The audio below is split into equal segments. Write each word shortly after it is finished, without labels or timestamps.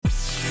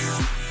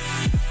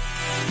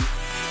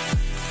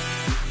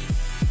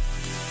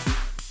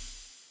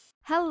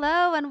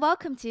Hello and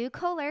welcome to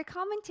Kohler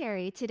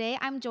Commentary. Today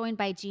I'm joined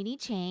by Jeannie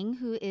Chang,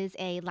 who is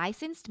a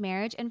licensed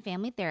marriage and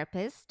family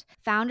therapist,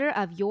 founder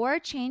of Your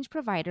Change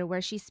Provider,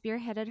 where she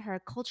spearheaded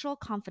her cultural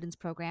confidence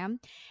program,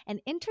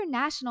 an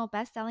international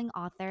best-selling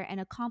author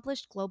and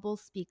accomplished global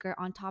speaker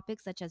on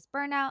topics such as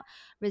burnout,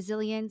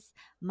 resilience,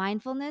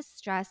 mindfulness,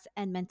 stress,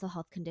 and mental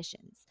health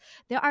conditions.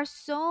 There are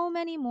so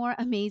many more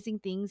amazing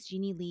things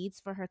Jeannie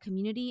leads for her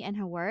community and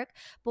her work,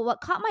 but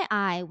what caught my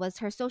eye was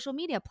her social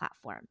media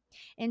platform.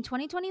 In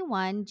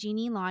 2021,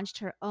 Jeannie launched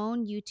her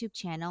own YouTube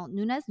channel,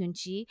 Nuna's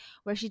Nunchi,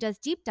 where she does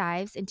deep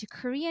dives into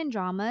Korean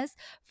dramas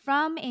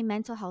from a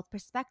mental health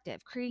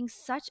perspective, creating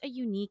such a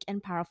unique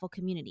and powerful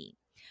community.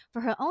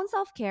 For her own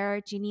self care,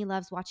 Jeannie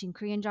loves watching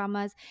Korean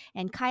dramas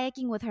and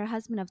kayaking with her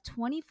husband of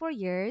 24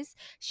 years.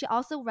 She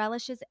also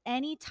relishes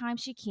any time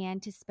she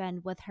can to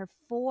spend with her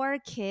four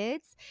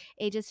kids,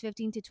 ages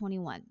 15 to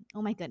 21.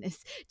 Oh my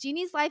goodness.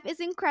 Jeannie's life is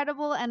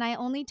incredible, and I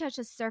only touched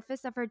the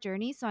surface of her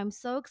journey. So I'm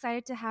so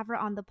excited to have her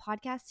on the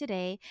podcast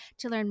today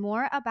to learn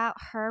more about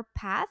her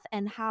path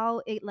and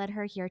how it led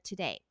her here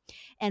today,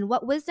 and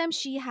what wisdom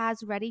she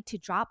has ready to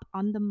drop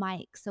on the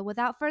mic. So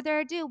without further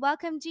ado,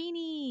 welcome,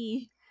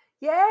 Jeannie.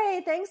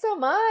 Yay, thanks so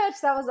much.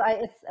 That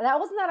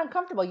wasn't that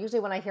uncomfortable.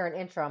 Usually when I hear an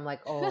intro, I'm like,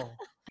 "Oh,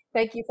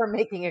 thank you for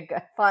making it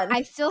fun."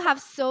 I still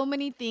have so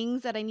many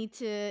things that I need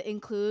to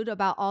include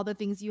about all the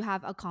things you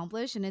have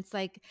accomplished. And it's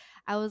like,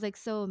 I was like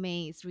so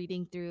amazed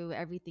reading through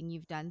everything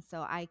you've done.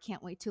 So I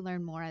can't wait to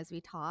learn more as we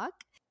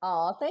talk.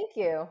 Oh, thank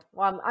you.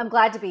 Well, I'm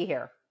glad to be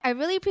here. I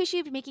really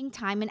appreciate you making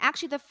time. And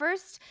actually, the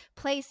first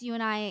place you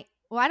and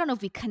I don't know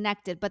if we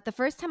connected, but the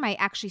first time I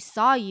actually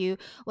saw you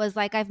was,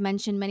 like I've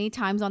mentioned many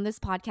times on this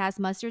podcast,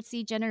 Mustard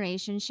Seed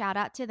Generation. Shout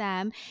out to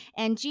them.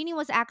 And Jeannie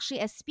was actually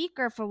a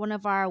speaker for one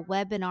of our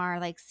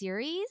webinar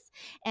series.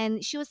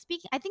 And she was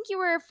speaking, I think you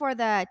were for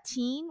the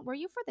teen. Were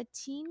you for the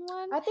teen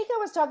one? I think I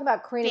was talking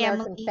about Korean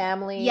American Family.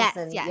 families Yes,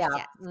 and yes, yeah.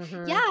 yes.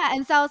 Hmm. Yeah.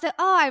 And so I was like,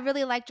 oh, I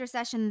really liked your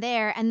session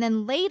there. And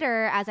then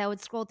later, as I would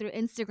scroll through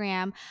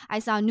Instagram, I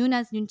saw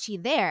Nuna's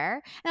Nunchi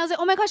there. And I was like,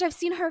 oh my gosh, I've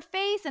seen her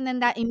face. And then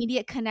that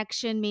immediate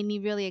connection made me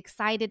really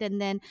excited. And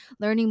then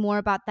learning more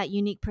about that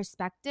unique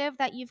perspective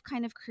that you've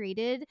kind of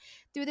created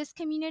through this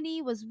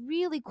community was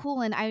really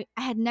cool. And I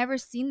had never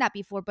seen that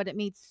before, but it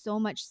made so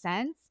much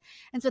sense.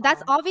 And so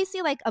that's Oh.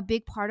 obviously like a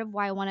big part of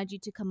why I wanted you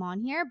to come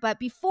on here. But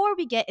before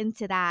we get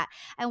into that,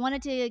 I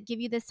wanted to give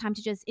you this time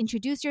to just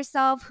introduce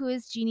yourself. Who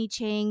is Jeannie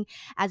Chang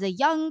as a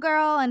young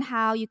girl and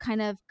how you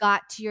kind of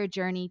got to your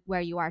journey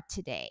where you are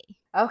today?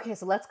 Okay,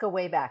 so let's go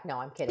way back. No,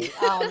 I'm kidding.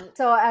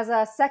 So as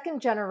a second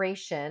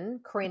generation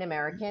Korean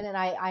American, and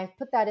I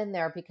put that in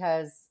there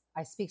because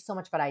I speak so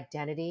much about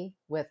identity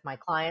with my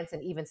clients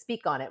and even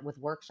speak on it with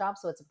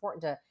workshops. So it's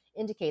important to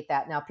indicate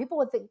that. Now, people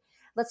would think,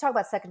 let's talk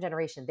about second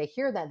generation. They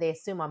hear that, they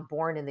assume I'm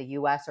born in the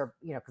US or,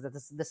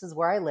 because this is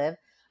where I live.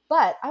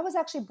 But I was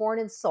actually born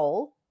in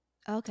Seoul.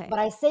 Okay. But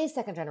I say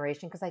second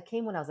generation because I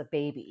came when I was a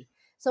baby.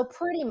 So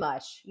pretty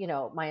much,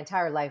 my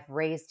entire life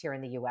raised here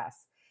in the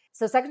US.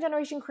 So second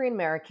generation Korean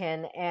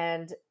American.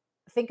 And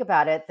think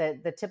about it,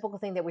 the typical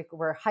thing that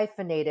we're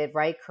hyphenated,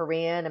 right?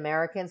 Korean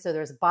American. So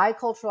there's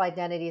bicultural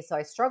identity. So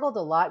I struggled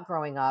a lot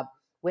growing up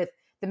with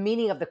the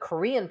meaning of the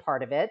Korean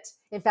part of it.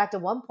 In fact,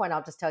 at one point,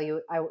 I'll just tell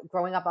you,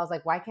 growing up, I was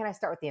like, why can't I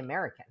start with the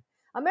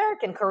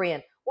American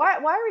Korean? Why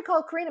are we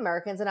called Korean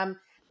Americans? And I'm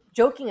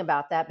joking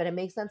about that, but it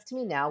makes sense to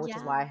me now, which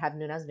is Yeah. why I have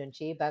Nuna's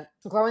Nunchi. But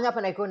growing up,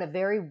 and I grew in a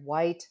very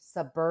white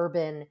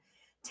suburban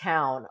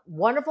town,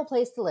 wonderful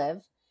place to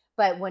live.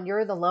 But when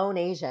you're the lone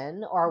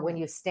Asian, or when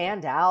Right. you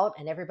stand out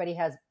and everybody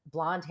has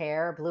blonde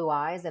hair, blue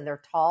eyes, and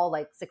they're tall,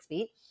 like 6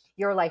 feet,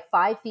 you're like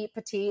 5 feet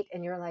petite,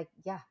 and you're like,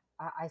 yeah,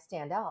 I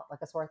stand out like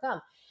a sore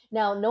thumb.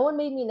 Now, no one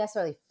made me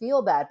necessarily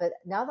feel bad, but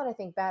now that I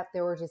think back,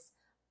 there were just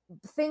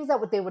things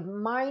that they would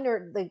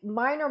minor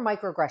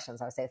microaggressions.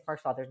 I would say,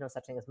 first of all, there's no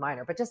such thing as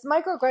minor, but just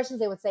microaggressions.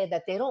 They would say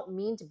that they don't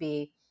mean to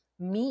be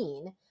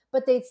mean,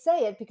 but they'd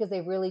say it because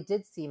they really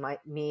did see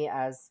me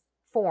as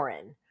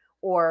foreign,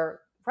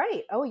 or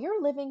right. Oh,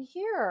 you're living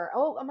here.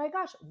 Oh my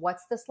gosh,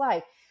 what's this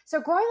like? So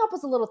growing up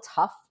was a little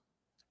tough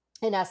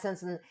in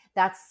essence, and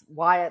that's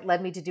why it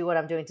led me to do what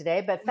I'm doing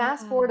today. But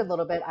fast Yeah. forward a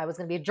little bit, I was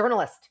going to be a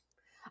journalist.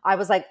 I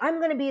was like, I'm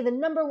going to be the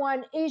number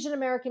one Asian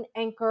American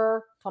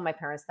anchor. Told my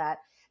parents that.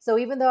 So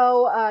even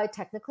though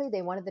technically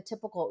they wanted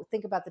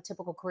think about the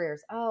typical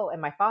careers. Oh,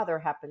 and my father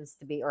happens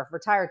to be, or a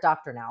retired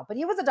doctor now, but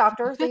he was a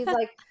doctor. So he's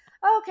like,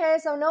 okay,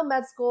 so no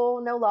med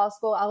school, no law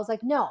school. I was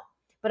like, no,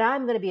 but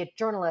I'm going to be a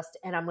journalist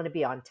and I'm going to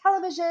be on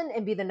television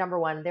and be the number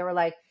one. They were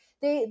like,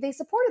 they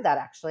supported that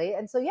actually.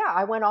 And so, yeah,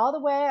 I went all the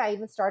way. I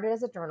even started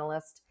as a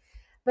journalist,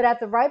 but at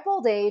the ripe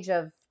old age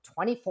of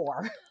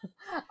 24,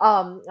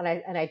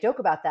 and I joke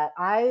about that.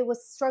 I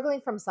was struggling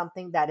from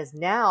something that is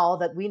now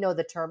that we know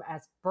the term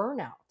as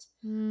burnout.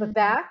 But Mm.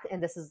 back,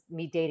 and this is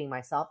me dating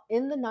myself,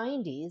 in the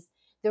 90s,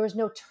 there was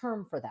no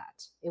term for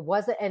that. It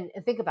wasn't, and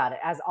think about it,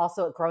 as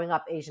also growing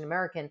up Asian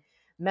American,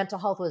 mental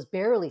health was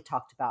barely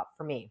talked about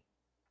for me.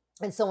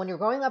 And so when you're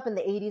growing up in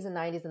the 80s and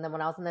 90s, and then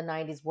when I was in the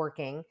 90s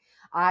working,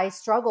 I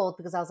struggled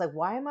because I was like,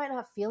 why am I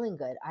not feeling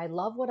good? I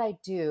love what I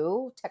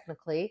do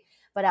technically,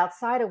 But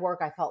outside of work,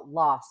 I felt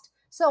lost.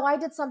 So I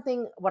did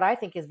something, what I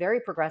think is very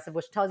progressive,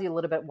 which tells you a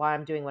little bit why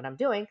I'm doing what I'm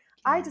doing.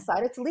 I Yeah.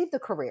 decided to leave the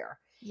career.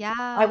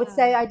 I Yeah. would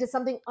say I did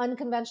something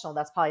unconventional.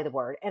 That's probably the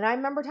word. And I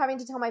remembered having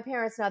to tell my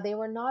parents. Now, they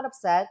were not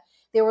upset.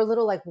 They were a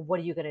little like, well, what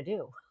are you going to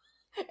do?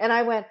 And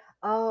I went,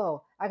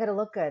 oh, I got to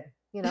look good.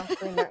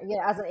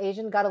 As an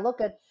Asian, got to look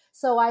good.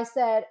 So I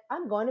said,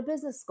 I'm going to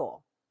business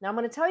school. Now, I'm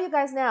going to tell you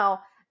guys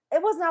now,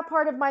 it was not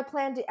part of my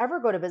plan to ever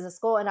go to business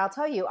school. And I'll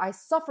tell you, I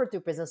suffered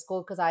through business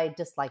school because I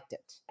disliked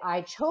it.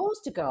 I chose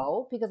to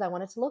go because I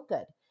wanted to look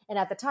good. And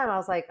at the time, I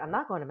was like, I'm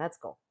not going to med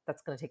school.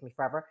 That's going to take me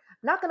forever.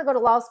 I'm not going to go to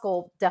law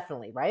school,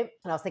 definitely, right?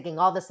 And I was thinking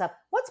all this stuff.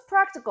 What's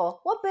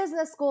practical? What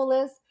business school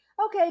is?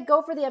 Okay,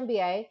 go for the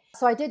MBA.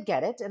 So I did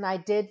get it and I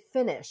did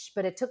finish,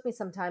 but it took me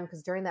some time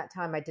because during that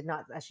time I did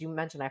not, as you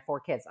mentioned, I have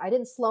 4 kids. I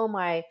didn't slow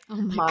my Oh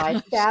my my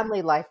gosh.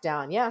 family life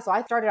down. Yeah, so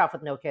I started off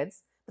with no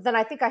kids, but then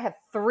I think I had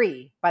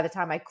 3 by the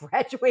time I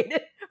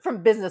graduated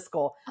from business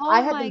school. I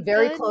Oh had my them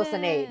very close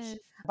in age. goodness.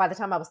 By the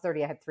time I was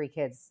 30, I had 3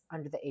 kids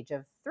under the age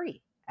of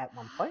 3 at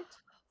one point.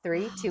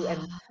 3, 2,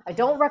 and I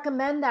don't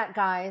recommend that,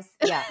 guys.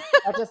 Yeah,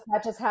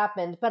 that just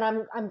happened, but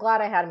I'm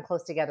glad I had them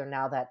close together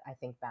now that I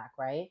think back,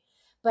 right?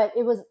 But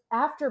it was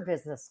after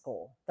business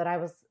school that I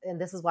was,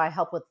 and this is why I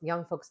help with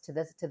young folks to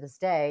this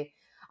day.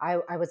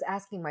 I was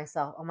asking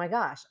myself, oh my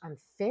gosh, I'm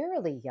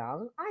fairly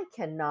young. I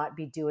cannot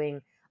be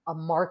doing a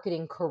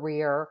marketing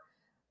career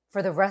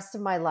for the rest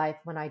of my life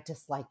when I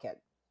dislike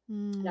it.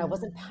 And I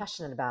wasn't Mm.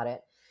 passionate about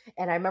it.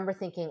 And I remember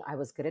thinking I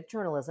was good at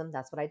journalism.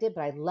 That's what I did,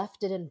 but I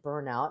left it in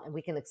burnout, and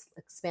we can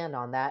expand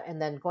on that.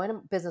 And then going to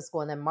business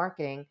school and then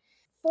marketing.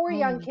 4 Oh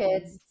young my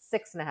kids, goodness.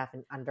 6.5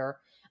 and under.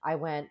 I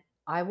went,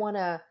 I want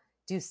to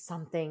do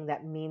something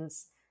that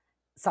means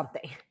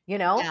something, you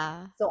know?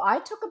 Yeah. So I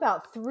took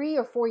about 3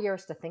 or 4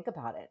 years to think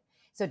about it.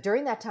 So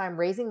during that time,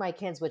 raising my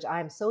kids, which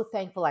I'm so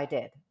thankful I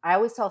did, I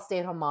always tell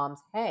stay-at-home moms,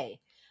 hey,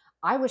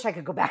 I wish I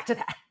could go back to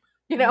that.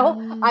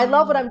 I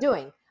love what Mm. I'm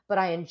doing, but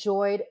I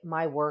enjoyed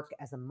my work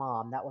as a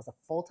mom. That was a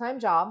full-time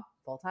job,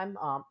 full-time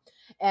mom.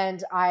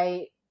 And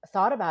I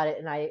thought about it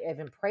and I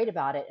even prayed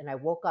about it. And I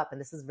woke up,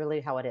 and this is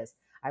really how it is.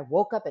 I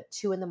woke up at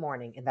 2 a.m,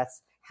 and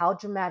that's how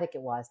dramatic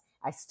it was.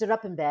 I stood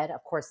up in bed.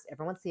 Of course,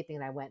 everyone's sleeping.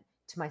 And I went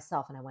to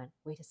myself and I went,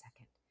 wait a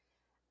second.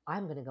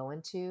 I'm going to go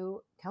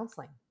into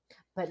counseling,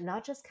 but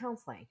not just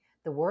counseling.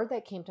 The word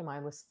that came to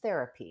mind was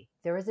therapy.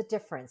 There is a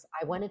difference.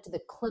 I went into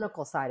the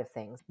clinical side of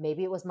things.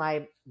 Maybe it was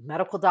my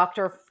medical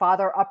doctor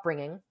father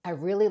upbringing. I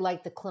really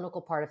liked the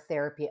clinical part of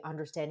therapy,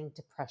 understanding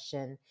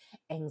depression,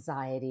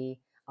 anxiety,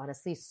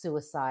 honestly,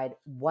 suicide,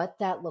 what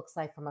that looks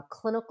like from a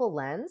clinical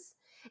lens.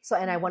 So,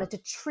 and I wanted to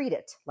treat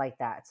it like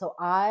that. So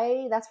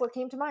that's what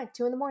came to mind.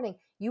 2 a.m.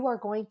 You are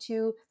going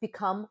to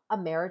become a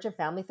marriage and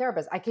family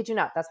therapist. I kid you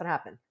not. That's what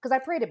happened. Because I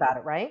prayed about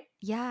it, right?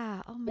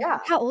 Yeah. Oh my Yeah.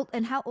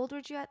 god. How old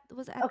were you at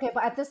was it at Okay.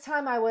 But at this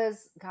time I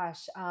was,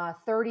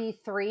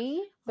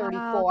 33, Wow,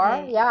 34.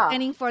 okay. Yeah.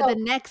 Planning for the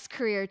So, next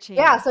career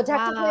yeah. change. So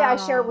technically I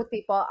share Wow. with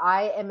people,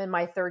 I am in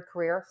my third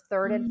career,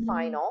 third and Mhm.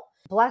 final.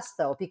 Blessed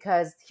though,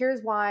 because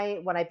here's why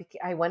when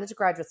I went into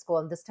graduate school,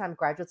 and this time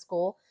graduate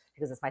school,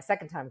 because it's my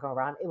second time going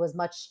around, it was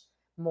much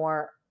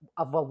more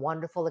of a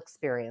wonderful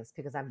experience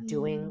because I'm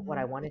doing what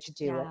I wanted to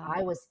do. And Yeah.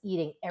 I was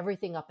eating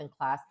everything up in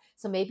class.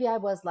 So maybe I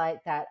was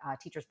like that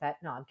teacher's pet.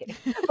 No, I'm kidding.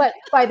 But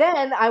by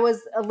then I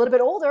was a little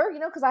bit older,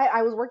 because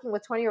I was working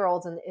with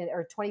 20-year-olds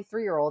or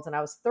 23-year-olds, and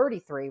I was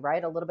 33,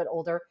 right? A little bit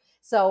older.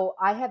 So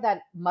I had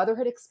that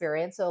motherhood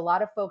experience. So a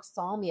lot of folks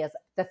saw me as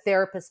the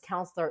therapist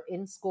counselor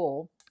in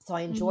school. So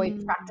I enjoyed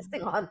Mhm.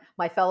 practicing on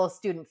my fellow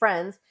student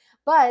friends.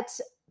 But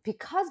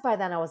because by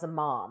then I was a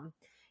mom,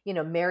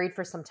 married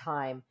for some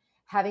time,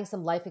 having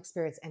some life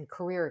experience and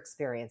career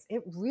experience,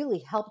 it really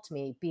helped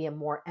me be a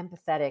more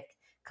empathetic,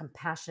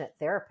 compassionate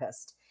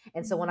therapist.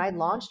 And so when I Mhm.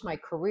 launched my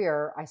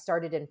career, I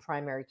started in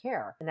primary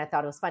care. And I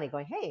thought it was funny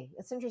going, hey,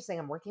 it's interesting.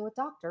 I'm working with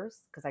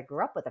doctors because I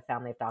grew up with a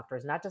family of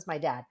doctors, not just my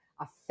dad,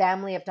 a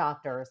family of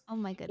doctors. Oh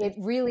my It goodness.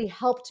 really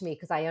helped me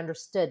because I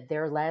understood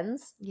their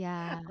lens.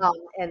 Yeah.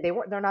 And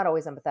they're not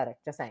always empathetic,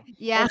 just saying.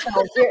 Yeah. And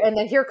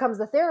so here comes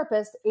the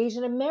therapist,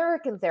 Asian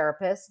American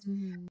therapist,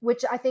 Mhm.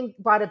 which I think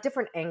brought a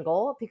different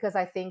angle because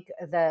I think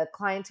the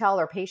clientele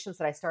or patients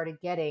that I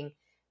started getting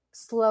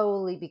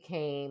slowly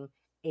became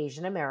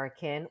Asian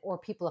American or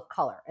people of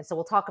color. And so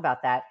we'll talk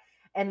about that.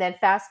 And then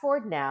fast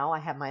forward now, I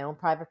have my own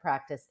private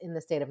practice in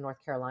the state of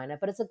North Carolina,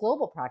 but it's a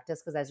global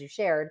practice because, as you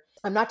shared,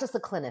 I'm not just a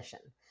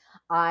clinician.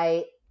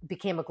 I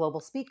became a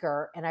global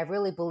speaker, and I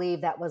really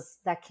believe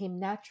that came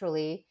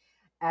naturally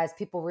as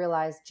people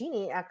realized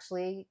Jeannie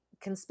actually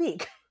can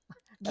speak.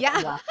 I'm Yeah.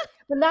 laughing.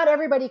 But not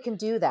everybody can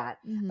do that.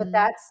 But Mhm.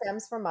 that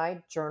stems from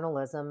my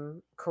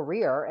journalism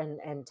career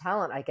and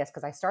talent, I guess,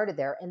 because I started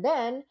there. And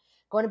then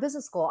going to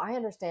business school, I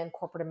understand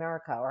corporate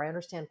America, or I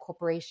understand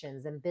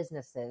corporations and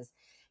businesses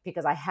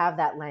because I have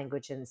that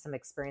language and some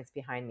experience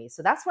behind me.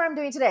 So that's what I'm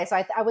doing today. So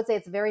I would say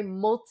it's a very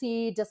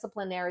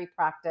multidisciplinary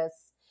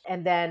practice.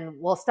 And then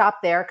we'll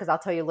stop there because I'll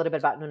tell you a little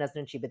bit about Nunez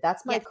Nunchi, but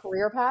that's my Yes.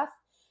 career path.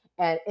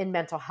 and in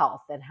mental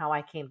health and how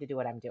I came to do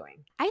what I'm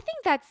doing. I think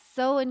that's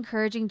so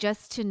encouraging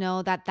just to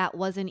know that that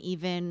wasn't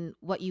even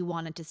what you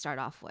wanted to start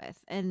off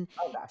with. And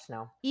Oh gosh,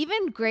 no.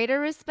 even greater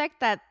respect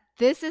that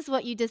this is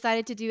what you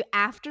decided to do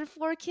after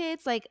 4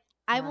 kids. Like,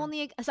 Yeah.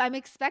 I'm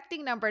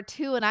expecting number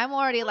 2 and I'm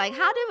already like,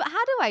 how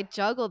do I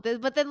juggle this?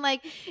 But then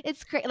like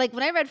it's crazy. Like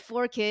when I read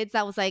 4 kids,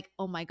 that was like,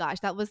 oh my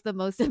gosh, that was the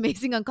most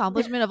amazing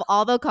accomplishment of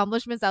all the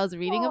accomplishments I was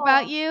reading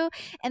about Oh, you.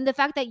 And the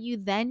fact that you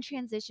then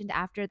transitioned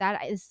after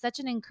that is such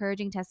an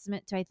encouraging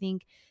testament to, I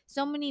think,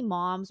 so many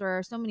moms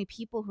or so many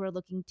people who are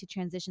looking to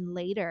transition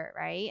later,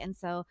 right? And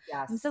so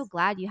I'm so yes.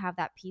 glad you have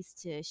that piece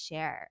to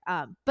share.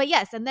 But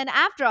yes, and then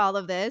after all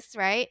of this,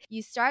 right,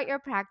 you start your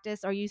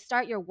practice or you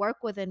start your work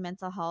within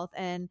mental health,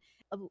 and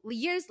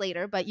years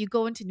later, but you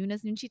go into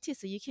Nuna's Nunchi too,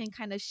 so you can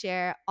kind of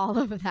share all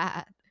of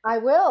that. I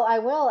will, I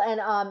will.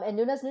 And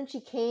Nuna's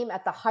Nunchi came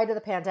at the height of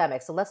the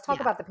pandemic. So let's talk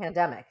Yeah. about the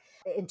pandemic.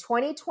 In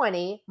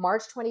 2020,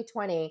 March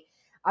 2020,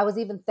 I was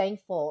even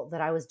thankful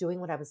that I was doing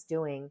what I was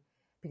doing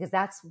because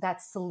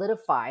that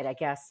solidified, I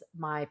guess,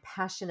 my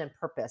passion and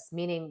purpose.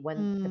 Meaning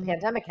when the Mm,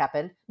 pandemic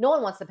happened, no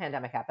one wants the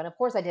pandemic to happen. Of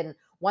course, I didn't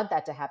want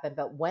that to happen,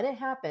 but when it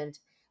happened,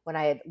 when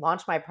I had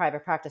launched my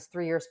private practice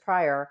 3 years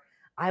prior,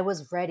 I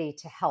was ready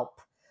to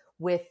help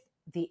with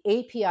the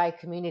API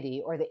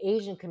community or the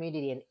Asian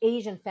community and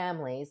Asian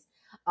families,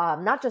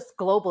 not just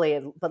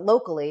globally, but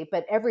locally,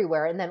 but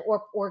everywhere. And then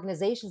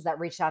organizations that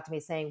reached out to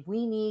me saying,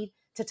 we need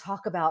to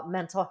talk about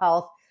mental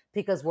health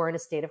because we're in a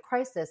state of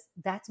crisis.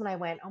 That's when I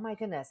went, oh my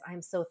goodness,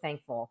 I'm so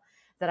thankful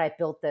that I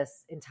built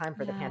this in time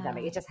for the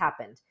pandemic. yeah. It just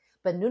happened.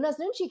 But Nuna's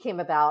Nunchi came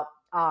about.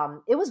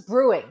 It was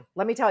brewing,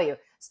 let me tell you.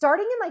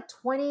 Starting in like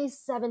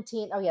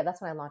 2017. Oh, yeah,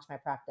 that's when I launched my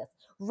practice.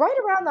 Right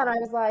around that, I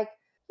was like,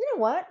 you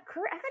know what?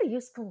 I got to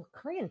use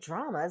Korean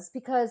dramas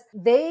because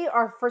they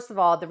are, first of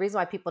all, the reason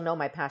why people know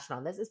my passion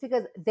on this is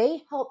because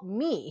they help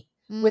me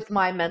with Mm,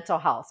 my mental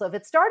health. So if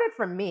it started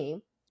from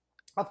me,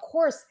 of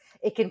course,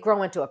 it can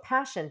grow into a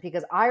passion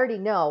because I already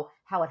know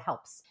how it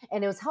helps.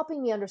 And it was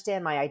helping me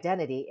understand my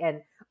identity.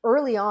 And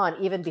early on,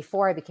 even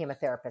before I became a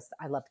therapist,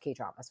 I loved K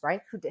dramas,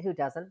 right? Who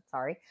doesn't?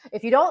 Sorry.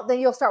 If you don't,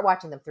 then you'll start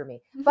watching them through me.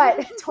 But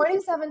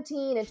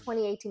 2017 and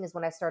 2018 is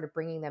when I started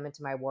bringing them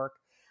into my work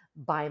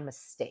by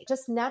mistake.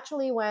 Just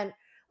naturally when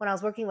I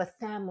was working with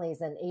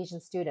families and Asian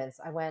students,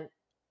 I went,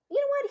 you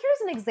know what?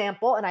 Here's an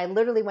example. And I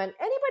literally went,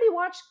 anybody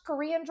watch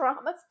Korean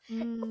dramas?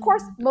 Of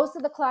course, mm, most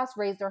of the class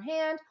raised their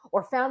hand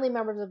or family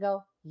members would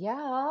go,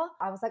 yeah.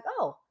 I was like,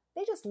 oh,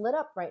 they just lit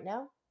up right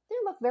now. They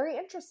look very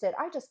interested.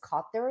 I just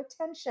caught their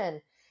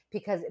attention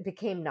because it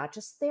became not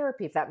just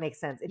therapy, if that makes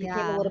sense. It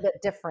became a yeah. little bit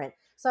different.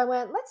 So I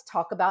went, let's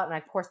talk about, and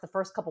of course, the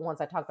first couple ones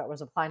I talked about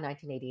was Apply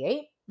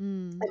 1988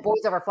 Mm, and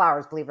Boys Over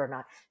Flowers, believe it or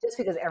not, just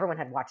because everyone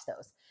had watched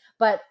those.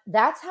 But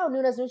that's how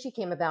Nuna's Nunchi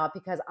came about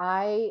because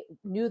I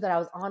knew that I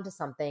was onto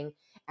something.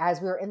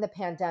 As we were in the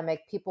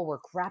pandemic, people were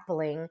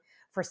grappling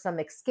for some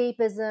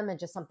escapism and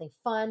just something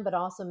fun, but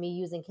also me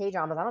using K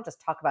dramas. I don't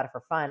just talk about it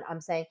for fun.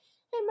 I'm saying,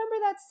 hey, remember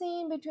that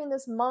scene between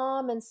this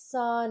mom and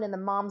son, and the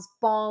mom's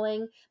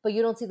bawling, but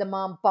you don't see the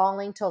mom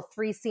bawling till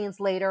 3 scenes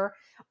later.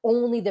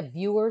 Only the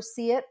viewers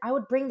see it. I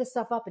would bring this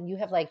stuff up, and you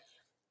have like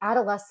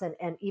adolescent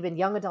and even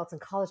young adults and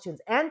college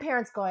students and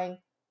parents going,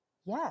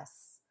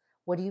 yes,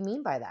 what do you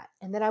mean by that?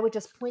 And then I would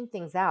just point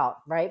things out,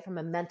 right, from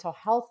a mental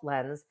health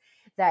lens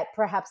that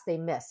perhaps they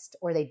missed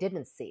or they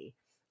didn't see.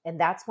 And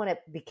that's when it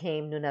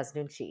became Nuna's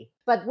Nunchi.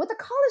 But with the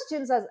college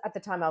students at the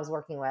time I was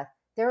working with,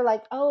 they were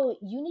like, oh,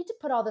 you need to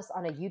put all this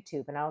on a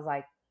YouTube. And I was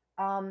like,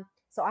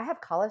 so I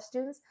have college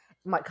students,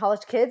 my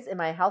college kids in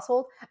my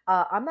household.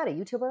 I'm not a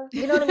YouTuber.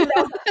 You know what I mean?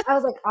 I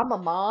was like, I'm a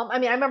mom. I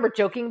mean, I remember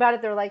joking about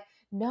it. They were like,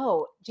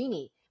 no,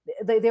 Jeannie,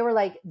 they were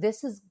like,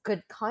 this is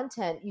good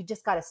content. You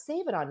just got to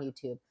save it on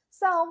YouTube.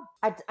 So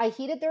I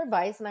heeded their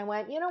advice and I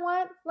went, you know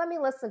what? Let me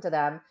listen to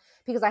them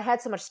because I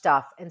had so much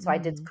stuff. And so I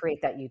did mm,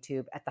 create that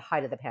YouTube at the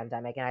height of the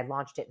pandemic and I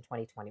launched it in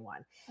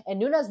 2021.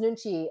 And Nuna's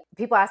Nunchi,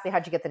 people ask me,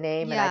 how'd you get the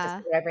name? And yeah.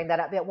 I bring that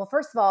up. Yeah, well,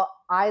 first of all,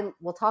 I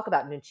will talk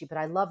about Nunchi, but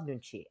I love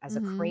Nunchi as a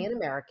Mm-hmm. Korean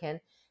American.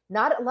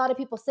 Not a lot of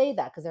people say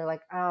that because they're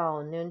like,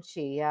 oh,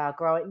 Nunchi, yeah,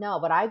 growing. No,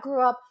 but I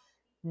grew up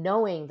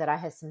knowing that I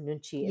had some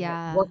Nunchi and it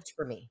Yeah. worked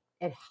for me.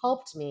 It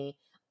helped me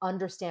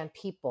understand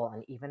people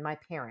and even my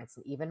parents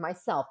and even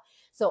myself.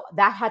 So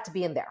that had to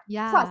be in there.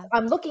 Plus, Yeah.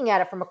 I'm looking at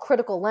it from a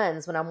critical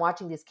lens when I'm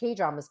watching these K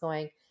dramas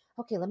going,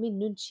 okay, let me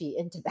nunchi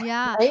into that,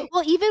 Yeah. right?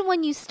 Well, even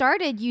when you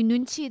started, you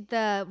nunchied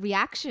the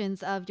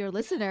reactions of your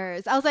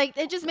listeners. I was like,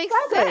 it just makes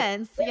Exactly.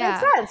 sense. It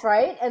makes Yeah. sense,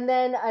 right? And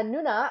then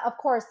Nuna, of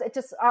course, it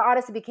just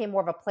honestly became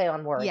more of a play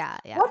on words. Yeah.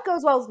 Yeah. What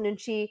goes well is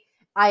nunchi.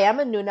 I am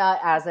a Nuna,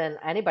 as in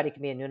anybody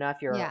can be a Nuna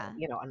if you're, Yeah.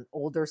 an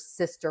older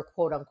sister,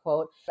 quote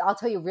unquote. I'll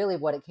tell you really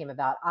what it came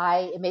about.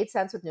 It made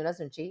sense with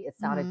Nuna's nunchi. It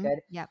sounded Mm-hmm. good.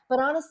 Yep. But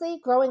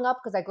honestly, growing up,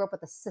 because I grew up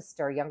with a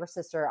sister, younger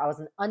sister, I was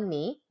an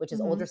unni, which is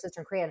Mm-hmm. older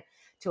sister in Korean,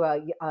 to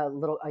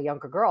a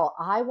younger girl.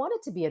 I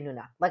wanted to be a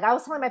Nuna. Like I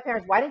was telling my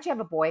parents, why didn't you have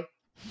a boy?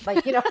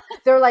 Like,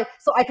 they're like,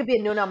 so I could be a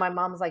Nuna. My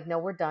mom was like, no,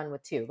 we're done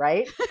with two,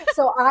 right?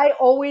 So I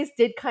always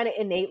did kind of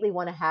innately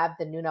want to have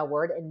the Nuna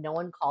word, and no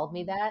one called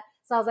me that.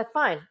 So I was like,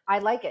 fine, I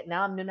like it.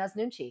 Now I'm Nunez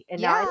Nunchi.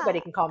 And now Yeah. anybody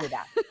can call me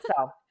that.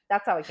 So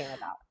that's how it came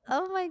about.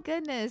 Oh my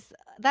goodness.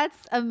 That's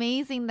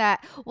amazing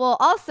that well,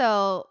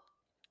 also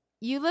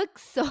you look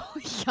so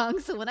young.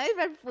 So when I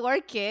read 4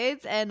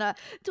 kids and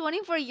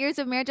 24 years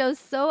of marriage, I was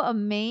so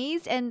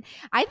amazed. And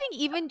I think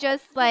even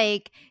just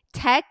like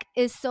tech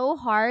is so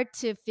hard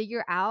to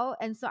figure out.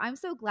 And so I'm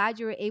so glad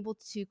you were able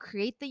to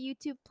create the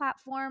YouTube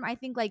platform. I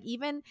think like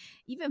even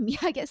me,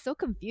 I get so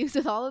confused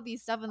with all of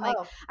these stuff. And like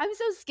Oh, I'm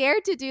so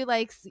scared to do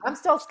like I'm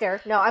still scared.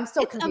 No, I'm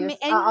still confused.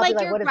 and I'll be like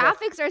like, your what is this?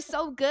 graphics are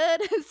so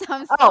good. So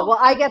I'm Oh, so well,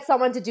 I get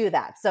someone to do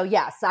that. So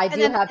yes, I and do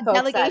then have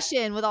folks that,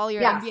 delegation with all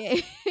your yes.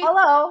 MBA.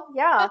 Hello.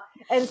 Yeah.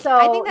 And I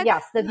so, think that's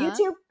yes, the huh?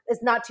 YouTube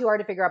is not too hard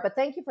to figure out, but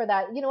thank you for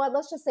that. You know what?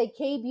 Let's just say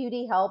K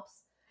beauty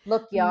helps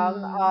look young.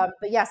 Mm,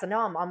 But yes, I know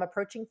I'm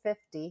approaching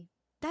 50.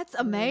 that's Mm,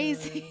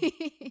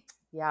 amazing.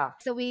 yeah.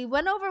 So we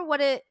went over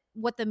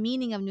what the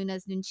meaning of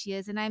Nunez Nunchi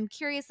is, and I'm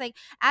curious, like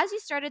as you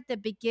started the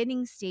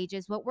beginning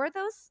stages, what were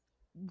those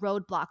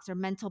roadblocks or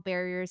mental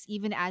barriers,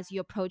 even as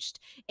you approached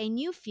a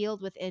new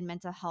field within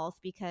mental health?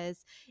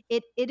 Because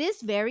it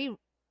is very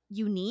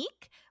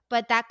unique,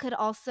 but that could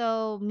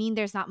also mean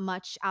there's not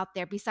much out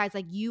there besides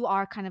like you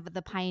are kind of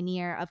the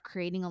pioneer of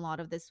creating a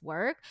lot of this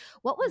work.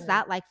 What was Mm.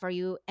 that like for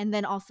you? And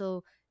then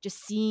also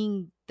just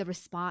seeing the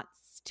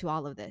response to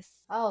all of this.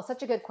 Oh,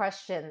 such a good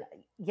question.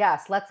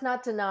 Yes, let's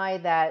not deny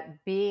that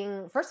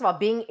first of all,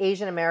 being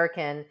Asian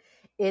American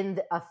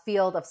in a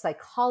field of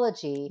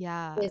psychology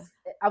Yeah. is,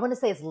 I want to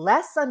say, is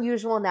less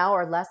unusual now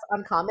or less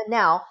uncommon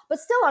now, but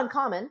still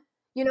uncommon,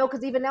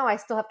 because even now I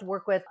still have to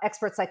work with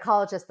expert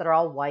psychologists that are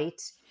all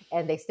white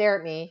and they stare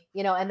at me,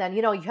 and then,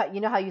 you know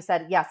how you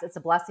said, yes, it's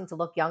a blessing to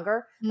look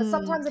younger, but Mm.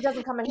 sometimes it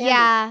doesn't come in handy.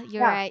 Yeah,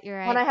 you're Yeah. right,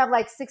 you're When I right. have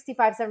like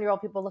 65, 70-year-old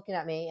people looking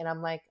at me and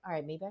I'm like, all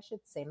right, maybe I should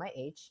say my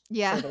age so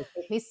Yeah. they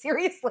take me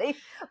seriously.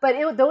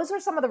 But those were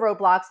some of the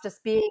roadblocks,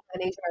 just being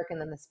an Asian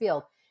American in this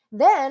field.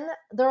 Then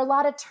there are a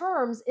lot of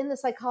terms in the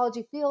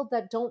psychology field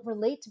that don't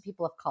relate to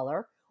people of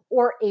color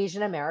or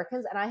Asian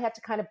Americans. And I had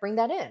to kind of bring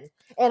that in.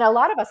 And a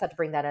lot of us had to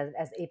bring that in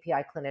as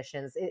API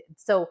clinicians.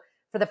 So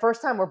for the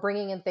first time, we're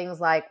bringing in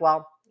things like,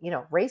 well,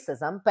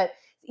 racism, but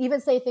even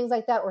say things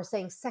like that, or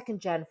saying second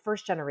gen,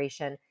 first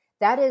generation,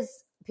 that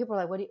is, people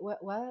are like, what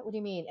do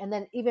you mean? And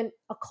then even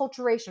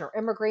acculturation or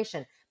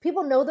immigration,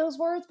 people know those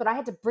words, but I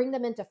had to bring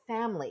them into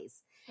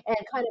families and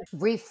kind of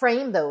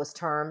reframe those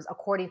terms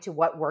according to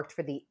what worked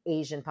for the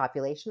Asian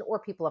population or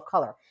people of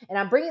color. And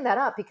I'm bringing that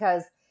up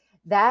because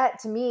that,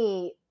 to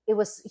me, it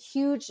was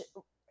huge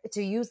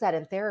to use that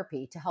in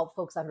therapy to help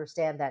folks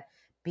understand that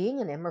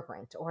being an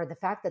immigrant, or the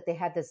fact that they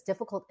had this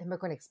difficult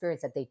immigrant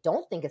experience that they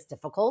don't think is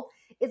difficult,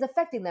 is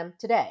affecting them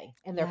today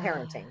in their Yeah.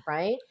 parenting,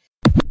 right?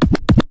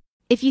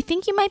 If you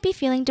think you might be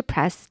feeling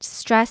depressed,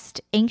 stressed,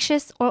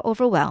 anxious, or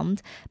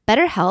overwhelmed,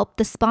 BetterHelp,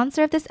 the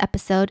sponsor of this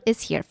episode,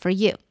 is here for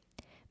you.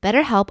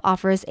 BetterHelp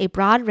offers a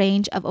broad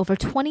range of over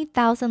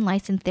 20,000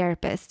 licensed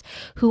therapists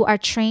who are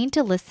trained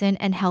to listen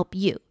and help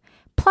you.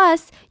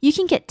 Plus, you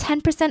can get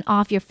 10%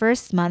 off your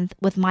first month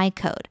with my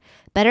code,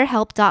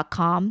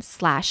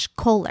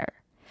 betterhelp.com/Kohler.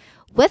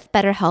 With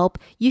BetterHelp,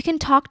 you can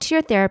talk to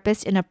your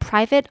therapist in a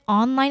private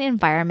online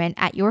environment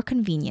at your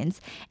convenience,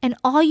 and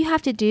all you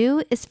have to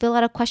do is fill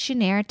out a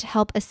questionnaire to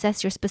help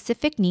assess your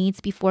specific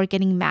needs before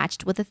getting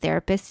matched with a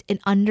therapist in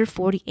under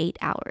 48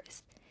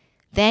 hours.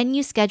 Then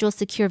you schedule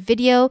secure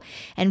video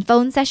and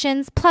phone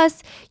sessions,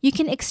 plus you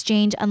can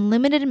exchange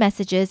unlimited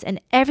messages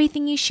and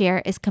everything you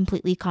share is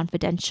completely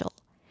confidential.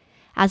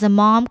 As a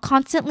mom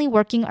constantly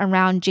working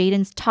around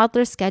Jaden's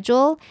toddler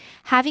schedule,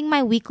 having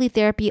my weekly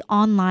therapy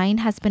online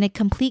has been a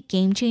complete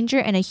game changer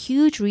and a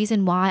huge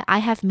reason why I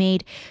have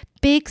made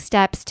big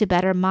steps to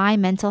better my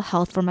mental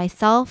health for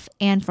myself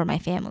and for my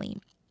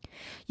family.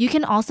 You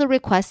can also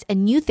request a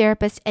new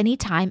therapist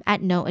anytime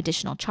at no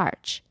additional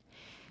charge.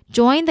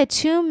 Join the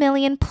 2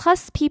 million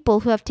plus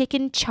people who have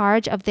taken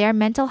charge of their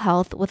mental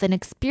health with an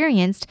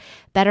experienced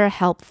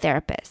BetterHelp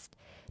therapist.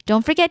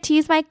 Don't forget to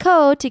use my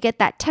code to get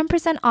that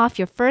 10% off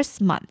your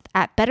first month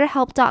at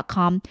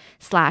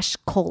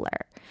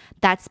betterhelp.com/Kohler.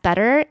 That's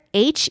better,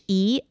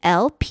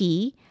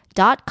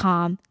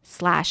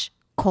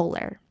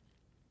 HELP.com/Kohler.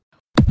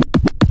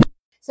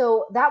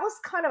 So that was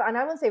kind of, and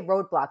I wouldn't say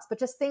roadblocks, but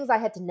just things I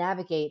had to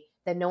navigate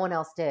that no one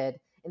else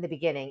did in the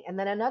beginning. And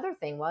then another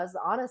thing was,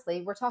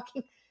 honestly, we're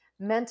talking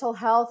mental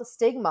health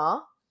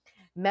stigma,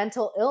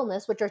 mental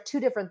illness, which are two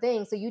different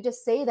things. So you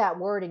just say that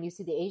word and you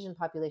see the Asian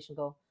population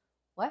go,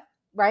 what?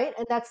 Right?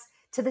 And that's,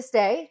 to this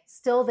day,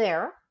 still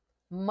there,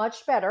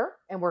 much better.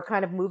 And we're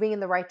kind of moving in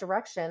the right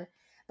direction.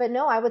 But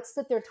no, I would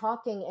sit there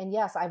talking, and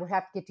yes, I would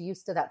have to get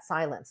used to that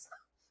silence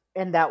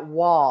and that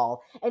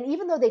wall. And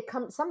even though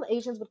some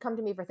Asians would come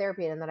to me for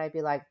therapy, and then I'd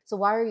be like, so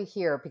why are you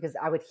here? Because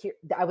I would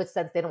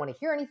sense they don't want to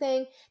hear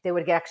anything. They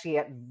would actually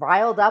get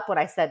riled up when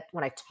I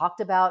talked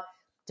about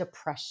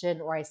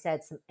depression, or I said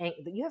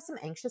you have some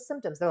anxious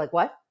symptoms. They're like,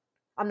 what?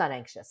 I'm not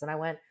anxious. And I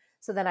went,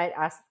 so then I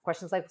asked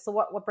questions like, so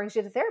what brings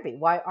you to therapy?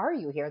 Why are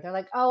you here? They're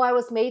like, oh, I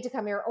was made to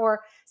come here.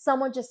 Or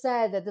someone just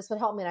said that this would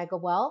help me. And I go,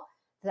 well,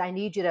 that I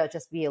need you to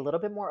just be a little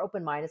bit more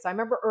open-minded. So I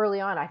remember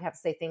early on, I'd have to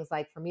say things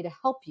like, for me to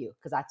help you,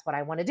 because that's what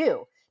I want to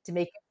do to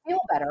make you feel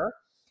better.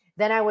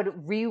 Then I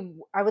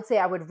would say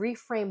I would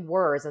reframe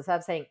words instead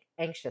of saying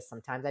anxious.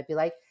 Sometimes I'd be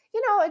like,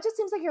 it just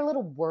seems like you're a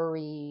little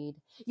worried,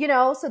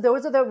 So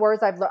those are the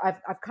words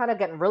I've kind of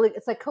gotten really,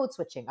 it's like code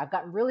switching. I've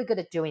gotten really good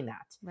at doing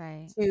that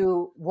Right.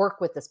 to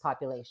work with this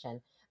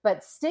population.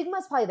 But stigma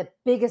is probably the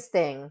biggest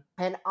thing.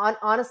 And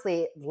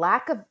honestly,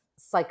 lack of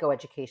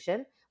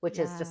psychoeducation, which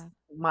is just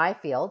my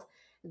field.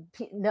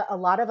 A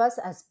lot of us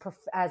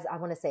as I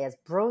want to say, as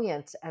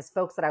brilliant as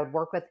folks that I would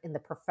work with in the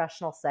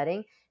professional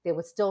setting, they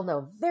would still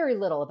know very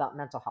little about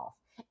mental health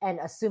and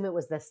assume it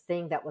was this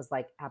thing that was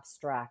like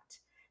abstract,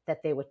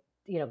 that they would,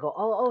 go,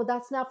 oh,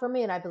 that's not for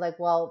me. And I'd be like,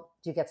 well,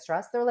 do you get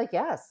stressed? They're like,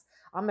 yes,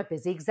 I'm a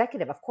busy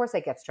executive. Of course I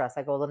get stressed.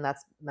 I go, well, then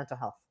that's mental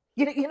health.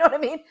 You know what I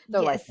mean?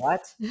 They're like,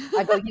 what?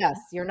 I go, yes,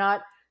 you're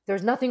not,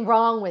 there's nothing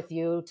wrong with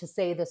you to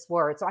say this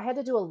word. So I had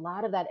to do a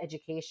lot of that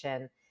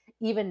education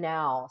even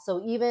now.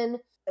 So even,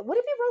 what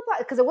if you wrote,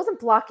 because it wasn't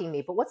blocking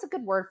me, but what's a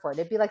good word for it?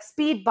 It'd be like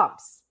speed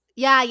bumps.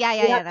 Yeah.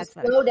 That's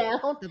slow down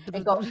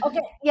and go, okay.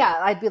 Yeah.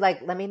 I'd be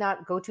like, let me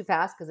not go too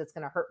fast because it's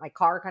going to hurt my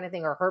car kind of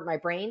thing, or hurt my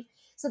brain.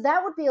 So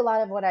that would be a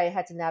lot of what I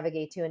had to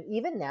navigate to. And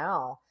even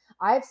now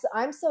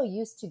I'm so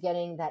used to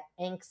getting that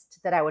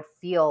angst that I would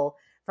feel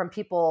from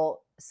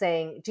people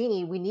saying,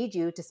 Jeannie, we need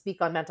you to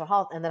speak on mental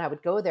health. And then I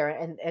would go there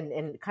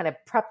and kind of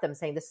prep them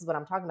saying, this is what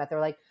I'm talking about. They're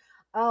like,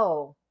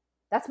 oh,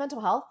 that's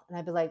mental health. And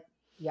I'd be like,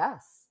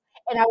 yes.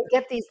 And I would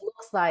get these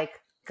looks like,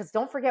 because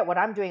don't forget, what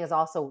I'm doing is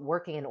also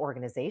working in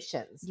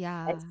organizations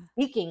and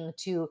speaking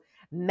to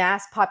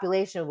mass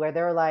population where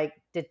they're like,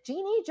 did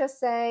Jeannie just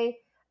say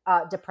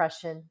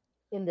depression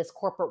in this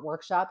corporate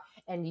workshop?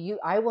 And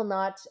I will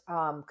not,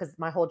 because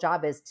my whole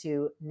job is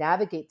to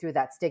navigate through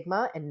that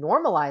stigma and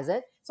normalize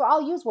it. So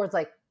I'll use words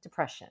like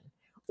depression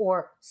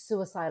or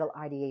suicidal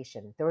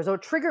ideation. There was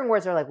triggering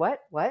words that are like,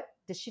 what?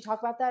 Did she talk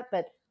about that?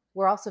 But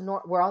we're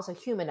also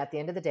human at the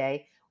end of the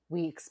day.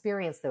 We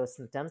experience those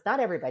symptoms. Not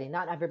everybody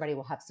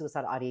will have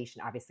suicidal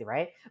ideation, obviously,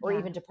 right? Or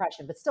even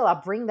depression, but still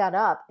I'll bring that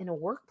up in a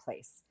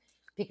workplace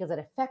because it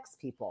affects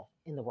people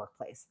in the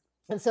workplace.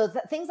 And so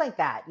things like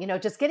that,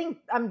 just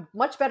I'm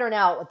much better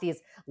now with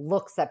these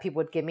looks that people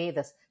would give me,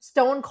 this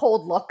stone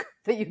cold look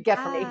that you get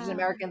from Asian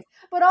Americans,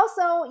 but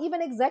also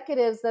even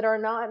executives that are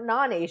not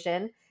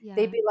non-Asian,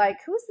 they'd be like,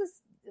 who's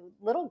this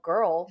little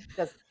girl?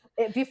 Because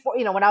before,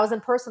 when I was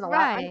in person a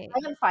lot,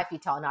 I'm 5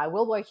 feet tall now. I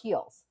will wear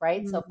heels,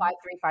 right? Mm-hmm. So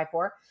 5'3",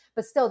 5'4",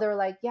 but still they were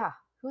like, yeah,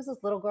 who's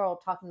this little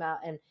girl talking about?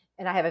 And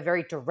I have a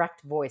very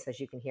direct voice, as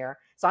you can hear.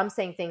 So I'm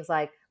saying things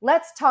like,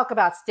 let's talk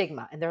about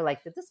stigma. And they're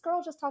like, did this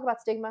girl just talk about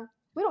stigma?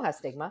 We don't have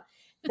stigma.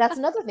 That's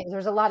another thing.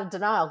 There's a lot of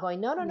denial going,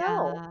 no,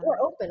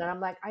 we're open. And I'm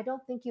like, I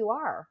don't think you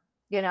are,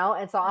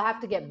 And so I'll have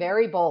to get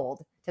very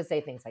bold to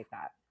say things like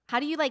that. How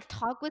do you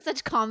talk with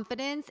such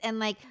confidence and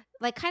like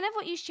kind of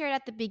what you shared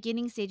at the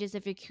beginning stages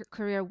of your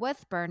career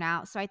with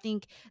burnout? So I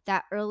think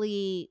that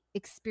early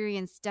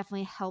experience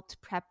definitely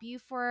helped prep you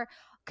for,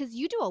 because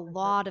you do a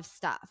lot of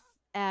stuff.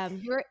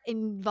 You're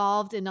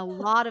involved in a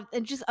lot of,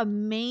 and just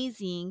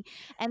amazing.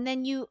 And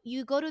then you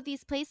go to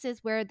these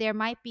places where there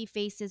might be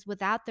faces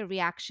without the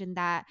reaction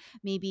that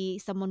maybe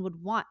someone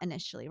would want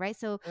initially, right?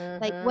 So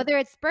like whether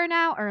it's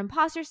burnout or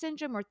imposter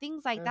syndrome or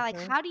things like that,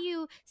 like how do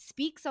you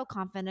speak so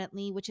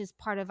confidently, which is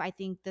part of, I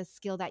think, the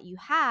skill that you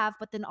have,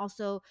 but then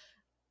also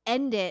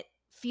end it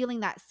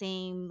feeling that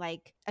same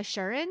like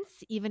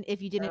assurance, even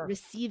if you didn't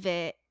receive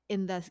it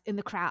in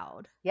the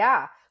crowd?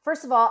 Yeah.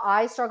 First of all,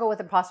 I struggle with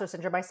imposter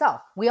syndrome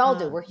myself. We all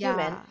do. We're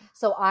human.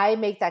 So I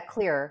make that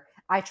clear.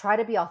 I try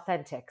to be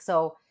authentic.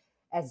 So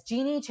as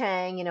Jeannie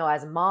Chang,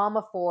 as mom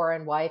of 4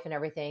 and wife and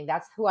everything,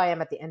 that's who I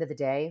am at the end of the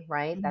day,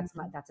 right?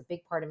 Mm-hmm. That's a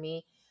big part of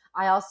me.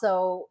 I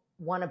also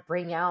want to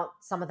bring out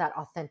some of that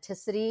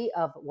authenticity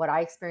of what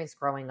I experienced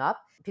growing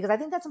up, because I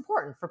think that's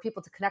important for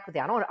people to connect with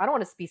you. I don't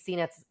want to be seen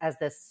as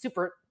this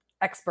super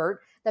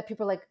expert that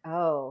people are like,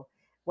 oh,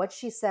 what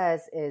she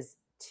says is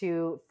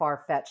too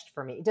far-fetched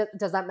for me.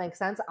 Does that make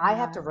sense? I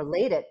have to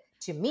relate it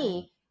to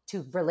me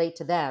to relate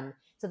to them.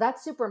 So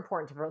that's super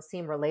important to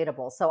seem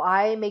relatable. So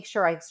I make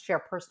sure I share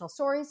personal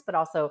stories, but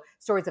also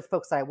stories of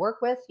folks that I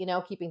work with,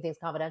 keeping things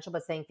confidential,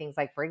 but saying things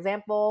like, for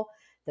example,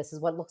 this is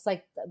what looks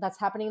like that's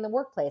happening in the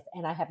workplace.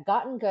 And I have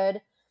gotten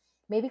good,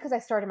 maybe because I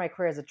started my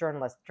career as a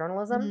journalist.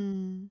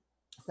 Journalism,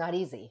 it's not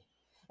easy.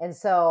 And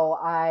so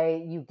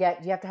you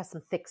have to have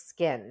some thick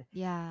skin.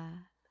 Yeah.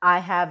 I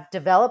have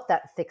developed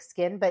that thick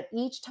skin, but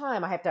each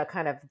time I have to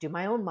kind of do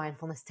my own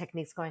mindfulness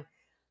techniques going,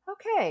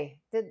 okay,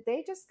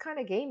 they just kind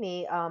of gave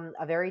me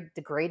a very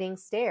degrading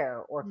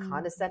stare or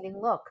condescending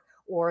look,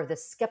 or the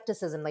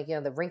skepticism, like,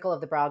 the wrinkle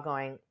of the brow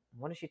going,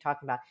 what is she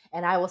talking about?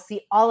 And I will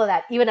see all of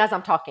that even as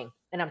I'm talking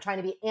and I'm trying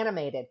to be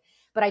animated.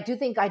 But I do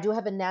think I do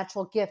have a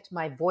natural gift.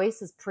 My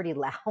voice is pretty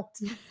loud,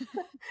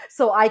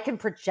 so I can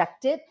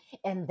project it,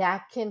 and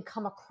that can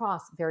come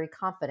across very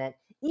confident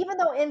even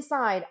though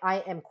inside I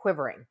am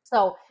quivering.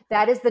 So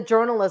that is the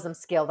journalism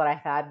skill that I've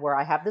had, where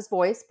I have this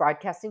voice,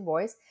 broadcasting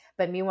voice,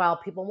 but meanwhile,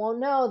 people won't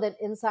know that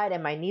inside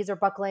and my knees are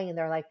buckling and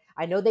they're like,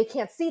 I know they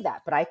can't see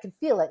that, but I can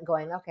feel it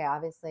going, okay,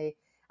 obviously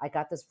I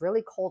got this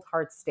really cold,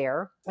 hard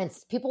stare. And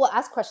people will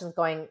ask questions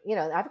going,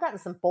 I've gotten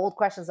some bold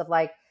questions of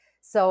like,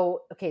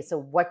 so, okay, so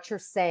what you're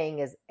saying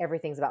is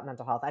everything's about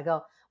mental health. I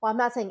go, well, I'm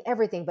not saying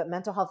everything, but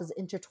mental health is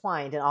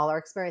intertwined in all our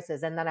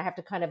experiences. And then I have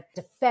to kind of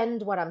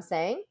defend what I'm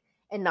saying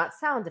and not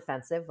sound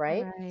defensive,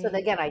 right? So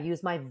Right. again, I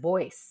use my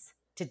voice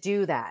to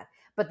do that.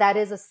 But that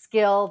is a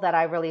skill that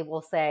I really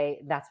will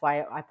say that's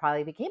why I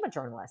probably became a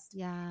journalist.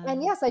 Yeah.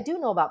 And yes, I do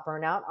know about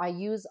burnout. I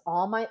use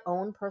all my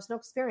own personal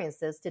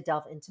experiences to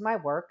delve into my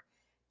work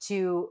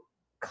to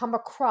come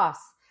across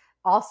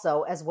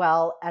also as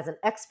well as an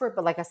expert,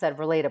 but like I said,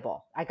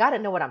 relatable. I got to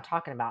know what I'm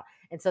talking about.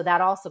 And so that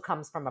also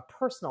comes from a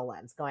personal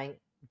lens going,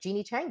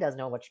 Jeannie Chang does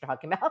know what you're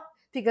talking about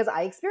because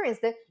I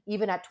experienced it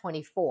even at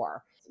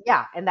 24.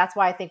 Yeah. And that's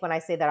why I think when I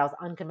say that I was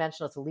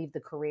unconventional to leave the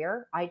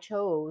career, I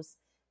chose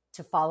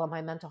to follow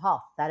my mental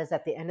health. That is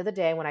at the end of the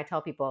day when I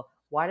tell people,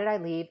 why did I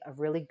leave a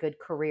really good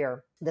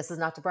career? This is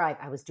not to brag.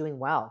 I was doing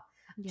well.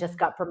 Yeah. Just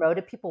got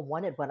promoted. People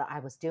wanted what I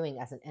was doing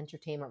as an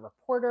entertainment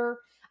reporter.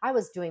 I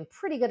was doing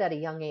pretty good at a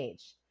young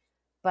age.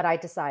 But I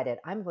decided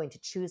I'm going to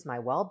choose my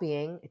well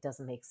being. It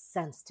doesn't make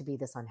sense to be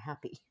this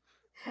unhappy.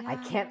 I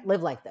Yeah. can't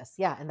live like this.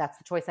 Yeah. And that's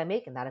the choice I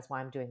make. And that is why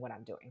I'm doing what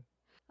I'm doing.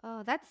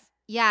 Oh,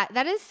 yeah,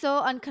 that is so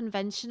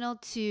unconventional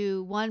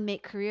to one,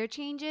 make career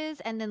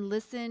changes and then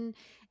listen,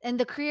 and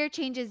the career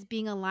changes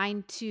being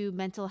aligned to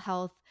mental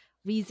health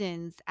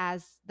reasons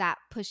as that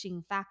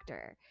pushing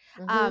factor.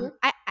 Mm-hmm.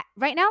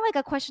 Right now, like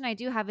a question I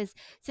do have is,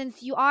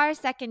 since you are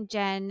second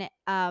gen,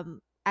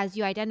 as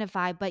you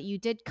identify, but you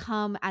did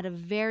come at a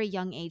very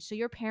young age. So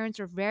your parents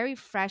were very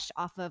fresh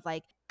off of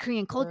like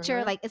Korean culture.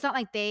 Mm-hmm. Like it's not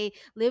like they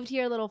lived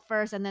here a little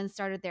first and then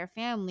started their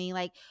family.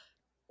 Like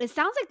it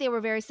sounds like they were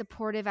very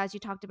supportive as you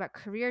talked about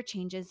career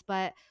changes,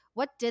 but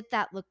what did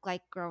that look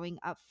like growing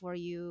up for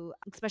you,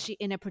 especially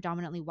in a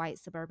predominantly white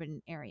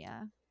suburban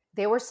area?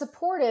 They were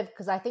supportive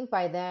because I think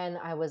by then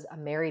I was a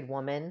married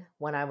woman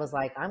when I was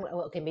like, I'm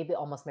okay, maybe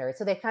almost married.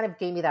 So they kind of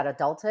gave me that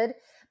adulthood.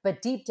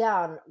 But deep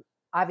down,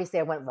 obviously,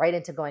 I went right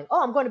into going,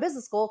 oh, I'm going to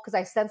business school because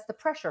I sensed the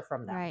pressure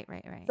from them. Right,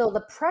 right, right. So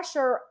the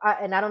pressure,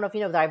 and I don't know if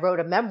you know that I wrote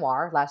a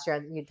memoir last year.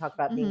 And you talked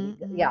about being,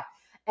 Mm-hmm. yeah.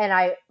 And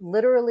I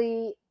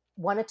literally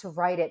wanted to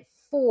write it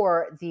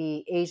for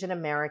the Asian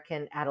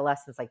American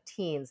adolescents, like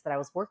teens that I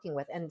was working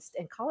with and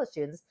college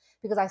students,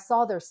 because I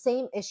saw their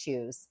same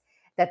issues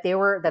that they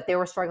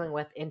were struggling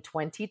with in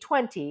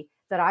 2020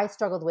 that I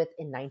struggled with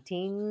in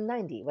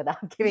 1990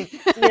 without giving,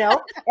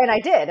 and I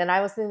did. And I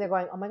was sitting there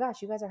going, oh my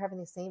gosh, you guys are having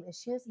the same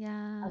issues. I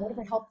Yeah. wonder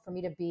if it helped for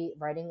me to be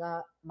writing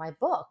my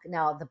book.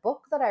 Now, the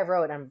book that I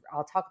wrote, and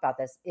I'll talk about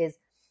this, is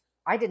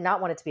I did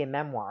not want it to be a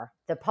memoir.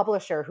 The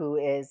publisher, who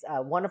is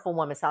a wonderful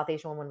woman, South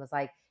Asian woman, was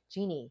like,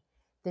 Jeannie,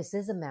 this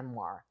is a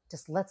memoir.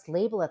 Just let's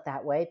label it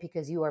that way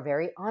because you are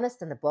very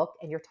honest in the book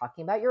and you're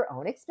talking about your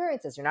own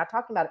experiences. You're not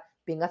talking about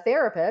being a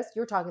therapist.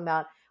 You're talking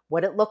about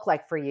what it looked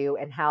like for you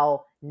and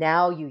how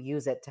now you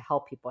use it to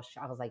help people.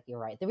 I was like, you're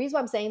right. The reason why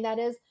I'm saying that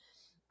is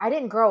I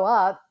didn't grow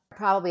up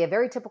probably a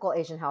very typical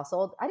Asian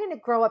household. I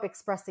didn't grow up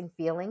expressing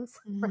feelings,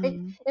 right?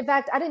 Mm-hmm. In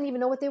fact, I didn't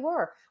even know what they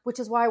were, which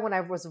is why when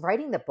I was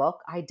writing the book,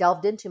 I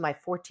delved into my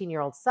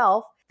 14-year-old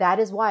self. That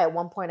is why at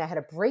one point I had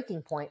a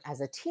breaking point as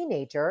a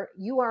teenager.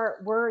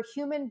 We're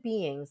human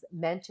beings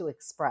meant to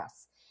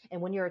express.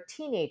 And when you're a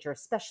teenager,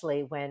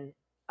 especially when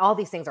all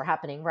these things are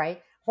happening,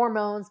 right?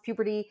 Hormones,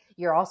 puberty,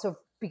 you're also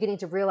beginning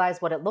to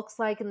realize what it looks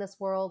like in this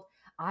world.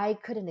 I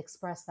couldn't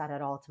express that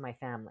at all to my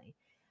family.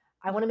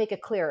 I want to make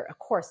it clear, of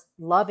course,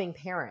 loving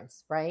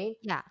parents, right?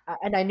 Yeah.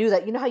 And I knew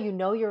that, how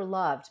you're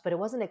loved, but it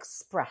wasn't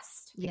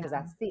expressed Yeah. because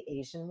that's the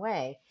Asian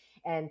way.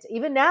 And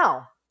even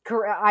now,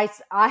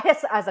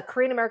 as a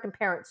Korean American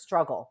parent,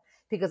 struggle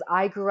because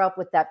I grew up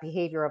with that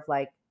behavior of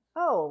like,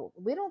 oh,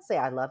 we don't say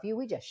I love you,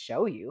 we just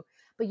show you,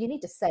 but you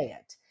need to say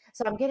it.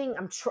 So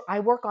I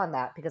work on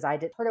that because I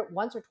did heard it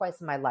once or twice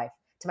in my life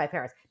to my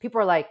parents.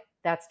 People are like,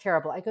 that's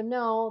terrible. I go,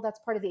 no, that's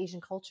part of the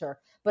Asian culture.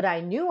 But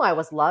I knew I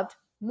was loved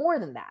more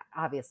than that,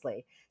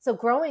 obviously. So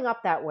growing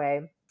up that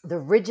way, the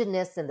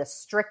rigidness and the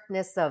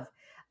strictness of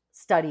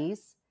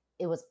studies,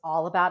 it was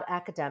all about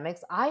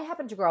academics. I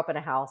happened to grow up in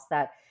a house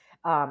that,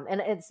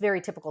 and it's very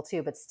typical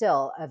too, but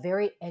still a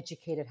very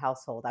educated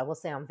household. I will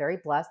say I'm very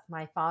blessed.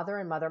 My father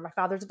and mother, my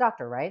father's a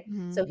doctor, right?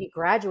 Mm-hmm. So he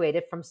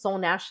graduated from Seoul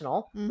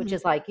National, which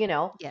is like,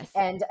 Yes.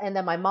 and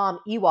then my mom,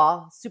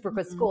 Ewha, super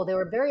good Mm-hmm. school. They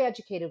were very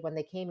educated when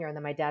they came here. And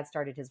then my dad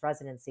started his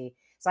residency.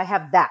 So I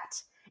have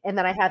that. And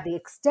then I had the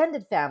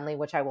extended family,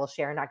 which I will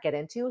share, not get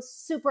into,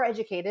 super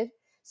educated.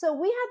 So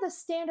we had the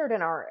standard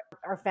in our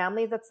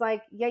family that's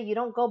like, yeah, you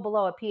don't go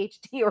below a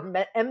PhD or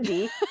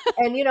MD.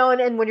 And,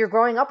 and when you're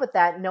growing up with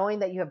that, knowing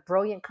that you have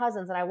brilliant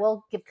cousins, and I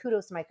will give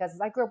kudos to my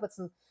cousins. I grew up with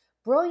some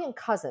brilliant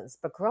cousins,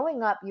 but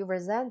growing up, you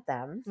resent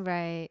them.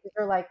 Right.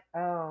 You're like,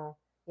 oh,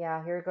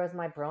 yeah, here goes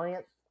my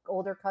brilliant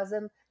older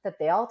cousin that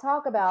they all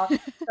talk about.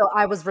 So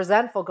I was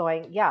resentful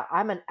going, yeah,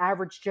 I'm an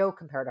average Joe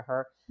compared to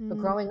her. But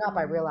growing up,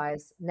 I Mm.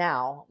 realized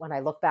now when I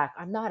look back,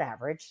 I'm not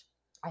average.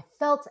 I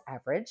felt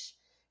average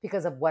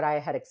because of what I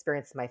had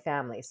experienced in my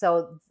family.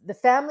 So the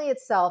family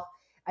itself,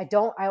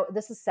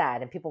 this is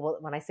sad. And people will,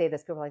 when I say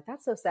this, people are like,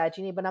 that's so sad,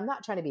 Jeannie, but I'm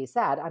not trying to be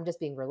sad. I'm just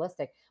being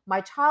realistic.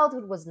 My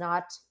childhood was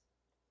not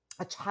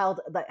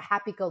the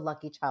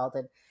happy-go-lucky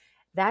childhood.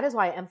 That is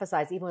why I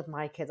emphasize, even with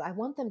my kids, I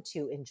want them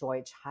to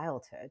enjoy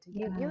childhood.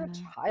 You're a Yeah.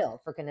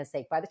 child, for goodness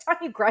sake. By the time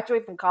you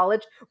graduate from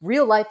college,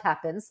 real life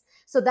happens.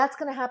 So that's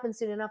going to happen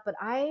soon enough. But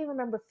I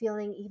remember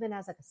feeling, even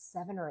as like a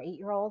 7 or 8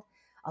 year old,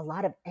 a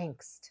lot of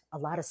angst, a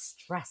lot of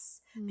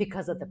stress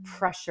because of the Mm.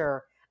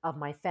 pressure of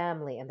my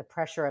family and the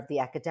pressure of the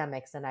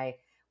academics. And I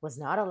was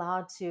not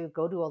allowed to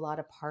go to a lot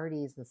of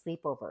parties and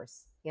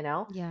sleepovers, you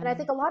know? Yeah. And I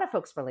think a lot of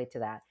folks relate to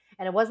that.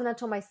 And it wasn't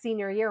until my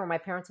senior year when my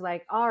parents were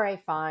like, all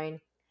right, fine,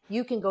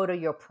 you can go to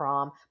your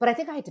prom. But I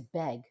think I had to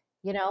beg,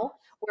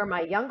 where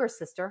my younger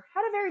sister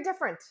had a very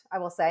different, I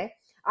will say.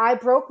 I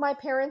broke my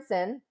parents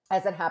in,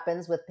 as it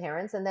happens with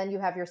parents. And then you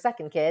have your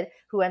second kid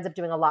who ends up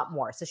doing a lot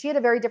more. So she had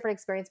a very different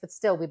experience, but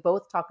still, we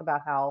both talk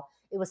about how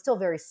it was still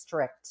very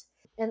strict.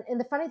 And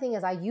the funny thing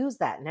is, I use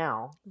that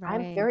now.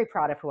 I'm Right. very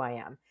proud of who I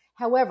am.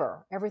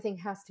 However, everything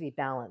has to be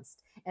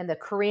balanced. And the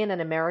Korean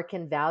and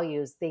American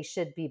values, they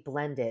should be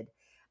blended.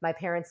 My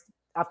parents,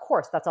 of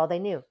course, that's all they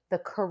knew, the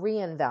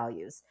Korean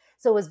values.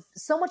 So it was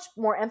so much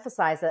more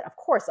emphasized that, of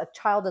course, a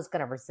child is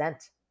going to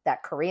resent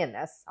that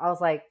Koreanness. I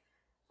was like,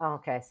 oh,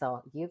 okay,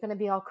 so you're going to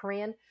be all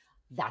Korean?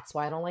 That's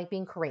why I don't like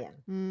being Korean.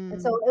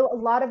 And so Mm. a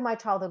lot of my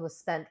childhood was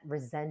spent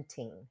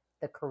resenting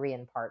the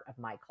Korean part of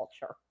my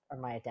culture or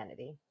my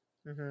identity.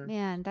 Hmm.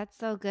 Man, that's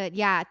so good.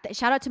 Yeah.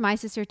 Shout out to my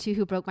sister too,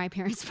 who broke my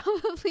parents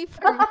probably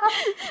for me.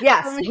 For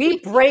Yes, we me.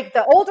 break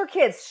the older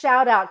kids.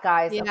 Shout out,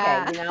 guys. Okay,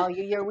 Yeah.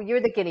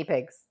 you're the guinea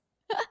pigs.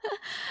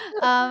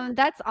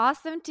 That's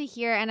awesome to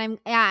hear. And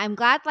I'm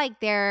glad like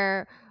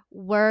there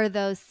were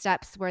those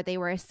steps where they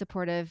were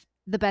supportive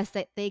the best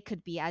that they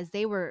could be, as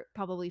they were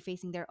probably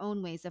facing their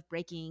own ways of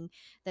breaking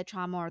the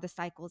trauma or the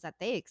cycles that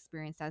they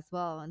experienced as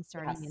well and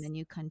starting in a Yes.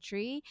 new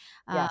country.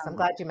 Yes, I'm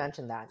glad you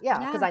mentioned that. Yeah,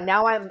 because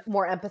Yeah. I'm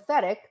more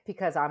empathetic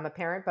because I'm a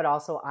parent, but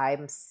also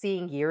I'm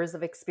seeing years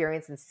of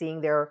experience and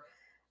seeing their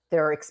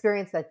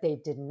experience that they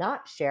did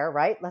not share,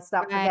 right? Let's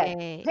not forget.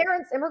 Right.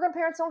 Immigrant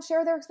parents don't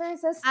share their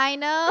experiences I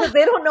know. because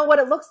they don't know what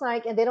it looks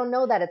like and they don't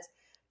know that it's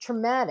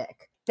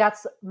traumatic.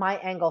 That's my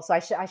angle. So I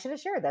should have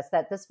shared this,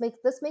 that this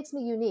makes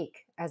me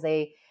unique as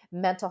a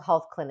mental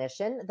health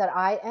clinician, that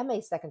I am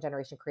a second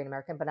generation Korean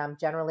American, but I'm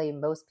generally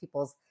most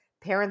people's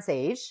parents'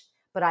 age.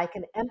 But I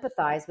can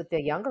empathize with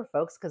the younger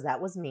folks because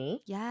that was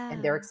me and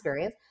Yeah. their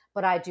experience.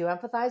 But I do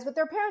empathize with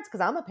their parents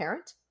because I'm a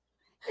parent.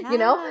 So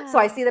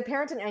I Yeah. see the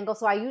parenting angle.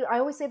 So I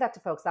always say that to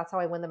folks. That's how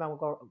I win them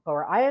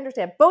over. I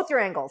understand both your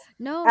angles,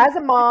 No, as a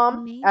that's mom,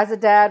 amazing. as a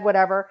dad,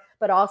 whatever,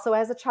 but also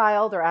as a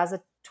child or as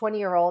a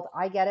 20-year-old.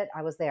 I get it.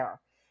 I was there.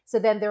 So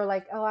then they're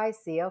like, oh, I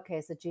see.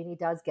 Okay. So Jeannie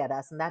does get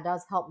us. And that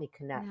does help me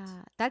connect.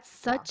 Yeah. That's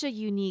Yeah. such a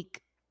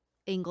unique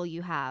angle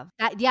you have.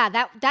 That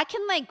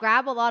can, like,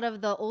 grab a lot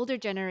of the older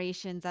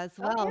generations as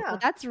Oh, well. So yeah.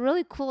 that's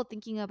really cool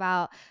thinking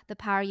about the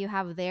power you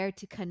have there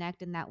to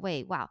connect in that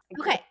way. Wow.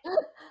 Thank you. Okay.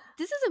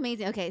 This is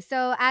amazing. Okay,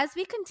 so as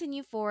we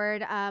continue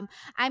forward,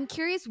 I'm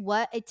curious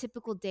what a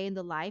typical day in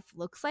the life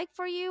looks like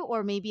for you,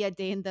 or maybe a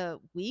day in the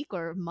week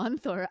or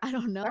month, or I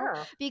don't know,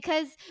 Sure.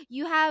 because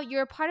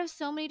you're a part of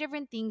so many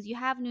different things. You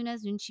have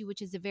Nuna's Nunchi,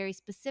 which is a very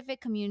specific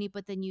community,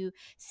 but then you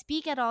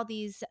speak at all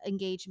these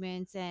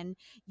engagements, and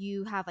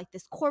you have like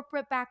this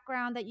corporate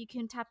background that you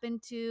can tap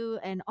into,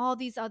 and all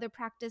these other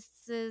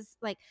practices.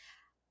 Like,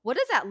 what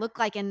does that look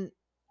like, and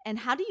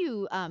how do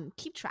you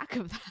keep track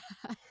of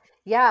that?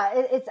 Yeah,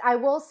 it's. I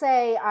will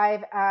say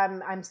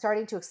I'm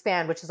starting to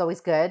expand, which is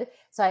always good.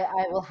 So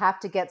I will have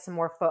to get some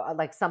more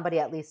like somebody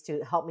at least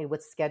to help me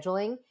with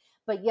scheduling.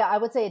 But yeah, I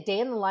would say a day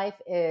in the life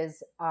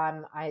is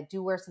I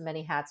do wear so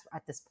many hats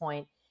at this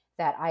point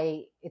that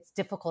it's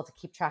difficult to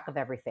keep track of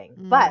everything.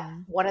 But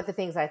Mm. one of the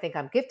things I think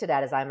I'm gifted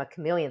at is I'm a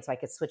chameleon, so I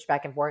could switch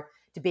back and forth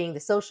to being the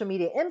social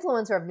media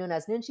influencer of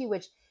Nuna's Nunchi,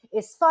 which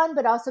is fun,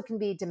 but also can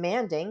be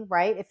demanding,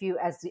 right? If you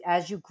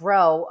as you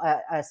grow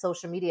a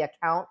social media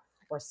account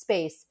or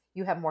space,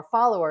 you have more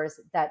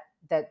followers, that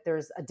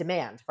there's a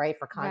demand, right,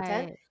 for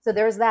content. Right. So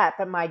there's that.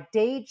 But my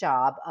day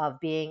job of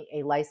being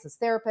a licensed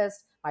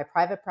therapist, my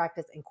private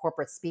practice, and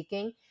corporate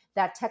speaking,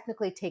 that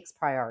technically takes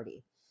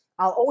priority.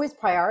 I'll always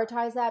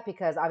prioritize that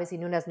because obviously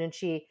Nuna's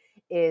Nunchi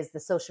is the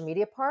social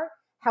media part.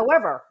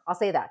 However, I'll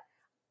say that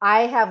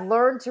I have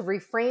learned to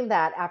reframe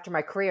that after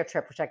my Korea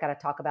trip, which I got to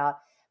talk about,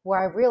 where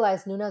I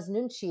realized Nuna's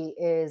Nunchi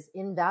is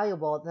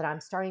invaluable, that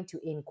I'm starting to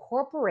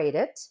incorporate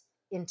it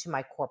into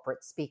my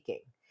corporate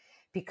speaking,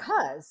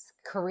 because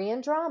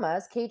Korean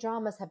dramas, K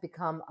dramas, have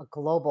become a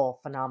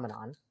global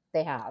phenomenon.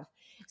 They have.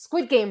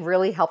 Squid Game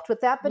really helped with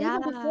that, but even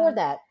before Yeah.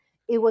 that,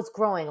 it was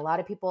growing. A lot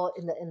of people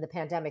in the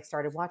pandemic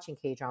started watching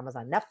K dramas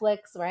on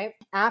Netflix, right?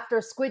 After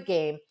Squid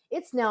Game,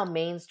 it's now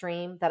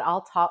mainstream that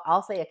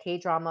I'll say a K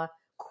drama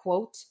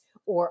quote,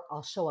 or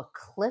I'll show a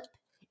clip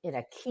in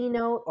a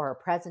keynote or a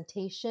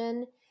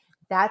presentation,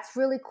 that's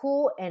really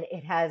cool. And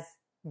it has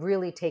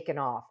really taken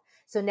off.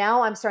 So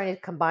now I'm starting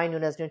to combine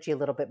Nuna's Nunchi a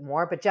little bit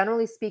more. But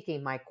generally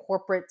speaking, my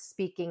corporate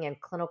speaking and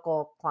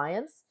clinical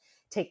clients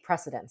take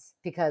precedence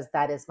because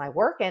that is my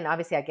work. And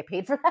obviously I get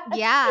paid for that.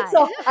 Yeah.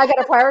 So I got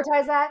to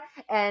prioritize that.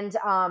 And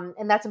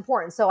that's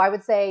important. So I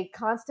would say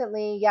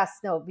constantly, yes,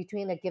 no,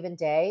 between a given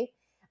day,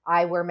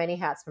 I wear many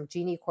hats from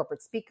Jeannie,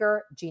 corporate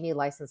speaker, Jeannie,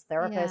 licensed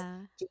therapist, Yeah.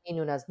 Jeannie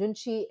Nuna's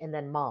Nunchi, and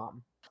then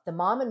mom. The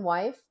mom and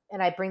wife,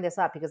 and I bring this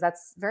up because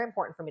that's very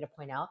important for me to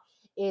point out,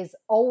 is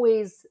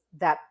always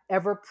that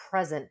ever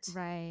present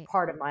Right.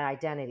 part of my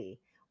identity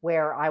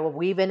where I will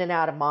weave in and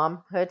out of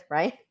momhood,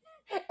 right?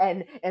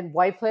 And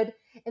wifehood.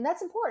 And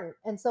that's important.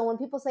 And so when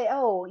people say,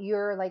 oh,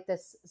 you're like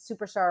this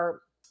superstar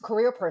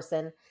career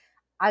person,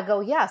 I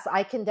go, yes,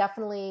 I can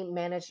definitely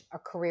manage a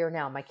career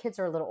now. My kids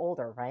are a little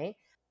older, right?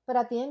 But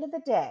at the end of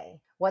the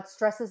day, what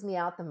stresses me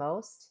out the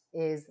most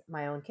is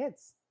my own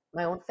kids,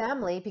 my own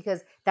family,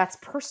 because that's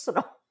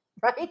personal,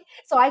 right?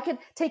 So I can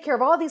take care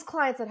of all these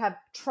clients that have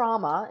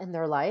trauma in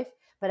their life.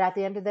 But at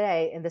the end of the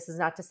day, and this is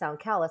not to sound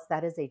callous,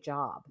 that is a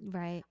job.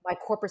 Right. My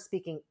corporate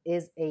speaking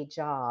is a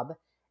job.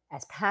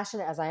 As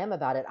passionate as I am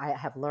about it, I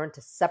have learned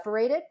to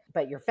separate it,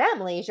 but your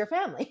family is your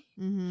family.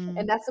 Mm-hmm.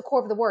 And that's the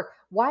core of the work.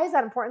 Why is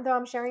that important though?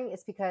 I'm sharing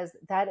it's because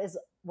that is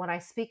when I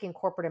speak in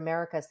corporate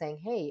America saying,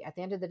 hey, at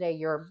the end of the day,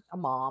 you're a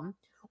mom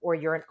or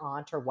you're an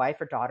aunt or wife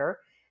or daughter,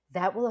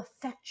 that will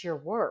affect your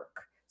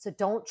work. So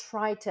don't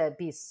try to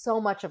be so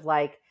much of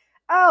like,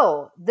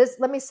 oh,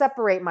 let me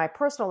separate my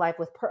personal life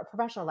with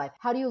professional life.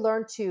 How do you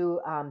learn to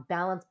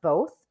balance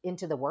both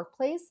into the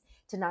workplace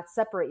to not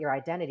separate your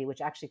identity,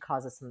 which actually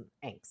causes some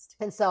angst?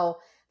 And so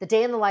the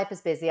day in the life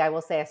is busy. I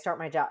will say I start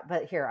my job,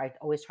 but here I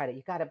always try to,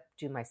 you got to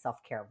do my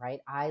self-care, right?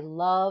 I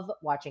love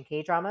watching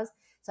K-dramas.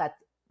 So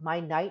my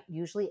night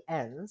usually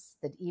ends,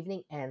 the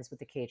evening ends with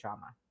the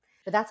K-drama.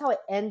 But that's how I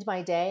end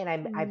my day.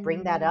 And I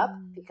bring that up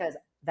because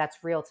that's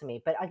real to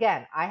me. But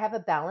again, I have a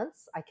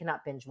balance. I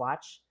cannot binge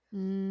watch.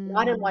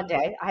 Not in one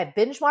day. I have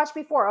binge watched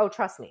before. Oh,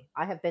 trust me,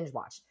 I have binge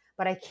watched,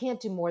 but I can't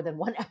do more than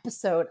one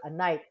episode a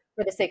night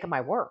for the sake of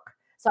my work.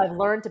 So I've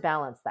learned to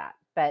balance that.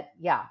 But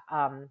yeah,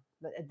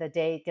 the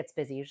day gets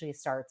busy. Usually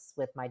starts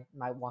with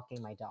my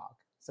walking my dog.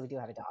 So we do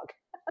have a dog.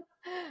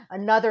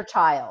 Another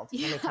child.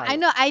 Yeah, Let me tell I you.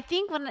 know. I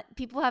think when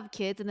people have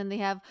kids and then they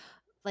have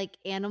like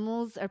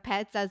animals or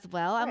pets as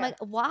well, I'm Yeah, like,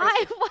 it's why?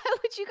 crazy. Why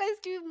would you guys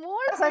do more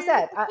As for I your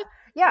said,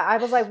 yeah, I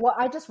was like, well,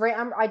 I just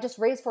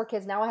raised 4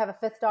 kids. Now I have a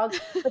fifth dog,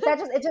 but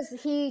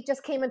he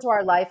just came into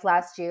our life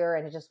last year,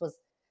 and it just was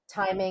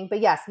timing.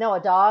 But yes, no,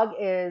 a dog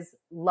is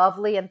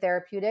lovely and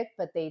therapeutic,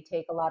 but they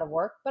take a lot of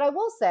work. But I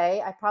will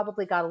say, I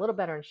probably got a little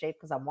better in shape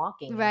because I'm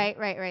walking him right.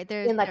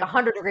 in like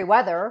 100-degree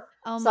weather.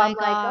 Oh So my I'm like,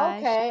 gosh.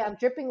 okay, I'm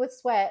dripping with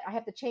sweat. I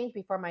have to change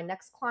before my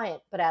next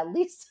client, but at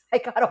least I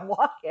got to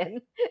walk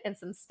in and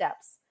some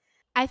steps.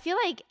 I feel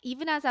like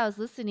even as I was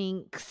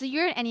listening, so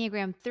you're an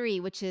Enneagram 3,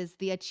 which is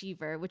the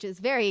achiever, which is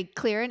very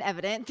clear and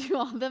evident through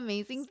all the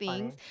amazing It's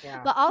things, funny.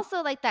 Yeah. but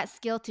also like that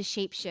skill to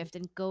shapeshift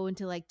and go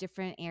into like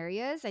different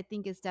areas, I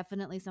think is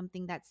definitely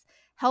something that's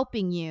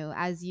helping you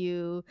as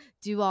you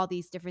do all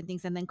these different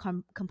things and then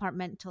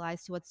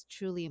compartmentalize to what's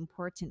truly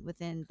important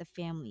within the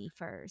family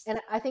first. And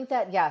I think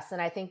that, yes,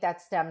 and I think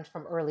that stemmed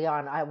from early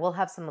on. I will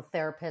have some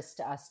therapist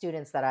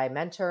students that I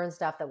mentor and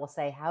stuff that will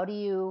say, how do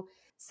you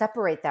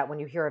separate that when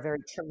you hear a very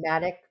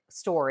traumatic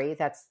story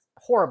that's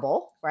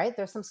horrible, right?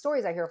 There's some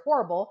stories I hear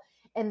horrible,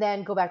 and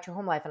then go back to your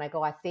home life. And I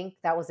go, I think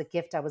that was a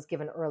gift I was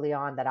given early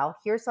on that I'll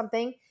hear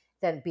something,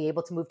 then be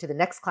able to move to the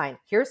next client.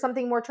 Here's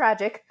something more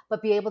tragic,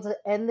 but be able to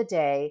end the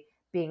day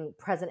being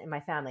present in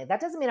my family.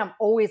 That doesn't mean I'm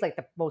always like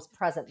the most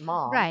present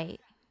mom, Right.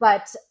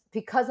 but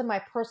because of my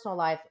personal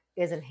life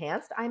is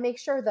enhanced, I make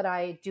sure that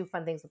I do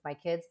fun things with my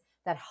kids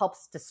that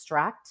helps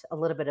distract a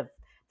little bit of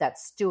that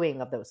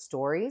stewing of those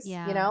stories,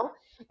 Yeah.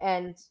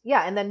 And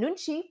yeah, and then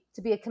Nunchi,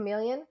 to be a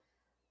chameleon,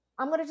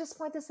 I'm going to just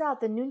point this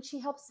out. The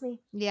Nunchi helps me.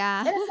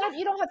 Yeah. And it's not,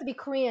 you don't have to be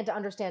Korean to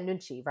understand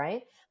Nunchi,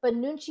 right? But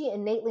Nunchi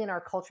innately in our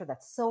culture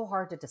that's so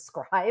hard to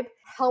describe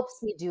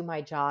helps me do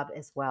my job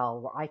as well,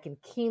 where I can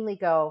keenly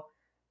go,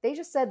 they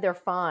just said they're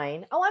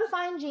fine. Oh, I'm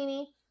fine,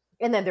 Jeannie.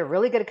 And then they're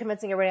really good at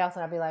convincing everybody else.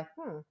 And I'll be like,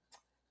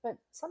 but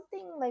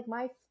something like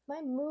my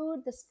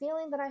mood, this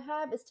feeling that I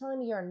have is telling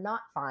me you're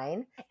not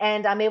fine.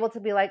 And I'm able to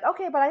be like,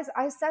 okay, but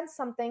I sense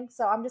something.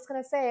 So I'm just going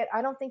to say it.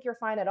 I don't think you're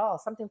fine at all.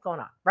 Something's going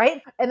on.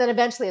 Right. And then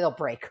eventually they'll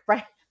break.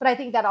 Right. But I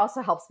think that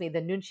also helps me. The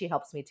Nunchi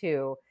helps me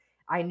too.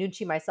 I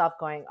Nunchi myself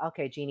going,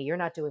 okay, Jeannie, you're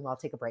not doing well.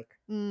 Take a break.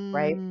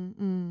 Right.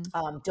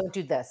 Don't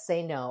do this.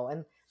 Say no.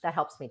 And that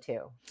helps me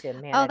too to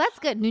manage. Oh, that's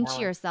good. Nunchi balance.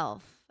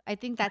 yourself. I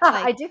think that's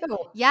like, I do.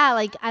 yeah,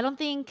 like I don't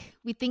think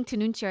we think to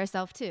nunchi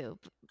ourselves too.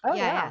 Oh,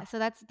 Yeah. So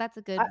that's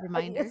a good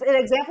reminder. An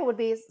example would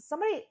be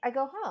somebody, I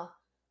go,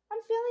 I'm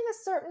feeling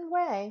a certain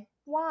way.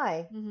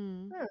 Why?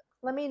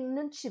 Let me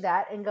nunchi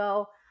that and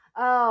go,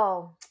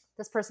 oh,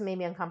 this person made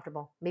me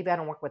uncomfortable. Maybe I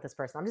don't work with this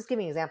person. I'm just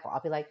giving an example. I'll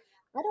be like,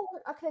 I don't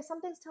want, okay,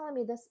 something's telling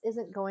me this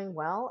isn't going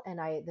well and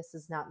this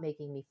is not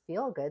making me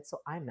feel good, so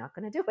I'm not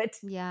going to do it.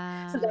 So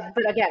Yeah. that,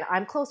 but again,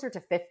 I'm closer to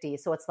 50,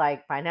 so it's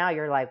like by now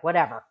you're like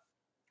whatever.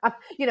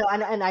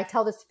 And I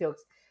tell this to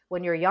folks,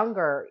 when you're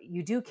younger,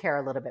 you do care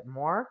a little bit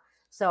more.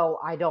 So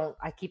I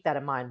keep that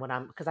in mind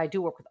because I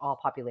do work with all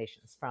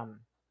populations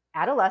from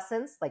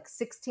adolescents, like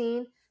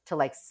 16 to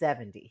like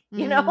 70,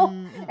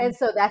 Mm-mm. And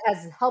so that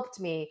has helped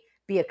me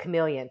be a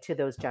chameleon to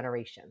those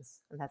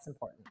generations. And that's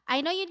important. I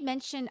know you'd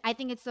mentioned, I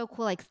think it's so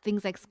cool, like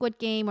things like Squid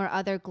Game or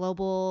other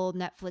global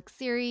Netflix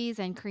series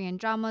and Korean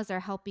dramas are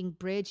helping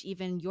bridge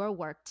even your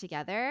work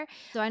together.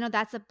 So I know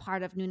that's a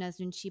part of Nuna's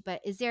Nunchi,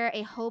 but is there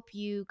a hope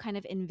you kind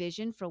of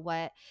envision for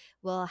what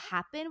will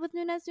happen with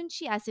Nuna's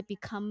Nunchi as it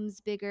becomes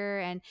bigger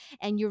and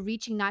you're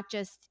reaching not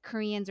just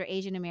Koreans or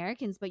Asian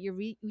Americans, but you're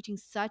reaching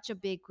such a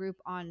big group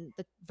on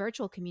the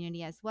virtual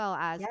community as well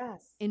as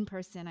Yes. in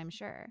person, I'm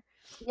sure.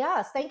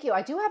 Yes, thank you.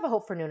 I do have a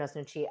hope for Nuna's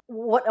Nunchi.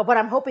 What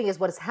I'm hoping is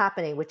what is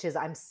happening, which is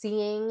I'm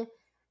seeing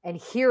and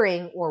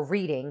hearing or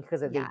reading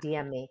because they Yeah.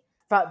 DM me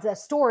from the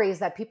stories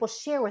that people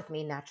share with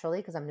me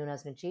naturally because I'm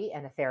Nuna's Nunchi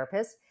and a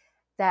therapist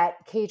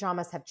that K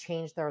dramas have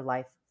changed their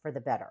life for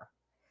the better.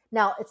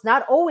 Now, it's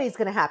not always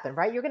going to happen,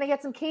 right? You're going to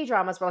get some K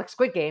dramas for like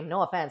Squid Game.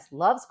 No offense,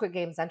 love Squid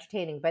Game, it's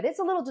entertaining, but it's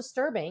a little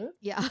disturbing.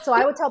 Yeah. So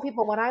I would tell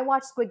people when I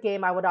watch Squid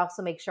Game, I would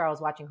also make sure I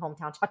was watching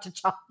Hometown Cha Cha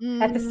Cha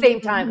at the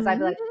same time because I'd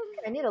be like,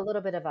 I need a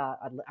little bit of a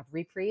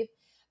reprieve,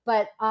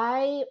 but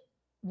I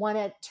want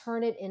to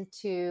turn it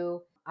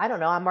into, I don't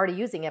know, I'm already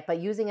using it, but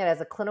using it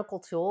as a clinical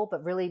tool,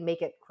 but really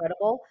make it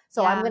credible.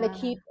 So I'm going to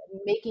Yeah. keep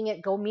making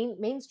it go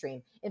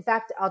mainstream. In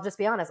fact, I'll just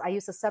be honest. I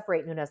used to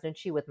separate Nuna's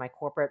Nunchi with my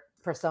corporate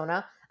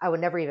persona. I would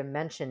never even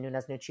mention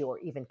Nuna's Nunchi or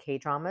even K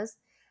dramas.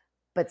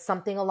 But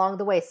something along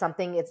the way,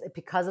 it's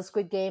because of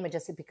Squid Game and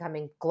just it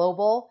becoming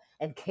global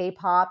and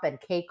K-pop and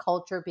K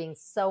culture being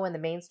so in the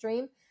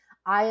mainstream,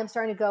 I am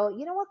starting to go,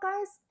 you know what,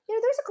 guys?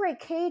 There's a great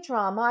K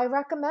drama I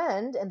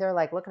recommend. And they're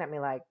like looking at me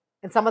like,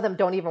 and some of them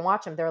don't even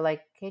watch them. They're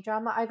like, K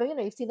drama? I go,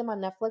 you've seen them on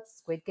Netflix,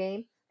 Squid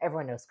Game.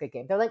 Everyone knows Squid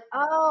Game. They're like,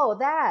 oh,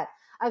 that.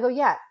 I go,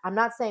 yeah, I'm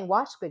not saying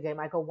watch Squid Game.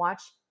 I go,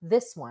 watch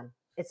this one.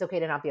 It's okay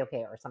to not be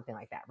okay or something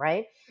like that.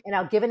 Right. And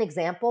I'll give an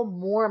example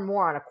more and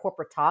more on a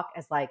corporate talk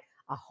as like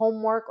a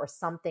homework or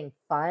something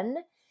fun.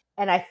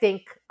 And I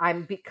think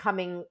I'm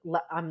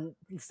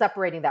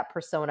separating that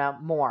persona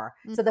more.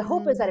 So the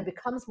hope is that it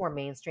becomes more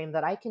mainstream,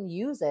 that I can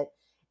use it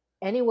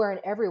anywhere and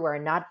everywhere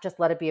and not just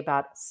let it be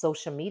about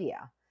social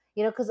media,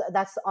 because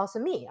that's also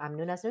me. I'm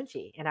Nuna's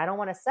Nunchi and I don't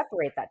want to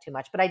separate that too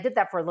much, but I did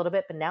that for a little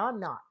bit, but now I'm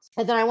not.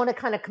 And then I want to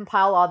kind of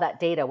compile all that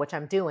data, which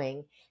I'm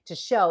doing to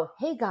show,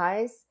 hey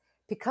guys,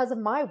 because of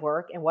my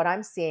work and what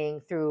I'm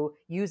seeing through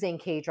using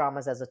K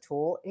dramas as a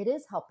tool, it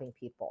is helping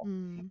people.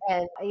 Mm.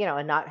 And,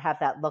 and not have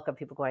that look of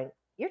people going,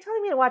 you're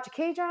telling me to watch a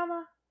K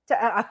drama?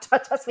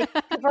 Trust me.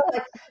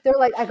 They're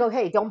like, I go,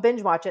 hey, don't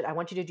binge watch it. I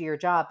want you to do your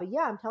job. But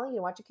yeah, I'm telling you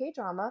to watch a K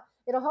drama.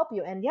 It'll help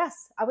you. And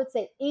yes, I would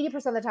say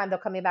 80% of the time they'll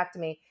come back to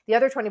me. The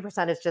other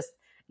 20% is just,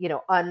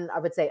 I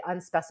would say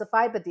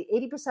unspecified. But the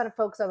 80% of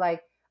folks are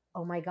like,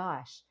 oh my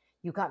gosh,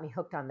 you got me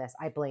hooked on this.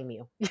 I blame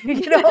you.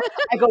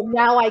 I go,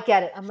 now I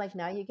get it. I'm like,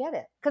 now you get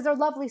it. Because there are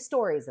lovely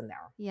stories in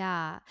there.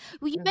 Yeah.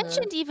 Well, you Mhm.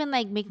 mentioned even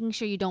like making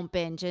sure you don't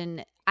binge,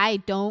 and I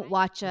don't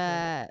watch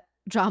a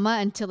drama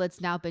until it's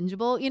now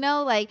bingeable,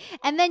 like,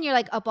 and then you're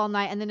like up all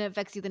night and then it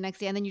affects you the next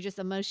day and then you're just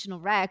emotional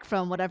wreck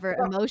from whatever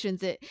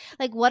emotions it,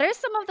 like, what are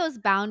some of those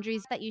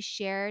boundaries that you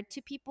share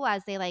to people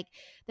as they're like,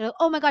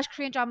 oh my gosh,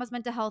 Korean drama's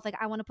mental health, like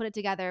I want to put it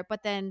together,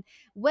 but then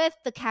with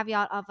the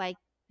caveat of like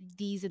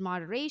these in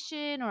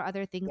moderation or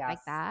other things like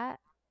Yes. that?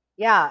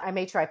 Yeah, I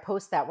made sure I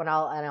post that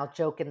I'll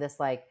joke in this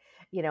like,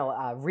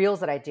 reels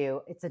that I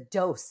do. It's a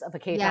dose of a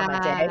K drama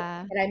a day,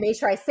 Yeah. and I made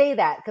sure I say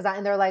that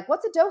and they're like,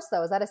 "What's a dose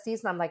though? Is that a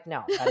season?" I'm like,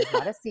 "No, that is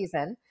not a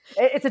season."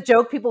 It's a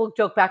joke. People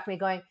joke back to me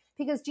going,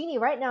 "Because Jeannie,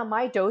 right now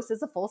my dose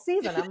is a full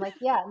season." I'm like,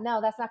 "Yeah,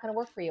 no, that's not going to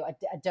work for you.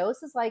 A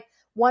dose is like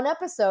one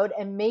episode,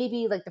 and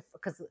maybe like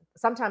because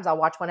sometimes I'll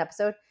watch one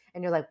episode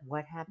and you're like,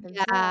 what happens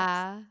next?"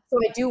 Yeah. So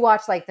I do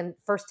watch like the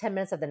first 10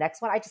 minutes of the next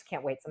one. I just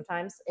can't wait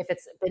sometimes if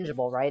it's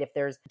bingeable, right? If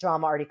there's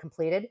drama already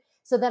completed.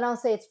 So then I'll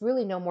say it's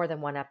really no more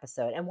than one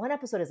episode. And one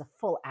episode is a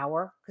full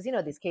hour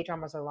because, these K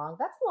dramas are long.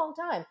 That's a long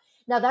time.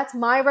 Now, that's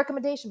my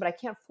recommendation, but I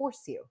can't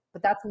force you.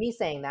 But that's me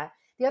saying that.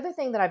 The other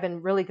thing that I've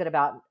been really good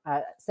about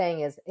saying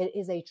is it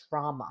is a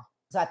drama.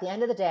 So at the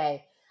end of the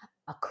day,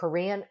 a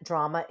Korean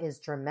drama is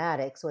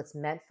dramatic. So it's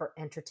meant for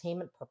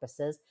entertainment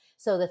purposes.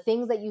 So the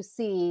things that you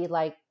see,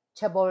 like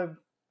chaebol,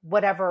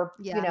 whatever,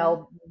 Yeah.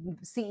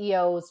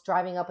 CEOs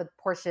driving up with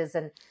Porsches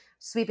and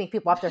sweeping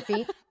people off their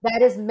feet,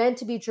 that is meant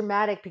to be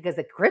dramatic because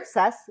it grips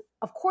us.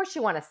 Of course,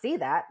 you want to see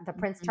that, the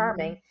Prince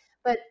Charming.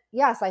 But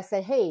yes, I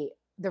said, hey,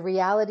 the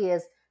reality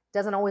is,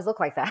 doesn't always look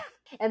like that.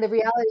 And the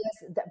reality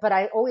is, but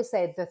I always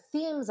say the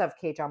themes of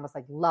K dramas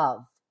like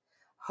love,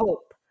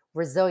 hope,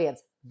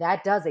 resilience,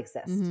 That does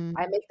exist. Hmm.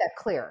 I make that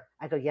clear.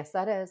 I go, yes,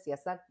 that is.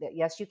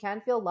 Yes, you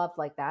can feel loved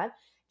like that.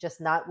 Just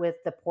not with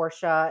the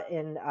Porsche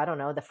in, I don't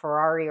know, the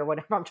Ferrari or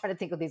whatever. I'm trying to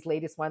think of these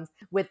latest ones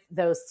with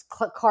those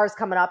cars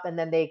coming up and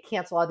then they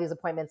cancel all these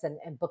appointments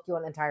and book you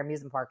an entire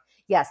amusement park.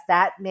 Yes,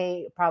 that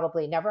may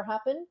probably never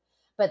happen,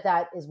 but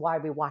that is why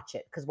we watch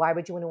it. Because why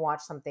would you want to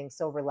watch something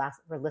so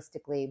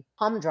realistically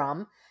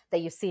humdrum that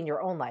you see in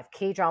your own life?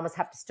 K dramas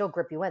have to still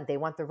grip you in. They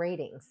want the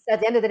ratings. At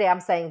the end of the day, I'm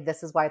saying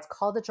this is why it's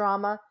called a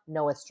drama.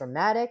 No, it's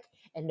dramatic,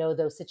 and no,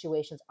 those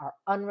situations are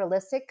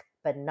unrealistic,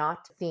 but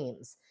not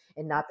themes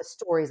and not the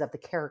stories of the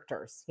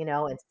characters,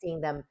 and seeing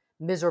them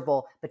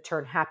miserable but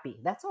turn happy.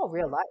 That's all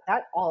real life.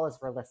 That all is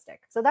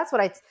realistic. So that's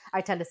what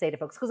I tend to say to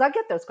folks because I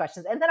get those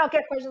questions. And then I'll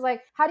get questions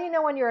like, how do you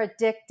know when you're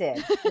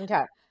addicted?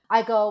 Okay.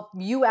 I go,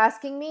 you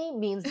asking me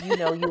means you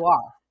know you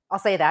are. I'll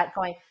say that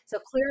going, so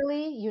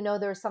clearly,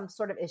 there's some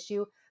sort of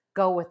issue,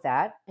 go with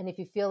that. And if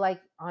you feel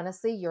like,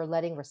 honestly, you're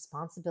letting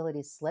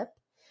responsibilities slip,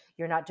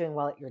 you're not doing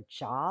well at your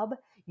job,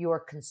 you're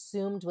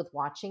consumed with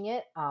watching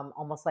it,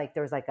 almost like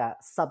there's like a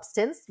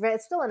substance, right?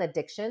 It's still an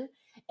addiction.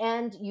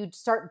 And you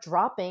start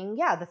dropping,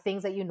 the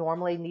things that you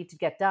normally need to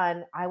get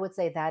done. I would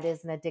say that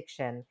is an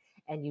addiction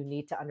and you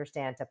need to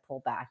understand to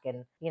pull back.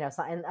 And,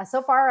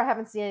 so far I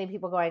haven't seen any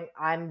people going,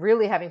 I'm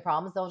really having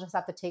problems. They'll just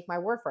have to take my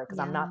word for it because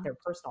I'm not their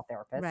personal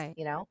therapist, Right.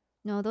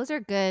 No, those are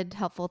good,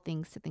 helpful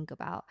things to think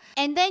about.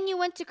 And then you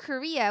went to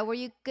Korea where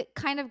you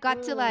kind of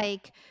got to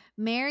like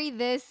marry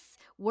this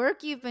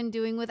work you've been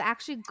doing with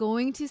actually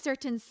going to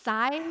certain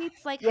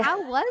sites. Like, Yeah.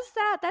 how was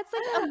that? That's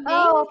like amazing.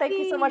 Oh, thank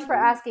you so much for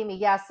asking me.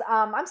 Yes.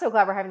 I'm so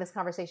glad we're having this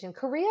conversation.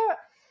 Korea,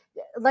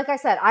 like I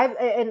said,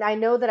 I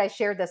know that I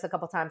shared this a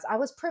couple times. I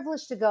was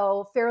privileged to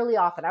go fairly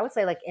often. I would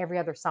say like every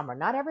other summer.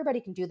 Not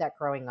everybody can do that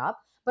growing up,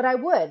 but I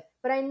would.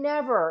 But I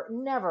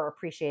never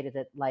appreciated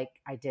it like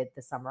I did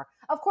this summer.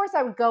 Of course,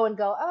 I would go and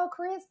go, oh,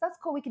 Korea's, that's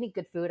cool. We can eat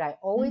good food. I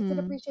always did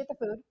appreciate the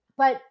food.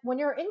 But when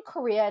you're in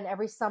Korea, and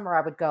every summer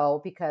I would go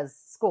because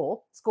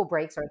school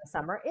breaks are in the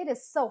summer. It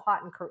is so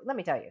hot in Korea. Let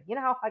me tell you, you know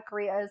how hot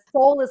Korea is?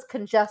 Seoul is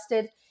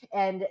congested,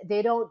 and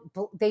they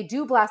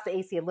do blast the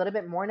AC a little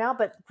bit more now.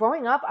 But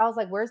growing up, I was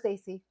like, where's the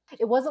AC?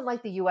 It wasn't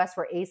like the US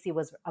where AC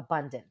was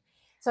abundant.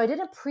 So I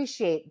didn't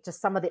appreciate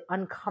just some of the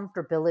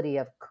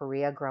uncomfortability of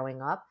Korea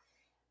growing up.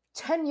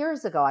 10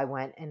 years ago, I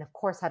went and, of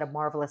course, had a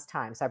marvelous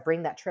time. So I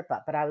bring that trip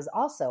up. But I was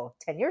also,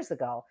 10 years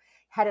ago,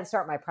 had to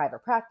start my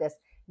private practice.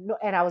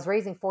 And I was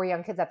raising 4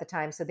 young kids at the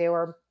time. So they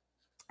were,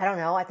 I don't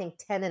know, I think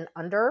 10 and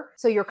under.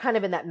 So you're kind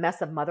of in that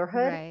mess of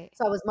motherhood. Right.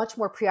 So I was much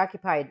more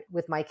preoccupied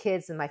with my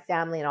kids and my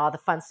family and all the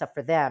fun stuff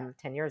for them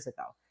 10 years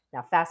ago.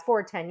 Now, fast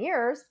forward 10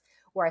 years,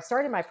 where I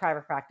started my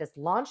private practice,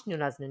 launched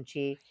Nuna's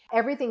Nunchi.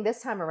 Everything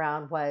this time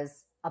around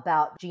was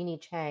about Jeannie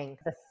Chang,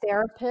 the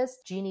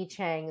therapist, Jeannie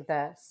Chang,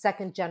 the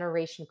second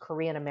generation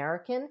Korean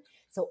American.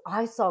 So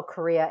I saw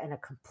Korea in a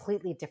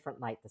completely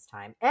different light this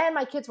time. And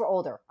my kids were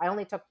older. I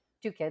only took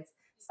 2 kids.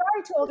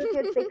 Sorry, 2 older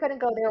kids. They couldn't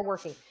go. They were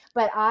working.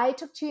 But I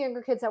took 2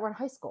 younger kids that were in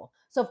high school.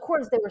 So, of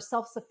course, they were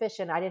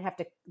self-sufficient. I didn't have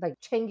to, like,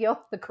 changyo,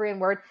 the Korean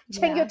word,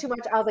 changyo too much.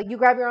 I was like, you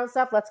grab your own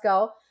stuff. Let's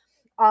go.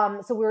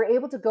 So we were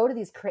able to go to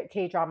these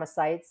K-drama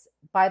sites.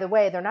 By the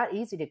way, they're not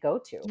easy to go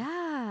to.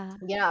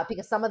 Yeah,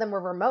 because some of them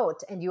were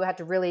remote and you had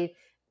to really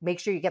make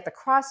sure you get the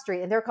cross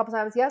street. And there were a couple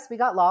times, yes, we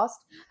got lost.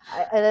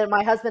 And then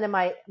my husband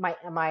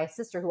and my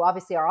sister, who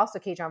obviously are also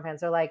K-drama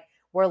fans, they're like,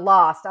 we're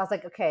lost. I was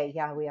like, okay,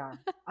 yeah, we are.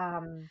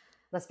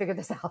 Let's figure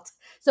this out.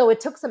 So it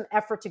took some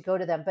effort to go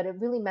to them, but it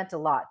really meant a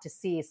lot to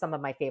see some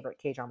of my favorite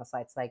K-drama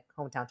sites like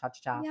Hometown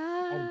Cha-Cha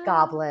and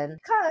Goblin,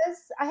 because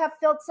I have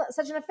felt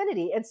such an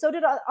affinity. And so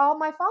did all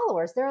my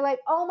followers. They're like,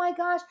 oh my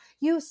gosh,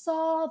 you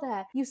saw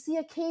that. You see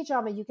a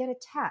K-drama, you get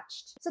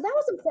attached. So that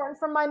was important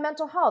for my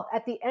mental health.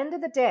 At the end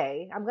of the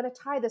day, I'm going to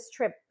tie this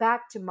trip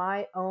back to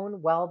my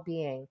own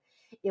well-being.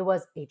 It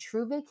was a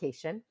true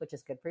vacation, which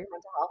is good for your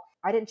mental health.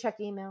 I didn't check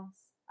emails.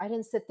 I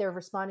didn't sit there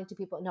responding to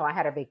people. No, I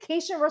had a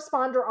vacation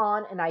responder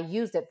on and I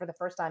used it for the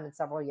first time in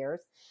several years.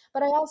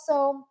 But I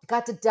also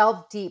got to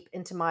delve deep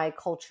into my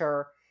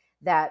culture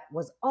that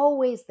was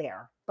always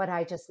there, but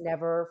I just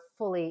never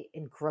fully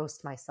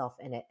engrossed myself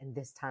in it. And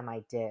this time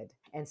I did.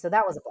 And so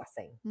that was a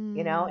blessing,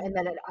 and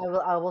then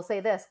I will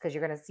say this, because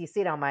you're going to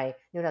see it on my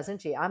Nuna's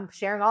Nunchi. I'm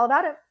sharing all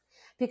about it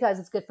because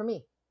it's good for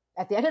me.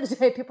 At the end of the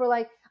day, people are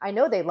like, I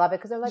know they love it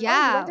because they're like,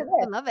 yeah,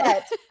 I love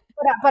it.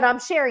 But I'm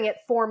sharing it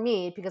for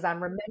me because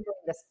I'm remembering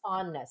this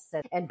fondness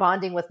and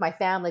bonding with my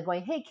family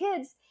going, hey,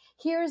 kids,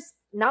 here's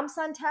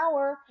Namsan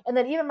Tower. And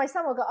then even my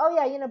son will go, oh,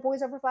 yeah,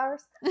 boys over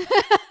flowers.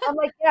 I'm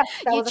like, yes.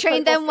 You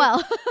trained them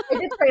well. I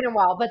did train them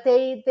well, but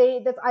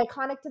that's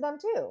iconic to them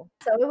too.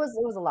 So it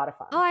was a lot of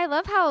fun. Oh, I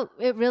love how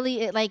it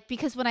really,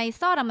 because when I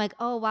saw it, I'm like,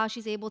 oh, wow,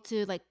 she's able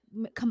to like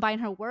combine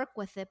her work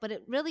with it. But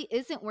it really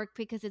isn't work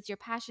because it's your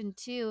passion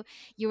too.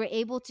 You were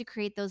able to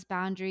create those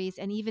boundaries.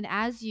 And even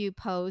as you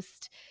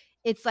post,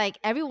 it's like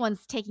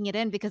everyone's taking it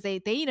in because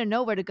they need to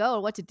know where to go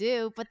or what to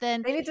do. But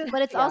then,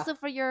 but it's also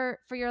for your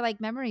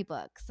like memory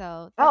book.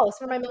 So it's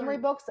for my memory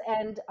books.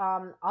 And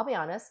I'll be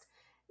honest,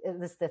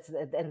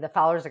 and the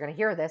followers are going to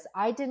hear this.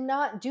 I did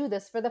not do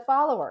this for the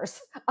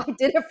followers. I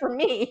did it for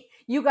me.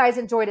 You guys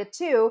enjoyed it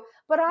too,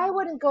 but I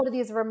wouldn't go to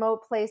these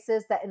remote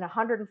places that in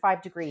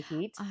 105-degree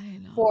heat I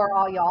for know.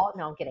 all y'all.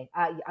 No, I'm kidding.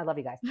 I love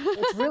you guys.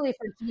 It's really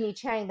for Jeannie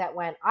Chang that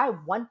went, I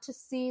want to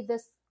see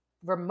this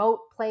remote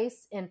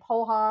place in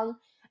Pohang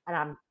and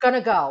I'm going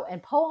to go.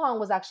 And Pohang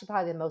was actually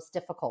probably the most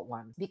difficult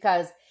one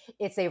because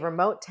it's a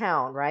remote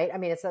town, right? I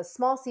mean, it's a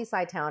small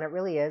seaside town. It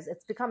really is.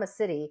 It's become a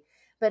city,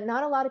 but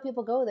not a lot of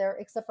people go there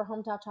except for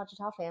Hometown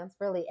Cha-Cha-Cha fans,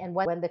 really. And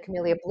when the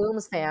Camellia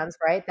Blooms fans,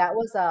 right? That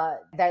was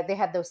that they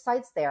had those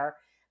sites there,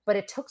 but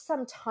it took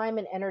some time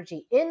and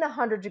energy in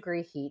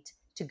 100-degree heat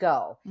to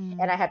go.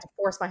 And I had to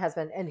force my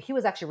husband, and he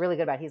was actually really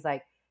good about it. He's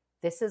like,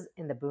 this is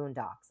in the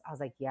boondocks. I was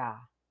like, yeah,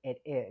 it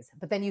is.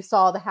 But then you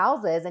saw the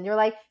houses and you're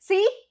like,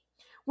 see,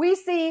 we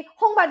see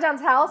Hong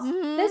Banjan's house.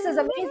 This is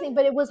amazing,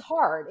 but it was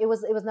hard. It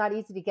was not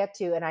easy to get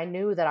to, and I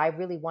knew that I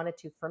really wanted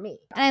to for me.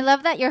 And I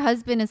love that your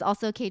husband is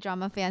also a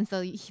K-drama fan,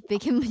 so they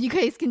can you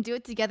guys can do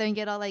it together and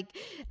get all like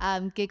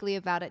giggly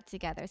about it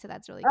together. So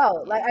that's really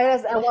Oh, cute.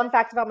 like one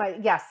fact about my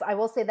yes, I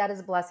will say that is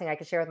a blessing I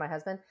could share with my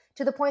husband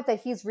to the point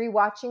that he's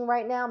rewatching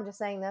right now. I'm just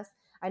saying this.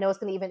 I know it's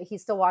gonna even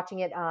he's still watching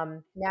it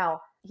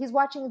now. He's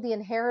watching The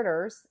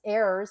Inheritors,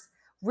 Heirs,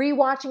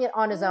 rewatching it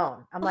on his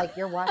own. I'm like,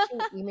 you're watching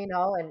Lee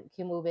Min-ho and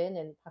Kim Woo-bin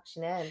and Park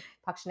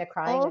Shin-hye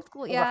crying Old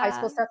school, over high yeah.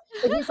 school stuff.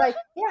 But he's like,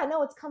 yeah,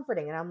 no, it's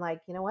comforting. And I'm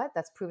like, you know what?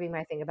 That's proving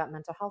my thing about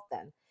mental health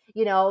then.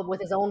 You know,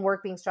 with his own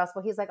work being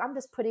stressful, he's like, I'm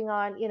just putting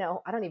on, you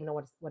know, I don't even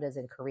know what is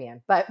in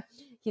Korean, but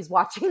he's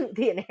watching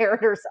The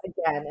Inheritors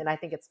again. And I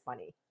think it's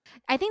funny.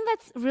 I think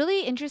that's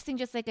really interesting,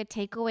 just like a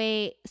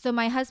takeaway. So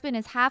my husband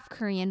is half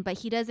Korean, but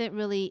he's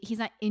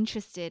not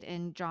interested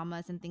in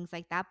dramas and things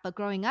like that. But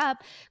growing up,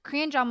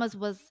 Korean dramas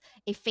was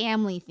a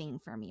family thing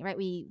for me, right?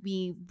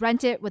 We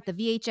rent it with the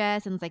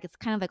VHS and it's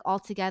kind of like all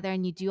together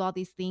and you do all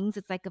these things.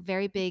 It's like a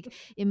very big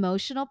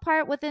emotional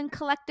part within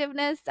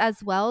collectiveness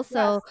as well. Yes.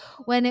 So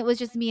when it was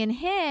just me and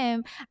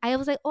him, I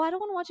was like, oh, I don't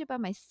want to watch it by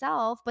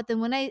myself. But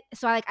then I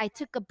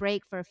took a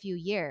break for a few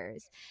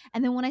years.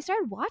 And then when I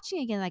started watching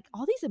again, like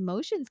all these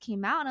emotions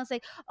came out and I was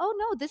like, oh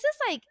no, this is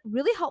like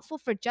really helpful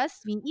for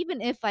just me,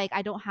 even if like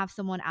I don't have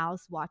someone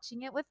else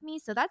watching it with me.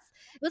 So it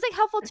was like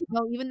helpful to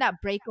know even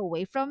that break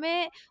away from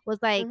it was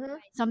like Mm-hmm.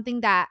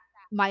 something that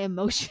my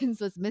emotions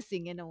was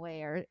missing in a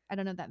way, or I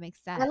don't know if that makes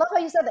I sense. love how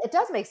you said that. It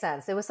does make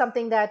sense. It was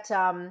something that,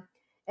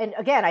 and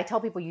again, I tell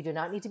people you do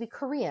not need to be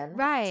Korean to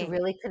Right.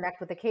 really connect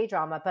with the K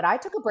drama, but I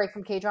took a break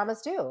from K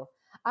dramas too.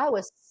 I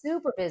was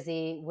super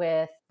busy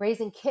with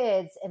raising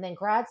kids and then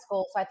grad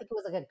school. So I think it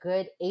was like a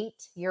good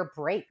 8-year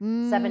break,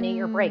 7, 8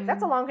 year break.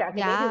 That's a long time.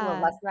 Okay, maybe a little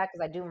Yeah. less than that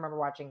because I do remember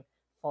watching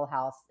Full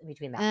House in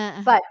between that.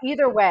 Uh, But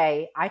either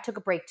way, I took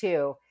a break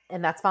too,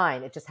 and that's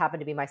fine. It just happened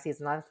to be my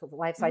season of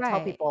life. So I tell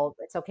right. people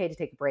it's okay to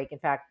take a break. In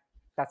fact,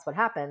 that's what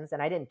happens.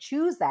 And I didn't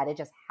choose that. It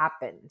just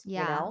happened, you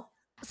Yeah. know?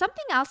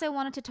 Something else I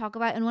wanted to talk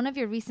about in one of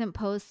your recent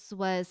posts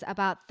was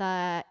about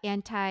the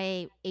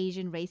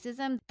anti-Asian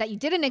racism that you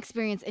didn't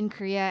experience in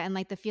Korea and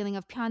like the feeling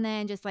of pyeonne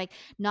and just like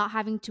not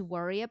having to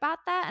worry about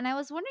that. And I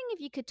was wondering if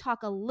you could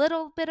talk a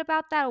little bit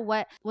about that,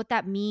 what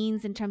that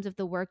means in terms of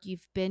the work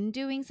you've been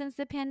doing since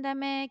the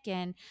pandemic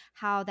and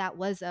how that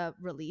was a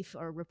relief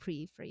or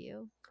reprieve for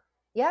you.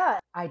 Yeah.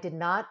 I did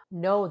not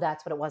know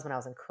that's what it was when I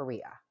was in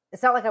Korea.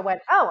 It's not like I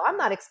went, oh, I'm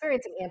not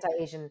experiencing anti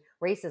Asian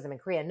racism in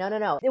Korea. No, no,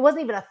 no. It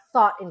wasn't even a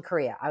thought in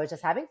Korea. I was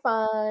just having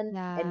fun and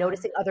Yeah.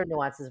 noticing other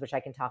nuances, which I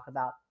can talk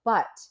about.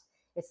 But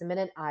it's the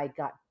minute I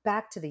got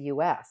back to the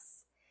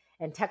US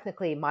and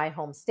technically my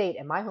home state,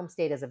 and my home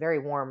state is a very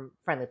warm,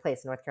 friendly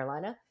place in North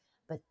Carolina.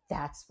 But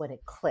that's when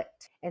it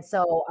clicked. And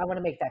so I want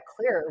to make that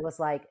clear. It was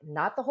like,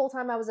 not the whole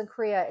time I was in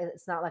Korea.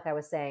 It's not like I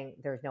was saying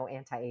there's no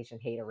anti Asian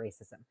hate or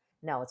racism.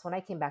 No, it's when I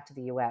came back to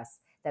the US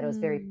that it was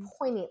very Mm.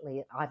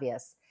 poignantly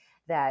obvious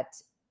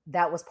that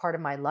that was part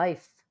of my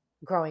life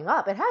growing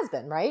up. It has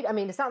been, right? I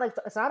mean, it's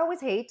not always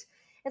hate,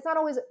 it's not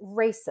always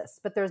racist,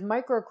 but there's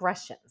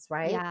microaggressions,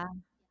 right? Yeah.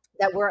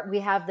 That we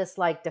have this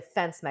like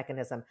defense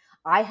mechanism.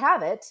 I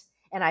have it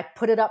and I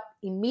put it up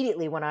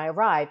immediately when I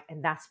arrived,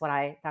 and that's when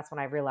I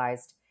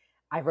realized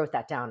I wrote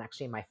that down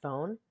actually in my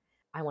phone.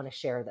 I want to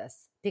share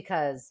this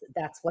because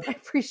that's what I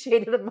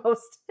appreciated the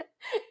most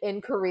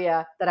in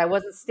Korea, that I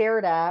wasn't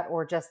stared at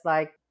or just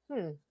like,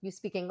 you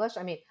speak English?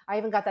 I mean, I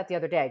even got that the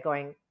other day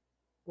going,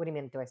 what do you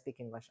mean, do I speak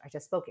English? I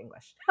just spoke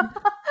English.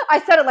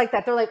 I said it like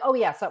that. They're like, oh,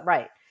 yeah, so,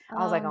 right. I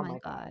was like, Oh oh my my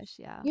gosh. gosh.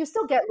 Yeah. You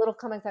still get little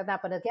comments like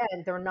that. But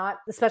again, they're not,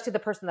 especially the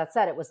person that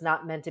said it was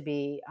not meant to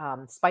be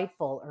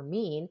spiteful or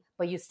mean,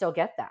 but you still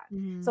get that. So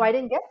Mhm. I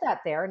didn't get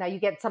that there. Now you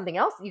get something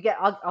else.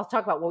 I'll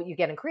talk about what you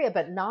get in Korea,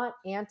 but not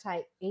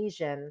anti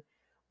Asian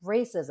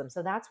racism.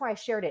 So that's why I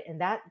shared it. And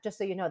that, just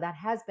so you know, that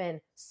has been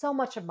so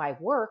much of my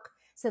work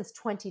since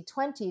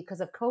 2020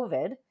 because of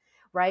COVID,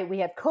 right? We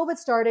had COVID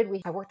started.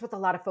 I worked with a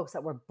lot of folks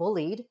that were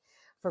bullied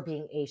for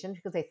being Asian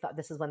because they thought,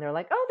 this is when they're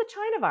like, oh, the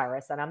China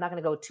virus. And I'm not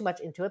going to go too much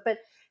into it, but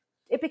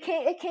it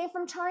came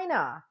from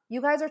China.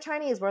 You guys are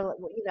Chinese.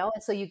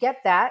 And so you get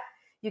that.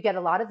 You get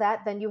a lot of that.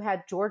 Then you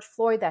had George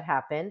Floyd that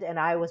happened, and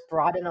I was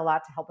brought in a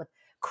lot to help with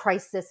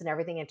crisis and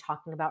everything and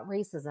talking about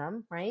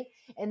racism, right?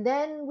 And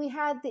then we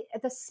had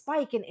the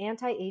spike in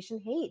anti-Asian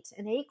hate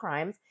and hate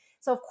crimes.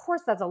 So of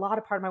course, that's a lot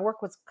of part of my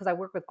work was because I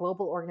work with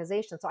global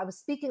organizations. So I was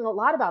speaking a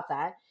lot about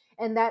that.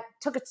 And that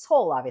took its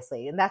toll,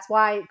 obviously. And that's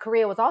why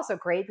Korea was also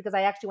great because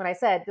I actually, when I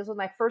said this was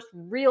my first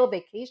real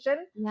vacation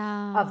of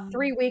Yeah.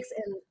 3 weeks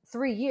in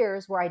 3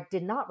 years where I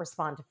did not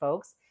respond to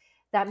folks,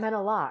 that meant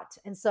a lot.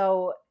 And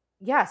so,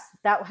 yes,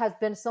 that has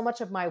been so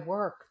much of my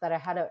work that I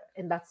had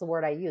and that's the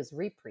word I use,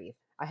 reprieve.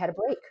 I had a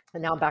break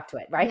and now I'm back to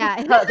it, right? Yeah.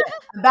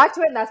 I'm back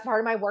to it and that's part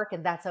of my work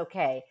and that's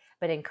okay.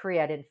 But in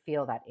Korea, I didn't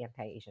feel that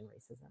anti-Asian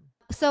racism.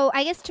 So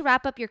I guess to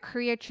wrap up your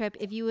Korea trip,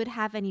 if you would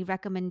have any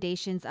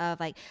recommendations of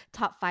like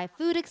top 5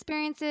 food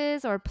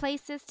experiences or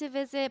places to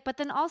visit, but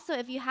then also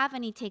if you have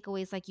any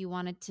takeaways like you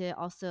wanted to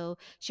also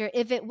share,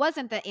 if it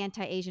wasn't the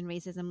anti-Asian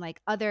racism,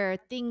 like other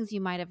things you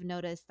might have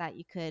noticed that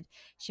you could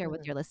share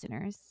with Mhm. your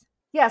listeners.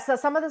 Yeah, so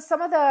some of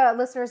the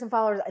listeners and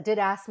followers did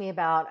ask me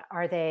about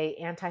are they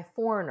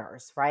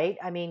anti-foreigners, right?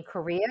 I mean,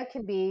 Korea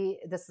can be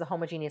this is a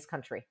homogeneous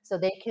country. So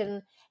they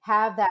can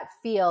have that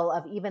feel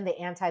of even the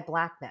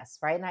anti-blackness,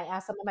 right? And I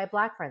asked some of my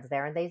black friends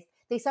there and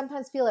they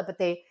sometimes feel it, but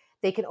they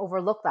can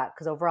overlook that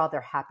because overall they're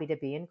happy to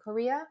be in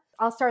Korea.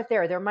 I'll start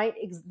there.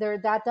 There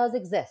that does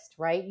exist,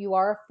 right? You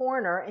are a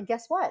foreigner and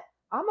guess what?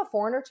 I'm a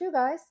foreigner too,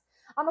 guys.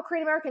 I'm a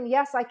Korean American.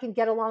 Yes, I can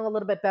get along a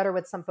little bit better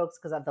with some folks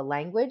because of the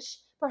language,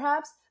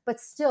 perhaps, but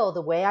still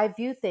the way I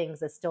view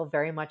things is still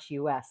very much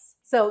US.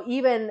 So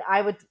even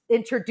I would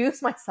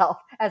introduce myself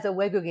as a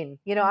Wegugin.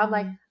 I'm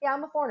like, Mhm. yeah,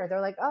 I'm a foreigner. They're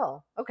like,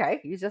 oh,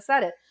 okay, you just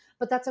said it.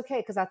 But that's okay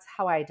because that's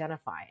how I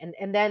identify.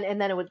 And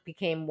then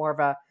became more of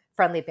a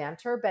friendly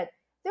banter, but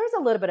there's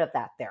a little bit of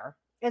that there.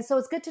 And so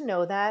it's good to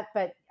know that,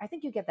 but I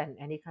think you get that in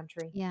any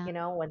country, Yeah.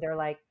 when they're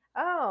like,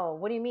 oh,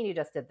 what do you mean you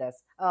just did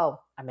this? Oh,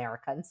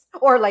 Americans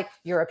or like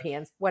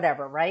Europeans,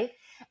 whatever, right?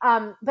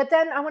 But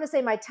then I want to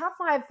say my top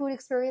 5 food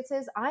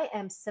experiences. I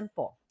am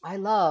simple. I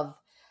love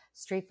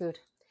street food.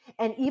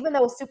 And even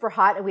though it's super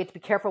hot and we have to be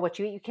careful what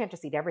you eat, you can't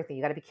just eat everything.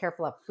 You got to be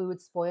careful of food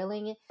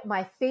spoiling.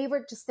 My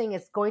favorite just thing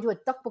is going to a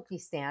tteokbokki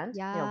stand,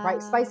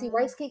 spicy Yeah.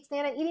 rice cake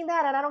stand and eating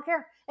that. And I don't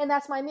care. And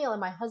that's my meal.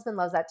 And my husband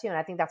loves that too. And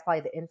I think that's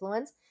probably the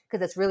influence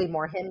because it's really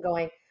more him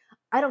going,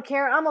 I don't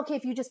care. I'm okay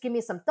if you just give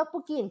me some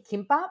tteokbokki and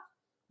kimbap.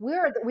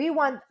 We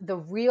want the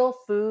real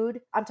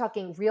food. I'm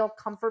talking real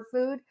comfort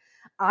food.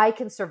 I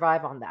can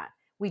survive on that.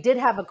 We did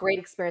have a great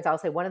experience. I would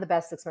say one of the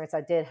best experiences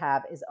I did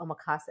have is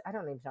omakase. I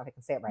don't even know if I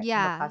can say it right.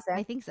 Yeah, Omakase.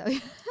 I think so.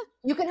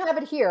 You can have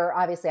it here.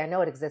 Obviously, I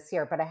know it exists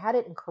here, but I had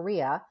it in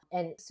Korea,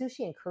 and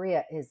sushi in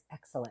Korea is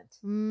excellent.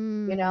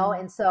 Mm.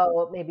 And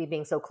so maybe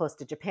being so close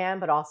to Japan,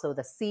 but also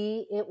the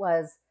sea, it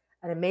was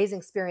an amazing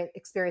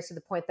experience to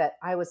the point that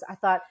I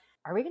thought,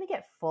 are we going to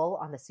get full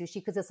on the sushi?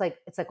 Because it's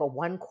like a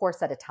one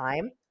course at a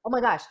time. Oh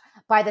my gosh.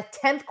 By the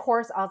 10th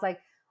course, I was like,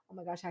 oh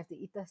my gosh, I have to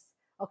eat this.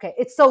 Okay.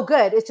 It's so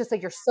good. It's just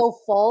like you're so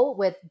full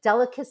with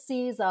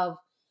delicacies of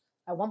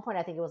at one point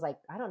I think it was like,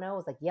 I don't know, it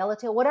was like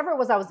yellowtail, whatever it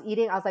was I was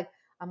eating. I was like,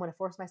 I'm going to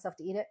force myself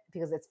to eat it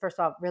because it's first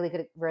off really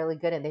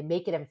good. And they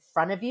make it in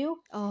front of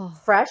you, Oh,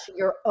 fresh,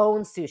 your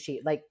own sushi.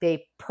 Like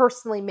they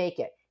personally make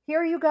it.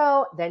 Here you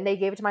go. Then they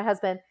gave it to my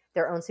husband,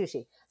 their own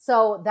sushi.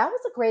 So that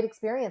was a great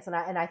experience. And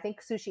I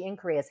think sushi in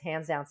Korea is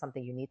hands down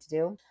something you need to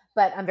do.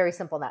 But I'm very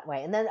simple that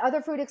way. And then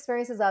other food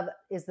experiences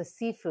is the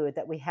seafood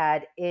that we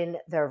had in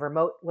the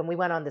remote when we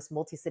went on this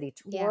multi-city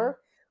yeah. tour.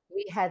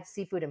 We had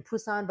seafood in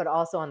Busan, but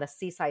also on the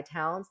seaside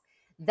towns.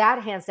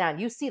 That hands down,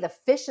 you see the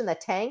fish in the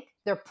tank,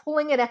 they're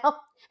pulling it out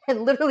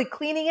and literally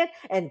cleaning it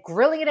and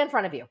grilling it in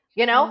front of you,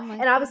 Oh my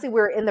And God. obviously we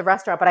were in the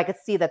restaurant, but I could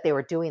see that they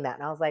were doing that.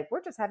 And I was like,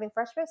 we're just having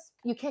fresh fish.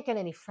 You can't get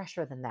any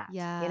fresher than that.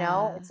 Yeah.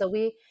 And so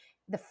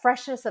the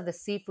freshness of the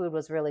seafood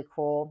was really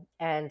cool.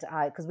 And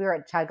because we were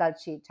at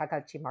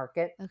Chagalchi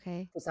Market,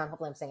 Okay. Busan,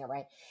 hopefully I'm saying it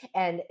right.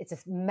 And it's a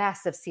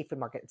massive seafood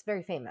market. It's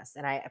very famous.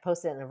 And I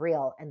posted it in a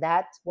reel. And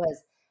that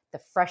was the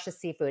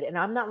freshest seafood. And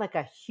I'm not like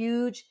a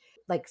huge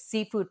like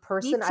seafood Me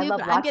person. I too, love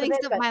but I'm lots of getting it,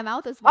 stuff. but My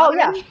mouth is oh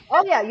yeah. watering.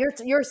 Oh yeah.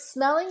 You're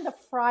smelling the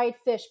fried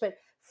fish, but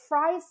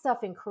fried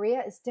stuff in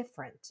Korea is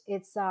different.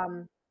 It's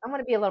I'm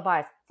gonna be a little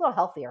biased. It's a little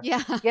healthier,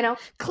 Yeah. you know? I'm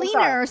sorry.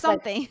 Cleaner or Like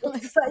something.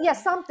 it's yeah,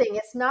 something.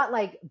 It's not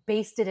like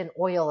basted in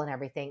oil and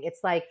everything. It's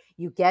like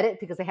you get it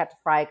because they have to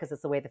fry it because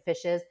it's the way the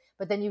fish is.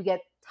 But then you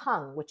get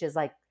tongue, which is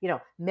like,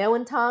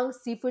 meon tongue,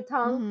 seafood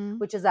tongue, Hmm.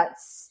 which is that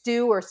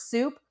stew or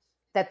soup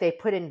that they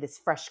put in this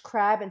fresh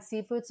crab and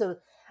seafood. So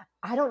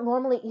I don't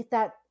normally eat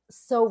that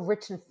so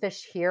rich in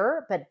fish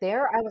here, but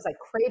there I was like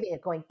craving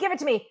it, going, give it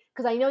to me,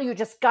 because I know you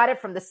just got it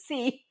from the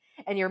sea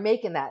and you're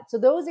making that. So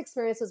those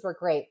experiences were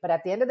great. But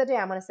at the end of the day,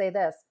 I'm going to say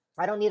this.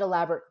 I don't need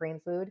elaborate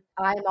Korean food.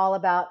 I'm all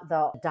about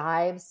the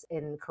dives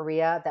in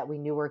Korea that we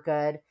knew were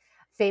good.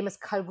 Famous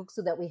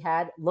kalguksu that we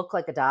had looked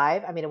like a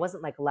dive. I mean, it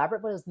wasn't like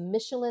elaborate, but it was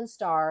Michelin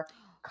star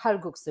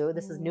kalguksu.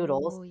 This is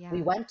noodles. Oh, We yeah.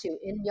 went to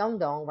in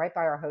Myeongdong, right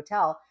by our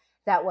hotel.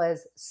 That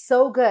was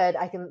so good.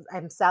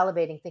 I'm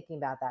salivating thinking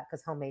about that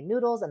because homemade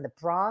noodles and the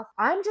broth.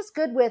 I'm just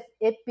good with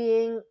it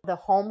being the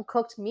home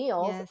cooked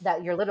meals Yes.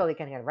 that you're literally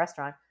getting at a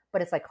restaurant,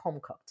 but it's like home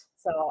cooked.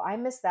 So I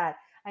miss that.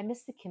 I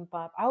miss the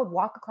kimbap. I would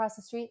walk across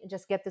the street and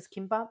just get this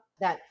kimbap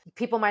that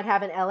people might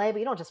have in LA, but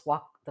you don't just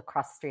walk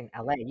across the street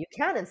in LA. You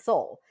can in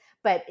Seoul,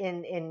 but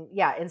in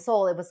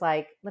Seoul it was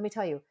like, let me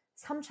tell you,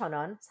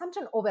 3,000원,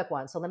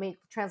 3,500원. So let me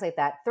translate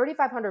that.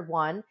 3,500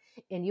 won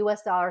in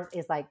US dollars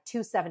is like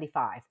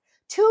 275.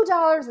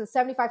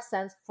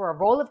 $2.75 for a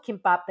roll of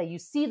kimbap that you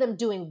see them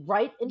doing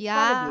right in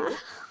front of you.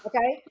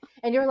 Okay.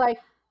 And you're like,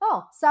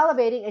 oh,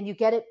 salivating, and you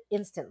get it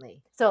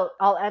instantly. So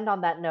I'll end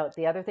on that note.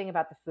 The other thing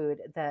about the food,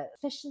 the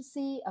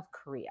efficiency of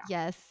Korea.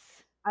 Yes.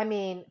 I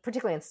mean,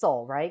 particularly in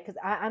Seoul, right? Because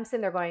I'm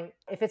sitting there going,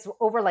 if it's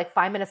over like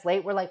 5 minutes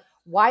late, we're like,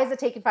 why is it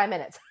taking 5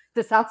 minutes?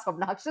 This sounds so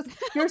obnoxious.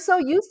 You're so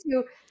used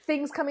to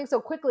things coming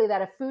so quickly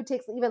that if food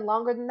takes even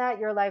longer than that,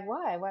 you're like,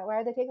 why? Why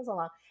are they taking so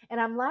long? And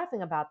I'm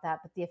laughing about that.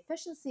 But the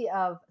efficiency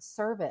of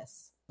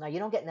service, now you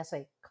don't get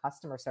necessarily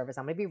customer service.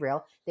 I'm going to be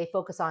real. They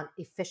focus on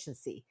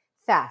efficiency,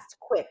 fast,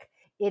 quick.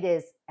 It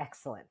is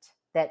excellent.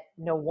 That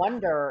no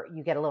wonder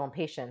you get a little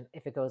impatient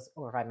if it goes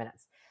over 5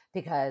 minutes,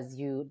 because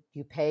you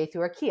pay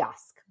through a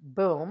kiosk.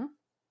 Boom.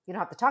 You don't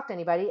have to talk to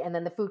anybody. And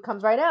then the food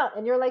comes right out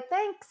and you're like,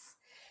 thanks.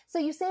 So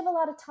you save a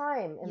lot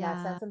in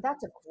that sense. And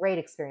that's a great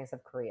experience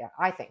of Korea,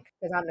 I think,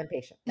 because I'm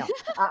impatient. No,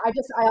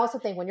 I also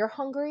think when you're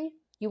hungry,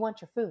 you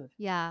want your food.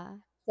 Yeah.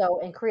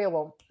 So in Korea,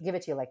 we'll give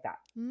it to you like that.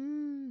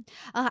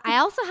 I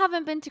also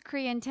haven't been to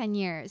Korea in 10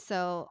 years.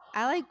 So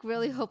I like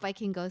really hope I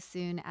can go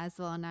soon as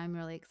well. And I'm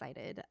really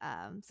excited.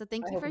 So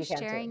thank you for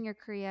sharing your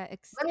Korea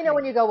experience. Let me know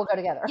when you go. We'll go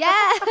together. Yeah.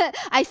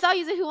 I saw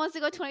you said who wants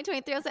to go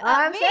 2023. I was like,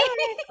 I'm me.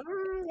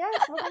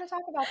 Yes, we're going to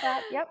talk about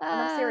that. Yep.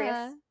 I'm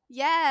serious.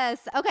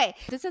 Yes. Okay.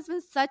 This has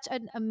been such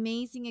an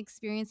amazing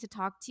experience to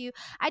talk to you.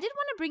 I did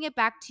want to bring it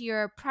back to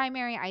your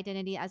primary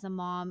identity as a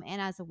mom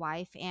and as a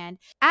wife, and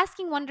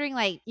wondering,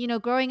 like,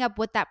 growing up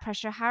with that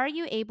pressure, how are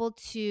you able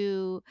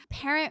to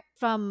parent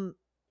from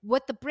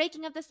with the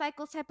breaking of the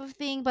cycles type of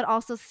thing, but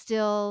also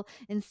still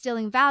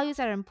instilling values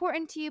that are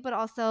important to you, but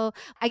also,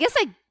 I guess,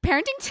 like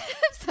parenting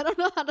tips? I don't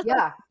know how to.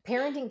 Yeah,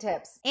 parenting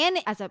tips. And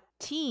as a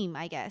team,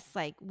 I guess,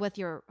 like with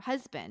your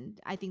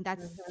husband, I think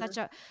that's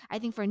I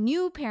think for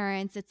new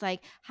parents, it's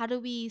like, how do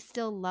we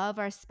still love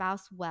our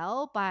spouse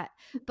well? But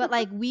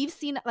like we've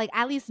seen, like,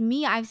 at least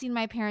me, I've seen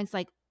my parents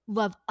like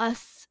love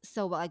us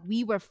so well, like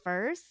we were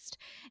first,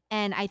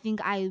 and I think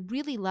I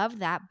really love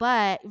that.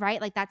 But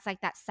right, like that's like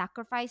that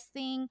sacrifice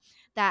thing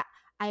that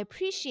I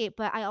appreciate,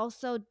 but I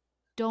also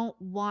don't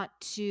want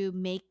to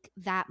make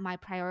that my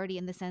priority,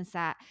 in the sense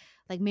that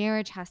like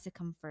marriage has to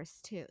come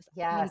first too. So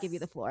yes. I'm gonna give you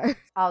the floor.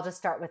 I'll just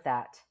start with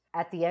that.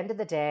 At the end of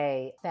the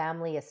day,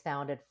 family is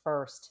founded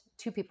first.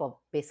 Two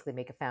people basically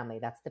make a family.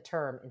 That's the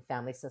term in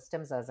family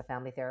systems as a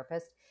family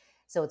therapist.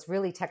 So it's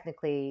really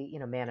technically,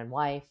 man and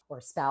wife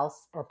or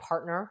spouse or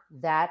partner.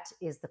 That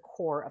is the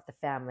core of the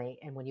family.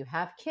 And when you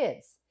have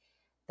kids,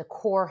 the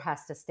core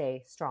has to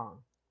stay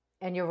strong.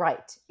 And you're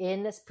right.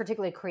 In this,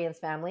 particularly Korean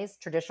families,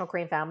 traditional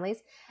Korean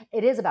families,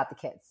 it is about the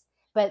kids.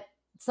 But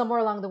somewhere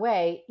along the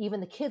way, even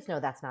the kids know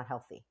that's not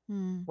healthy.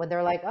 When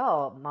they're like,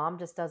 oh, mom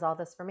just does all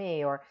this for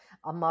me, or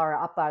amma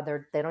or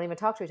appa, they don't even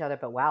talk to each other,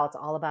 but wow, it's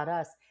all about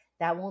us.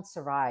 That won't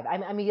survive.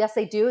 I mean, yes,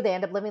 they do. They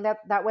end up living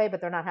that way,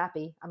 but they're not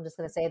happy. I'm just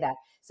going to say that.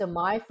 So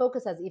my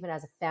focus even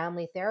as a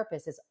family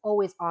therapist is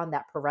always on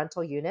that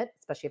parental unit,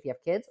 especially if you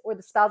have kids, or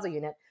the spousal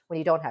unit when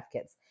you don't have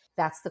kids.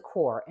 That's the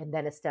core. And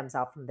then it stems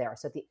out from there.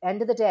 So at the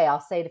end of the day, I'll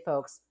say to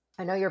folks,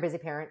 I know you're a busy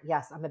parent.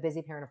 Yes, I'm a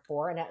busy parent of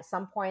 4. And at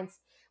some points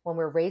when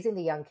we're raising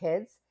the young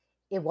kids,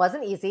 it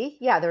wasn't easy.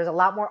 Yeah, there's a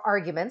lot more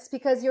arguments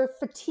because you're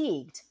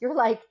fatigued. You're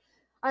like,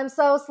 I'm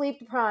so sleep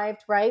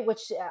deprived, right?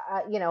 Which,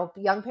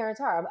 young parents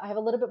are. I have a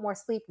little bit more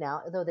sleep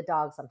now, though the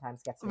dog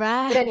sometimes gets me.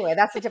 Right. But anyway,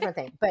 that's a different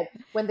thing. But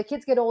when the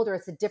kids get older,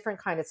 it's a different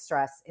kind of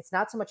stress. It's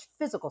not so much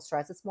physical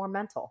stress. It's more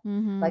mental.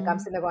 Like I'm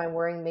sitting there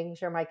going, making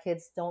sure my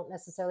kids don't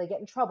necessarily get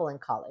in trouble in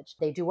college.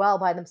 They do well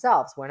by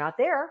themselves. We're not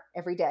there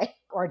every day.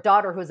 Or a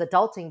daughter who's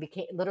adulting,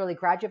 literally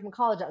graduated from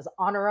college, was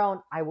on her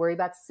own. I worry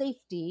about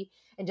safety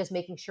and just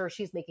making sure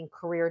she's making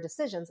career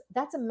decisions.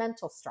 That's a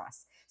mental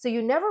stress. So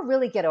you never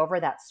really get over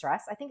that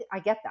stress. I think I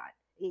get that.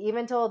 Even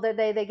until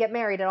they get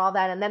married and all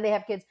that, and then they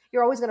have kids,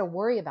 you're always going to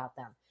worry about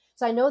them.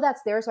 So I know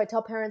that's there. So I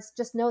tell parents,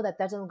 just know that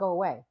doesn't go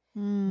away.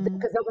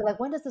 Because they'll be like,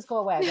 when does this go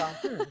away? I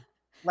go,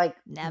 like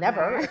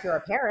never if you're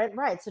a parent.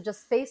 Right. So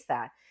just face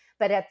that.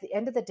 But at the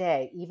end of the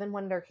day, even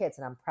when they're kids,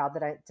 and I'm proud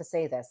to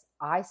say this,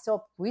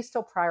 we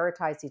still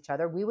prioritized each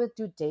other. We would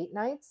do date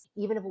nights,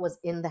 even if it was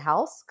in the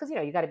house, because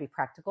you got to be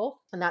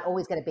practical and not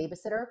always get a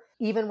babysitter.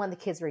 Even when the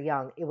kids were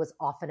young, it was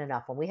often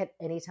enough when we had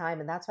any time.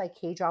 And that's why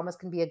K-dramas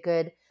can be a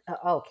good,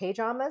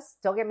 K-dramas,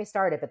 don't get me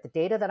started. But the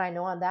data that I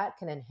know on that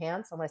can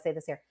enhance, I'm going to say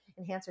this here,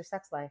 enhance your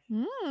sex life.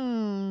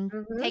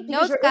 Take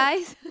notes,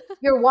 guys.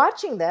 You're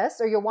watching this,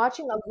 or you're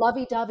watching a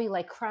lovey-dovey,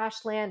 like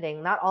Crash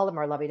Landing. Not all of them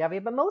are lovey-dovey,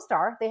 but most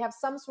are. They have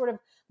some sort of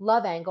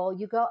love angle.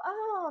 You go,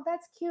 oh,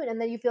 that's cute. And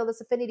then you feel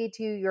this affinity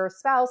to your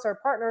spouse or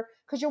partner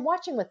because you're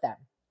watching with them.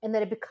 And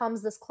then it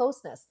becomes this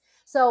closeness.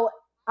 So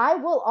I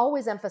will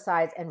always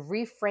emphasize and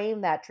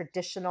reframe that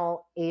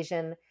traditional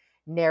Asian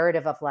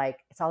narrative of like,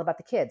 it's all about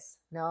the kids.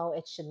 No,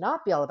 it should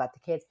not be all about the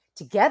kids.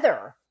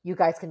 Together, You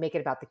guys can make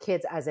it about the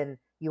kids, as in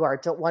you are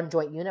one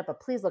joint unit, but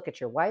please look at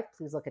your wife,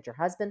 please look at your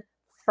husband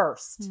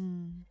first.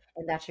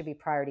 And that should be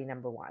priority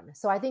number one.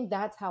 So I think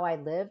that's how I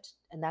lived,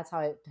 and that's how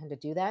I tend to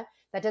do that.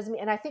 That doesn't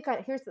mean, and I think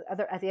here's the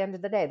other, at the end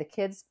of the day, the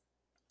kids,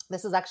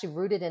 this is actually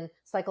rooted in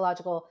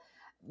psychological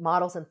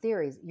models and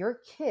theories. Your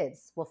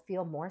kids will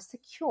feel more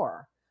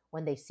secure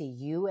when they see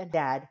you and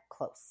dad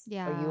close,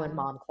 or you and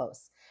mom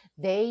close.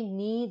 They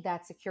need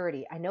that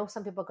security. I know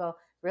some people go,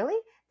 really?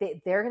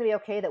 They're going to be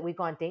okay that we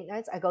go on date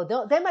nights? I go,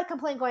 they might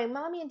complain going,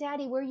 mommy and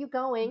daddy, where are you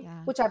going?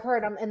 Yeah. Which I've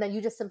heard. And then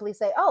you just simply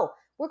say, oh,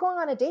 we're going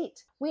on a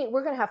date. We're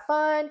going to have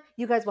fun.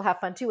 You guys will have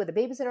fun too with the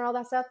babysitter and all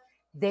that stuff.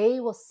 They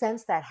will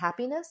sense that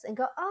happiness and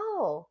go,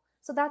 oh,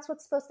 so that's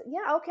what's supposed to,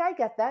 yeah, okay, I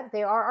get that.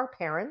 They are our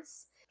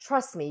parents.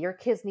 Trust me, your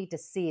kids need to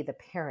see the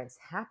parents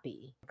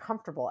happy,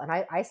 comfortable. And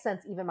I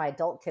sense even my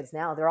adult kids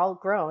now, they're all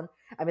grown.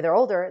 I mean, they're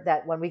older,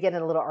 that when we get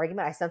in a little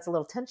argument, I sense a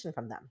little tension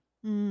from them.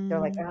 They're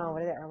like, oh,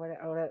 what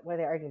are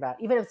they arguing about?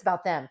 Even if it's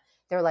about them,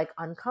 they're like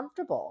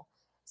uncomfortable.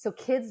 So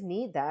kids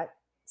need that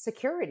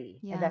security.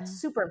 Yeah. And that's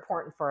super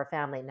important for a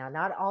family. Now,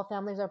 not all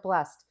families are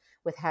blessed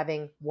with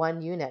having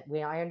one unit.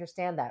 I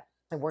understand that.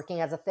 And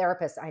working as a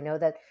therapist, I know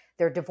that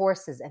there are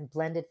divorces and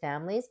blended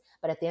families.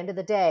 But at the end of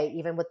the day,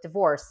 even with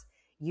divorce,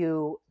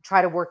 you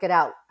try to work it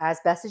out as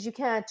best as you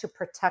can to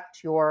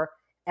protect your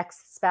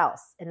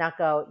ex-spouse and not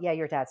go, yeah,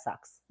 your dad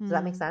sucks. Does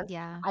that make sense?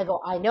 Yeah. I go,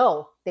 I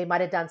know they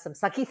might have done some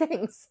sucky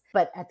things,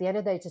 but at the end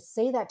of the day, to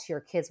say that to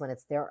your kids when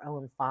it's their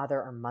own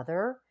father or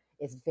mother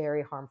is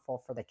very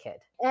harmful for the kid.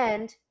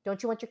 And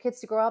don't you want your kids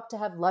to grow up to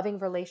have loving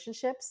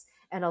relationships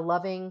and a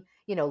loving,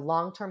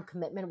 long-term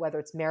commitment, whether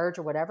it's marriage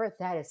or whatever?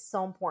 That is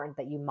so important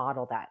that you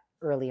model that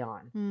early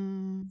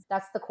on.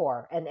 That's the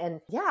core. And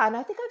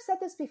I think I've said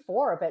this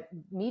before, but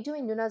me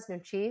doing Nuna's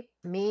Nunchi,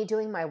 me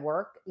doing my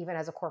work, even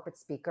as a corporate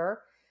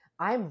speaker,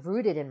 I'm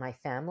rooted in my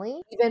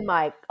family, even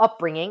my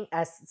upbringing,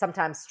 as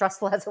sometimes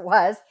stressful as it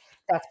was.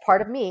 That's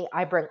part of me.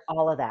 I bring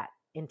all of that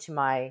into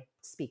my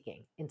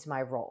speaking, into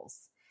my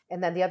roles.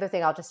 And then the other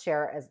thing I'll just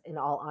share, as in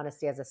all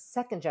honesty, as a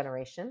second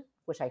generation,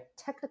 which I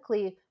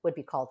technically would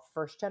be called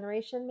first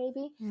generation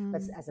maybe,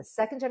 but as a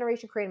second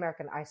generation Korean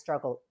American, I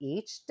struggle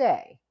each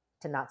day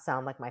to not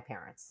sound like my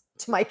parents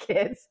to my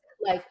kids.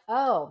 Like,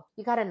 oh,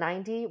 you got a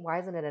 90? Why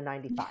isn't it a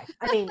 95?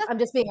 I mean, I'm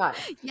just being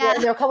honest. Yeah.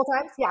 And there are a couple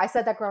times, I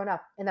said that growing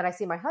up. And then I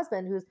see my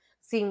husband who's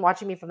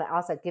watching me from the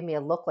outside, give me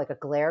a look, like a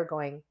glare,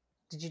 going,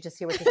 did you just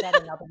hear what you said?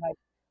 And I'll be like,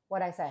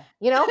 what'd I say?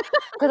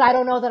 Because I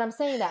don't know that I'm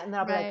saying that. And then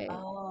I'll be like,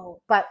 oh.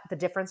 But the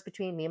difference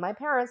between me and my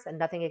parents, and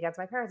nothing against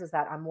my parents, is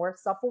that I'm more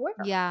self-aware.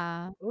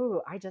 Yeah.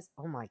 Ooh,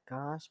 oh my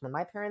gosh. When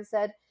my parents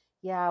said,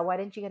 yeah, why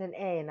didn't you get an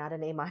A and not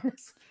an A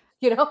minus?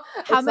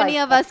 How many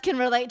of us can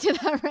relate to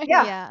that, right?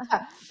 Yeah.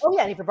 Oh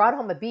yeah. And if you brought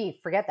home a B,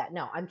 forget that.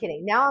 No, I'm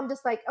kidding. Now I'm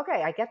just like,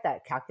 okay, I get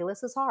that.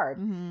 Calculus is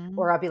hard.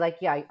 Or I'll be like,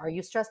 yeah, are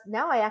you stressed?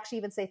 Now I actually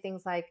even say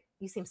things like,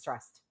 you seem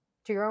stressed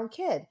to your own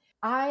kid.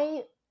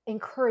 I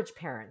encourage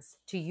parents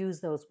to use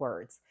those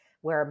words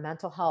where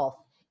mental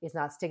health is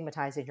not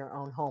stigmatized in your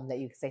own home, that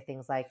you can say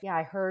things like, yeah,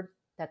 I heard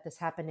that this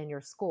happened in your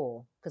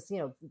school. Because,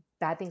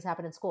 bad things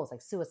happen in schools,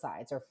 like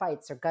suicides or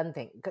fights or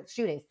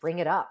shootings. Bring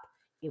it up.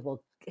 It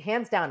will,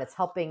 hands down, it's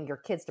helping your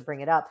kids to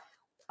bring it up,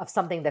 of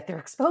something that they're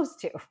exposed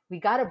to. We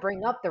got to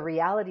bring up the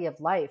reality of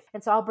life.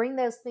 And so I'll bring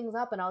those things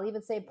up, and I'll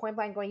even say point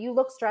blank going, you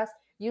look stressed,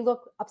 you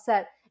look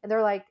upset. And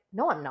they're like,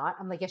 no, I'm not.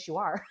 I'm like, yes, you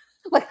are.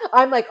 Like,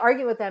 I'm like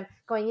arguing with them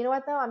going, you know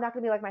what though? I'm not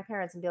going to be like my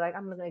parents and be like,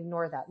 I'm going to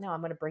ignore that. No, I'm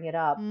going to bring it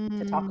up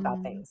to talk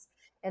about things.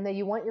 And then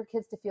you want your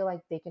kids to feel like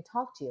they can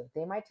talk to you.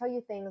 They might tell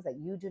you things that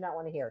you do not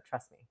want to hear.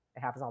 Trust me. It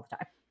happens all the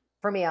time.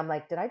 For me, I'm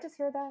like, did I just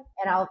hear that?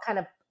 And I'll kind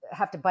of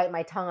have to bite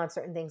my tongue on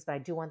certain things, but I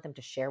do want them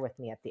to share with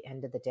me at the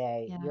end of the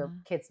day. Yeah. Your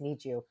kids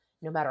need you,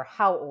 no matter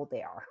how old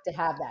they are, to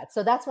have that.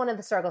 So that's one of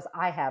the struggles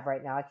I have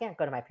right now. I can't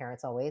go to my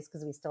parents always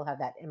because we still have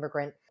that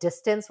immigrant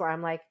distance where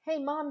I'm like, hey,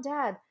 mom,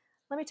 dad,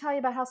 let me tell you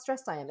about how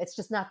stressed I am. It's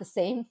just not the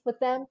same with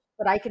them,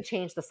 but I can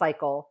change the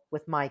cycle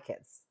with my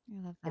kids.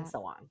 I love that. And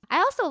so on. I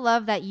also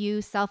love that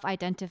you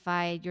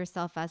self-identified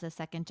yourself as a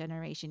second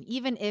generation,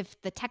 even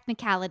if the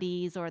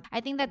technicalities, or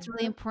I think that's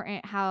really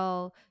important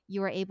how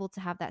you were able to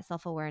have that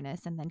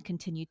self-awareness and then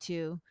continue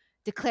to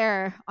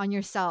declare on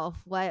yourself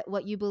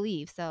what you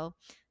believe. So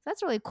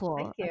that's really cool.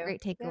 Thank you. A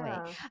great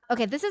takeaway. Yeah.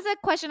 Okay, this is a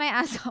question I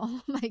ask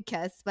all my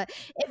guests, but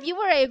if you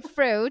were a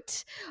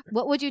fruit,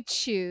 what would you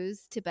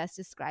choose to best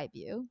describe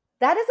you?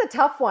 That is a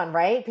tough one,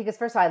 right? Because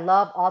first of all, I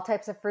love all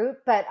types of fruit,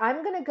 but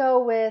I'm going to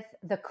go with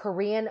the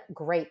Korean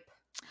grape.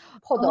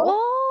 Podo.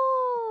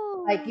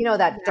 Oh, like,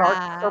 that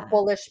dark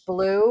purplish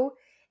blue.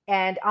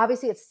 And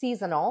obviously it's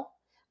seasonal,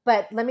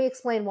 but let me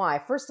explain why.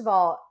 First of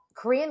all,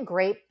 Korean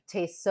grape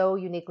tastes so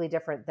uniquely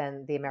different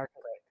than the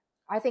American grape.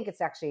 I think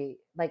it's actually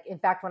in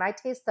fact, when I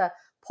taste the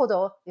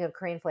podo,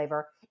 Korean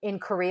flavor in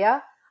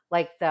Korea,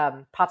 like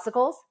the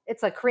popsicles,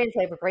 it's a Korean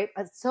flavor grape.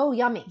 It's so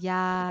yummy.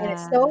 Yeah. And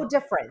it's so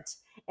different.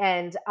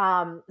 And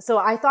so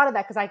I thought of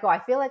that because I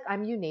feel like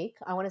I'm unique.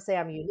 I want to say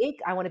I'm unique.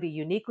 I want to be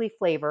uniquely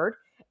flavored,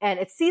 and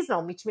it's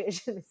seasonal, which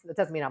means it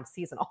doesn't mean I'm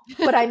seasonal,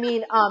 but I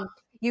mean,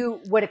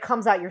 when it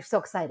comes out, you're so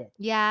excited.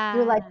 Yeah.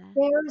 You're like,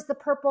 there's the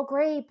purple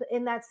grape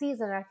in that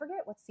season. I forget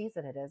what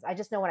season it is. I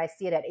just know when I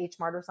see it at H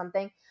Mart or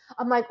something,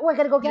 I'm like, oh, I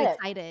got to go get it.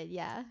 Excited.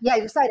 Yeah. Yeah,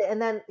 you're excited.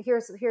 And then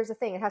here's the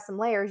thing. It has some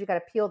layers. You got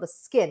to peel the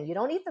skin. You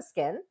don't eat the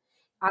skin.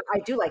 I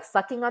do like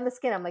sucking on the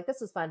skin. I'm like,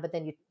 this is fun. But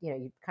then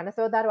you kind of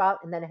throw that out,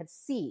 and then it has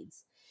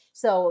seeds.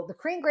 So the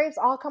Korean grapes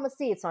all come with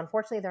seeds. So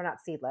unfortunately, they're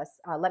not seedless.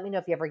 Let me know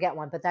if you ever get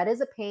one. But that is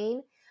a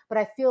pain. But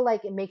I feel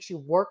like it makes you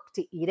work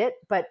to eat it.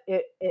 But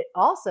it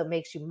also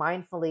makes you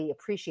mindfully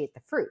appreciate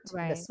the fruit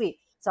and the sweet.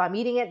 So I'm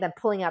eating it, then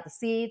pulling out the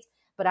seeds.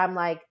 But I'm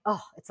like,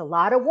 oh, it's a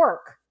lot of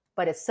work,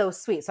 but it's so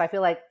sweet. So I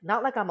feel like,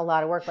 not like I'm a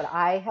lot of work, but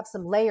I have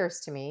some layers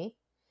to me.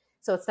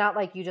 So it's not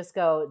like you just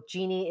go,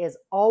 Jeannie is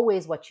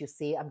always what you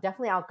see. I'm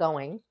definitely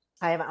outgoing.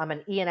 I'm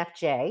an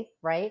ENFJ,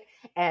 right?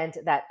 And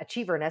that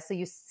achieverness. So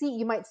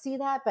you might see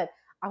that, but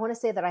I want to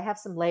say that I have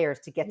some layers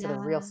to get to the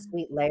real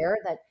sweet layer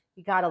that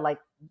you got to like,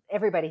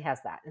 everybody has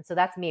that. And so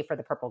that's me for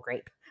the purple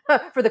grape.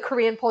 For the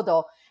Korean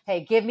podol,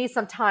 hey, give me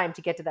some time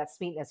to get to that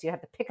sweetness. You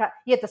have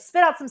to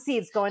spit out some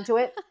seeds, go into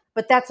it,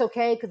 but that's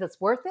okay because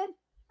it's worth it.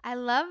 I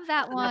love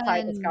that one. That's how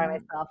I describe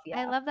myself. Yeah.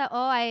 I love that.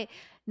 Oh,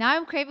 now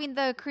I'm craving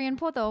the Korean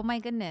podo. Oh my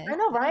goodness. I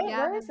know, right?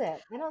 Yeah. Where is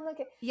it? I don't like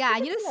it. Yeah,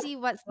 I need to see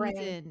what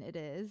season it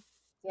is.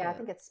 Yeah, I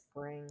think it's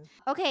spring.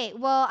 Okay,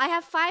 well, I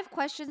have 5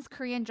 questions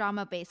Korean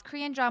drama based.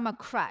 Korean drama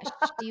crush.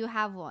 Do you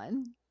have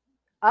one?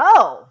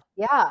 Oh,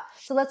 yeah.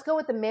 So let's go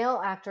with the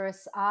male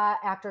actors.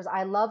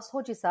 I love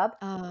Seo Ji-sub,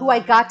 who I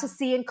got to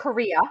see in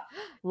Korea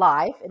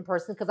live in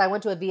person because I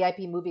went to a VIP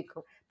movie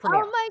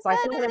premiere. Oh my so I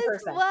saw him in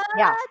person. What?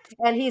 Yeah,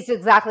 and he's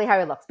exactly how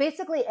he looks.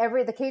 Basically,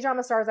 the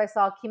K-drama stars I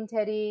saw, Kim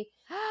Tae-ri,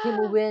 Kim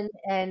Woo-bin,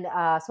 and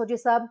Seo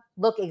Ji-sub,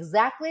 look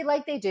exactly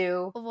like they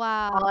do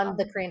on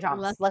the Korean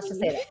dramas. Lucky. Let's just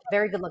say that.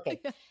 Very good looking.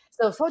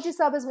 So Seo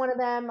Ji-sub is one of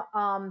them.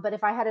 But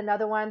if I had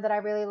another one that I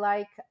really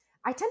like,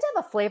 I tend to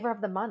have a flavor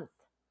of the month.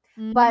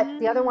 But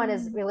the other one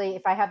is really,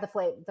 if I have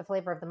the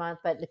flavor of the month,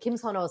 but the Kim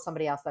Sono is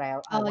somebody else that I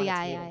wanted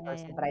to meet in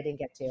person, but I didn't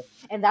get to.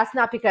 And that's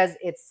not because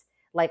it's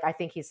like, I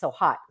think he's so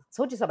hot.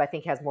 Seo Ji-sub, I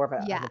think, has more of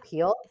an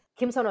appeal.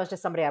 Kim Sono is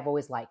just somebody I've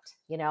always liked,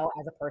 as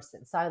a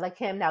person. So I like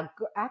him. Now,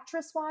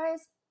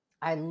 actress-wise,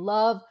 I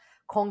love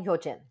Kong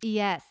Hyo-jin.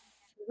 Yes.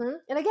 Mm-hmm.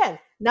 And again,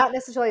 not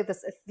necessarily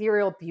this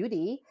ethereal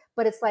beauty,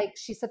 but it's like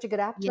she's such a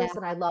good actress,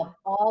 and I love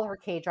all her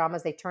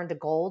K-dramas. They turn to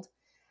gold.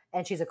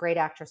 And she's a great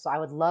actress. So I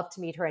would love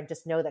to meet her and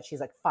just know that she's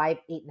like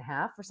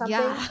 5'8.5" or something.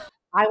 Yeah.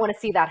 I want to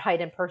see that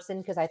height in person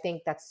because I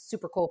think that's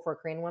super cool for a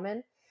Korean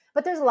woman.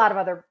 But there's a lot of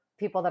other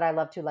people that I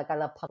love too. Like I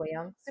love Park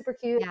Bo-young. Super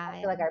cute. I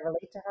feel like I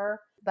relate to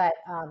her. But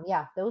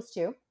those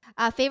two.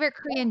 Favorite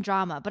Korean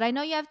drama. But I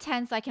know you have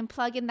 10, so I can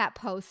plug in that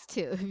post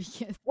too.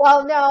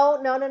 Well,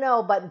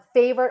 no. But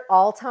favorite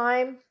all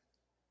time.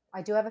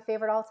 I do have a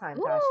favorite all time.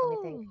 Gosh,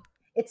 let me think.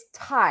 It's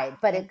tied,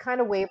 but it kind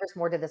of wavers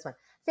more to this one.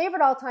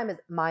 Favorite all time is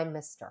My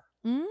Mister.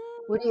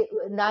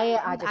 Nae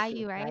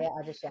Ajashi, right? Nae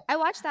Ajashi. I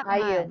watched that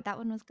one. That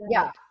one was good.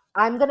 Yeah.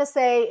 I'm going to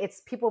say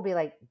people will be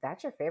like,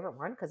 that's your favorite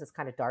one? Because it's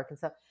kind of dark and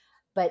stuff.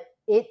 But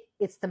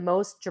it's the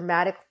most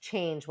dramatic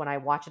change when I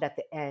watch it at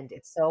the end.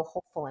 It's so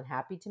hopeful and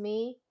happy to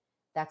me.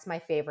 That's my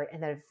favorite.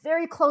 And then a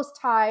very close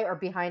tie or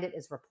behind it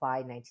is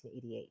Reply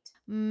 1988.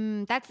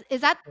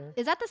 Is that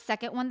the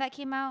second one that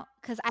came out?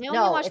 Because I only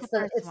watched the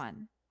first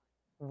one.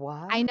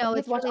 What? I know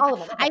it's really all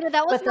of them. I know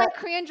that was my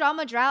Korean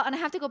drama drought, and I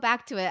have to go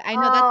back to it. I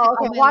know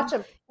that's okay. Watch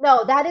them.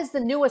 No, that is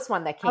the newest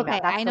one that came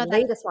out. That's the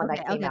latest one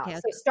that came out. So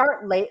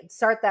start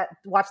that.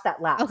 Watch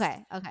that last. Okay.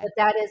 But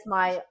that is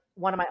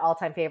one of my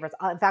all-time favorites.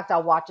 In fact,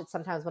 I'll watch it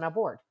sometimes when I'm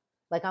bored.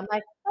 Like I'm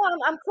like,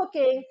 I'm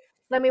cooking.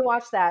 Let me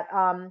watch that.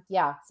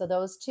 So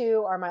those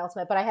two are my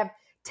ultimate. But I have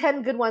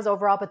 10 good ones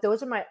overall. But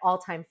those are my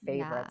all-time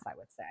favorites. I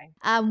would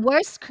say.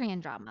 Worst Korean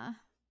drama.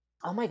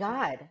 Oh my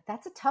God,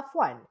 that's a tough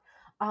one.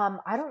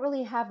 I don't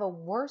really have a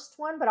worst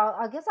one, but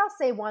I guess I'll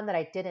say one that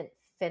I didn't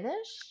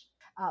finish.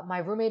 My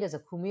Roommate is a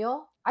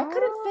Kumyo. I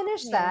couldn't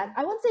finish that.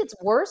 I wouldn't say it's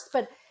worst,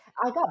 but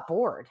I got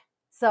bored.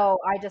 So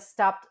I just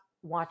stopped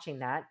watching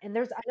that. And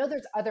I know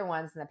there's other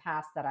ones in the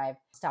past that I've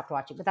stopped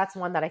watching, but that's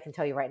one that I can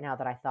tell you right now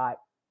that I thought,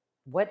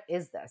 what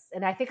is this?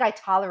 And I think I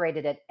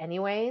tolerated it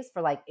anyways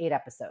for like 8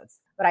 episodes,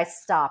 but I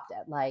stopped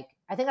at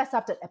I think I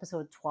stopped at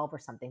episode 12 or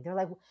something. They're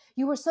like,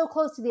 you were so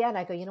close to the end.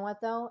 I go, you know what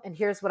though? And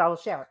here's what I will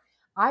share.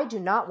 I do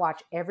not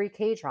watch every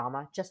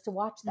K-drama just to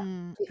watch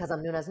them because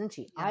I'm Nuna's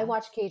Nunchi. Yeah. I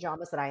watch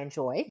K-dramas that I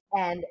enjoy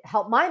and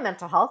help my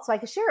mental health so I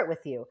can share it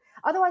with you.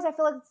 Otherwise, I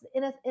feel like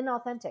it's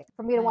inauthentic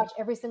for me to watch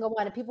every single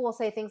one. And people will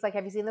say things like,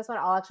 have you seen this one?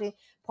 I'll actually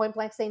point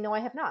blank say, no, I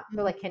have not.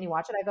 They're like, can you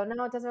watch it? I go,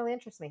 no, it doesn't really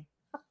interest me.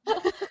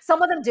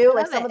 Some of them do.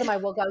 Like some of them I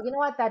will go, you know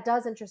what? That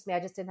does interest me. I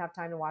just didn't have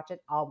time to watch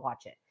it. I'll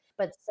watch it.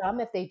 But some,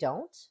 if they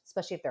don't,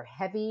 especially if they're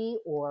heavy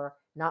or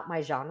not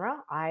my genre,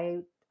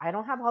 I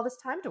don't have all this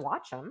time to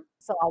watch them,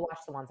 so I'll watch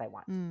the ones I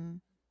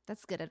want.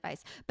 That's good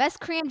advice.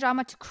 Best Korean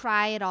drama to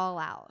cry it all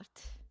out.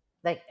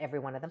 Like every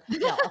one of them.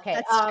 No, okay.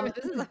 That's true.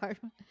 This is a hard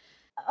one.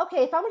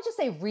 Okay, if I would just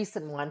say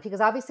recent one, because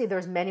obviously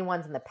there's many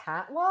ones in the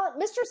past. Well,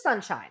 Mr.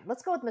 Sunshine.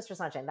 Let's go with Mr.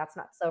 Sunshine. That's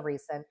not so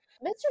recent.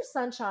 Mr.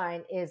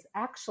 Sunshine is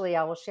actually,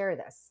 I will share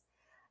this.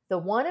 the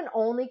one and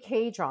only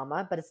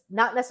K-drama, but it's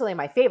not necessarily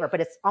my favorite,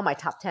 but it's on my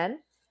top 10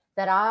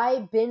 that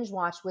I binge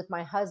watched with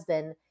my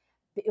husband.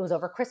 It was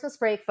over Christmas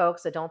break,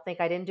 folks, so don't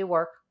think I didn't do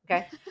work.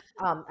 Okay.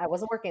 I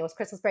wasn't working. It was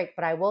Christmas break,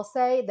 but I will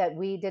say that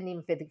we didn't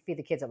even feed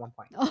the kids at one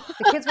point.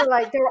 The kids were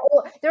like, they were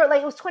old. They were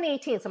like, it was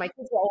 2018. So my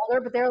kids were older,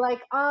 but they were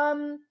like,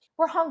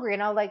 we're hungry.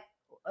 And I was like,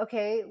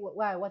 okay,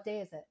 why? What day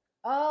is it?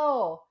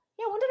 Oh,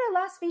 yeah. When did I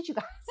last feed you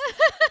guys?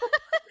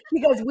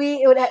 Because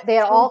they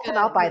had all come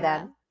out by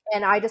then.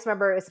 And I just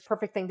remember it's a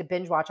perfect thing to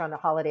binge watch on a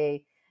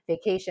holiday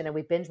vacation. And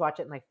we binge watch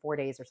it in like 4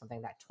 days or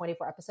something, that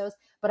 24 episodes.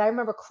 But I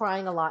remember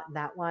crying a lot in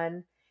that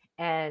one.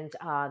 And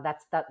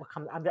that's what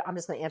comes. I'm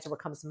just going to answer what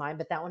comes to mind.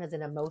 But that one is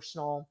an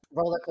emotional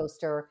roller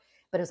coaster,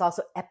 but it's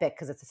also epic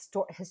because it's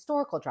a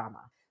historical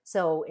drama.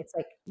 So it's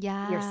like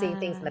you're seeing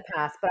things in the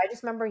past. But I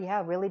just remember,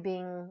 really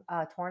being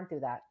torn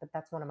through that. But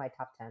that's one of my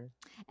top 10.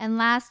 And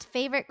last,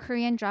 favorite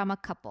Korean drama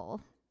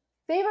couple.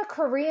 Favorite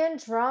Korean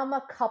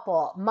drama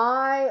couple.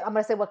 I'm going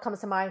to say what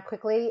comes to mind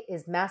quickly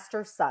is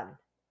Master Son.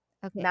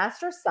 Okay.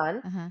 Master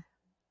Son. Uh-huh.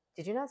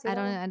 Did you not see that?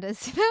 I don't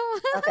understand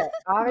that one. Okay,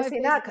 obviously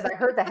not, because I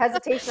heard the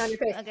hesitation on your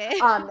face. Okay.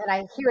 And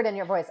I hear it in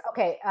your voice.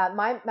 Okay,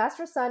 my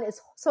Master Son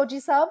is So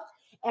Ji-sub,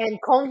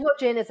 and Kong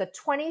Hyo-jin is a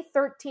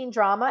 2013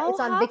 drama. It's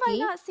on Viki. Have I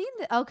not seen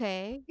that?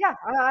 Okay. Yeah,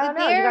 I don't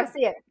know. You got to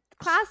see it.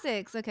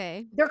 Classics.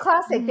 Okay. They're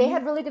classic. Mm-hmm. They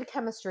had really good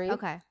chemistry.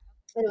 Okay.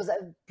 It was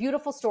a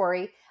beautiful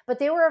story, but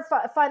they were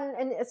fun,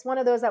 and it's one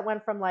of those that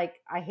went from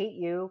like I hate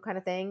you kind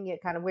of thing,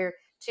 kind of weird,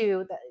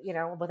 to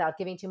without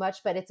giving too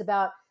much. But it's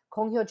about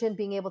Kong Hyo-jin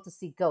being able to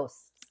see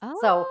ghosts. Oh.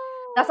 So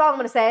that's all I'm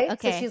going to say.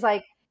 Okay. So she's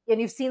like,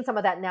 and you've seen some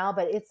of that now,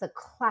 but it's a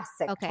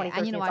classic. Okay,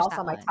 2013. It's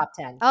also my top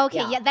 10.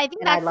 Okay, yeah, I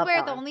think that's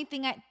where the only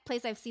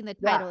place I've seen the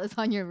title is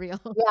on your reel.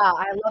 Yeah,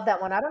 I love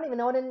that one. I don't even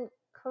know it in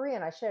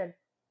Korean. I should.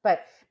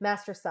 But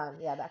Master Son,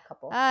 that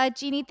couple.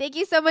 Jeannie, thank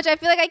you so much. I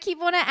feel like I keep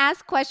wanting to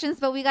ask questions,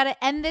 but we got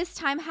to end this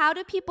time. How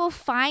do people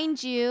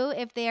find you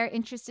if they are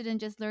interested in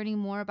just learning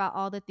more about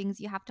all the things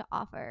you have to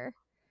offer?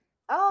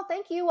 Oh,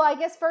 thank you. Well, I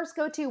guess first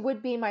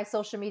would be my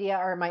social media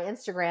or my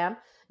Instagram,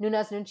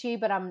 Nuna's Nunchi,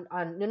 but I'm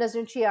on Nuna's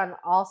Nunchi on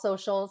all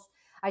socials.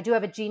 I do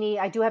have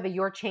a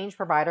Your Change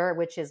provider,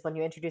 which is when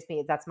you introduce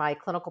me, that's my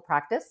clinical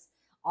practice.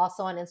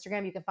 Also on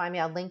Instagram, you can find me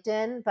on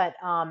LinkedIn, but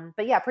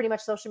yeah, pretty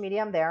much social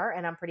media, I'm there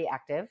and I'm pretty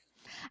active.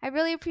 I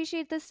really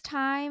appreciate this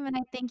time, and I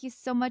thank you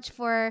so much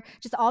for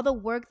just all the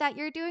work that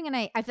you're doing. And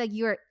I feel like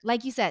you're,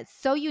 like you said,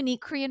 so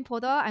unique Korean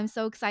Podo. I'm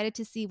so excited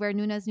to see where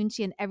Nuna's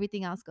Nunchi and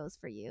everything else goes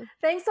for you.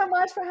 Thanks so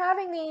much for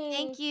having me.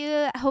 Thank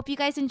you. I hope you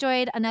guys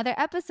enjoyed another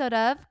episode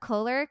of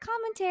Color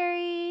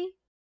Commentary.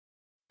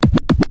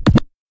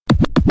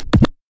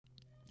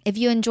 If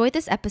you enjoyed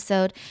this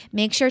episode,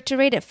 make sure to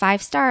rate it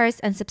 5 stars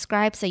and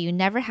subscribe so you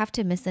never have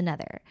to miss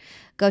another.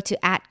 Go to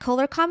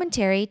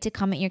 @ColorCommentary to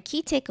comment your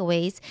key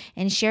takeaways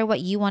and share what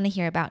you want to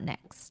hear about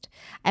next.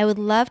 I would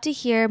love to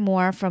hear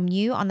more from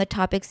you on the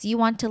topics you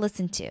want to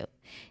listen to.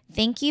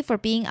 Thank you for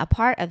being a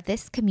part of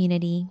this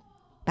community.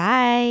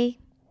 Bye.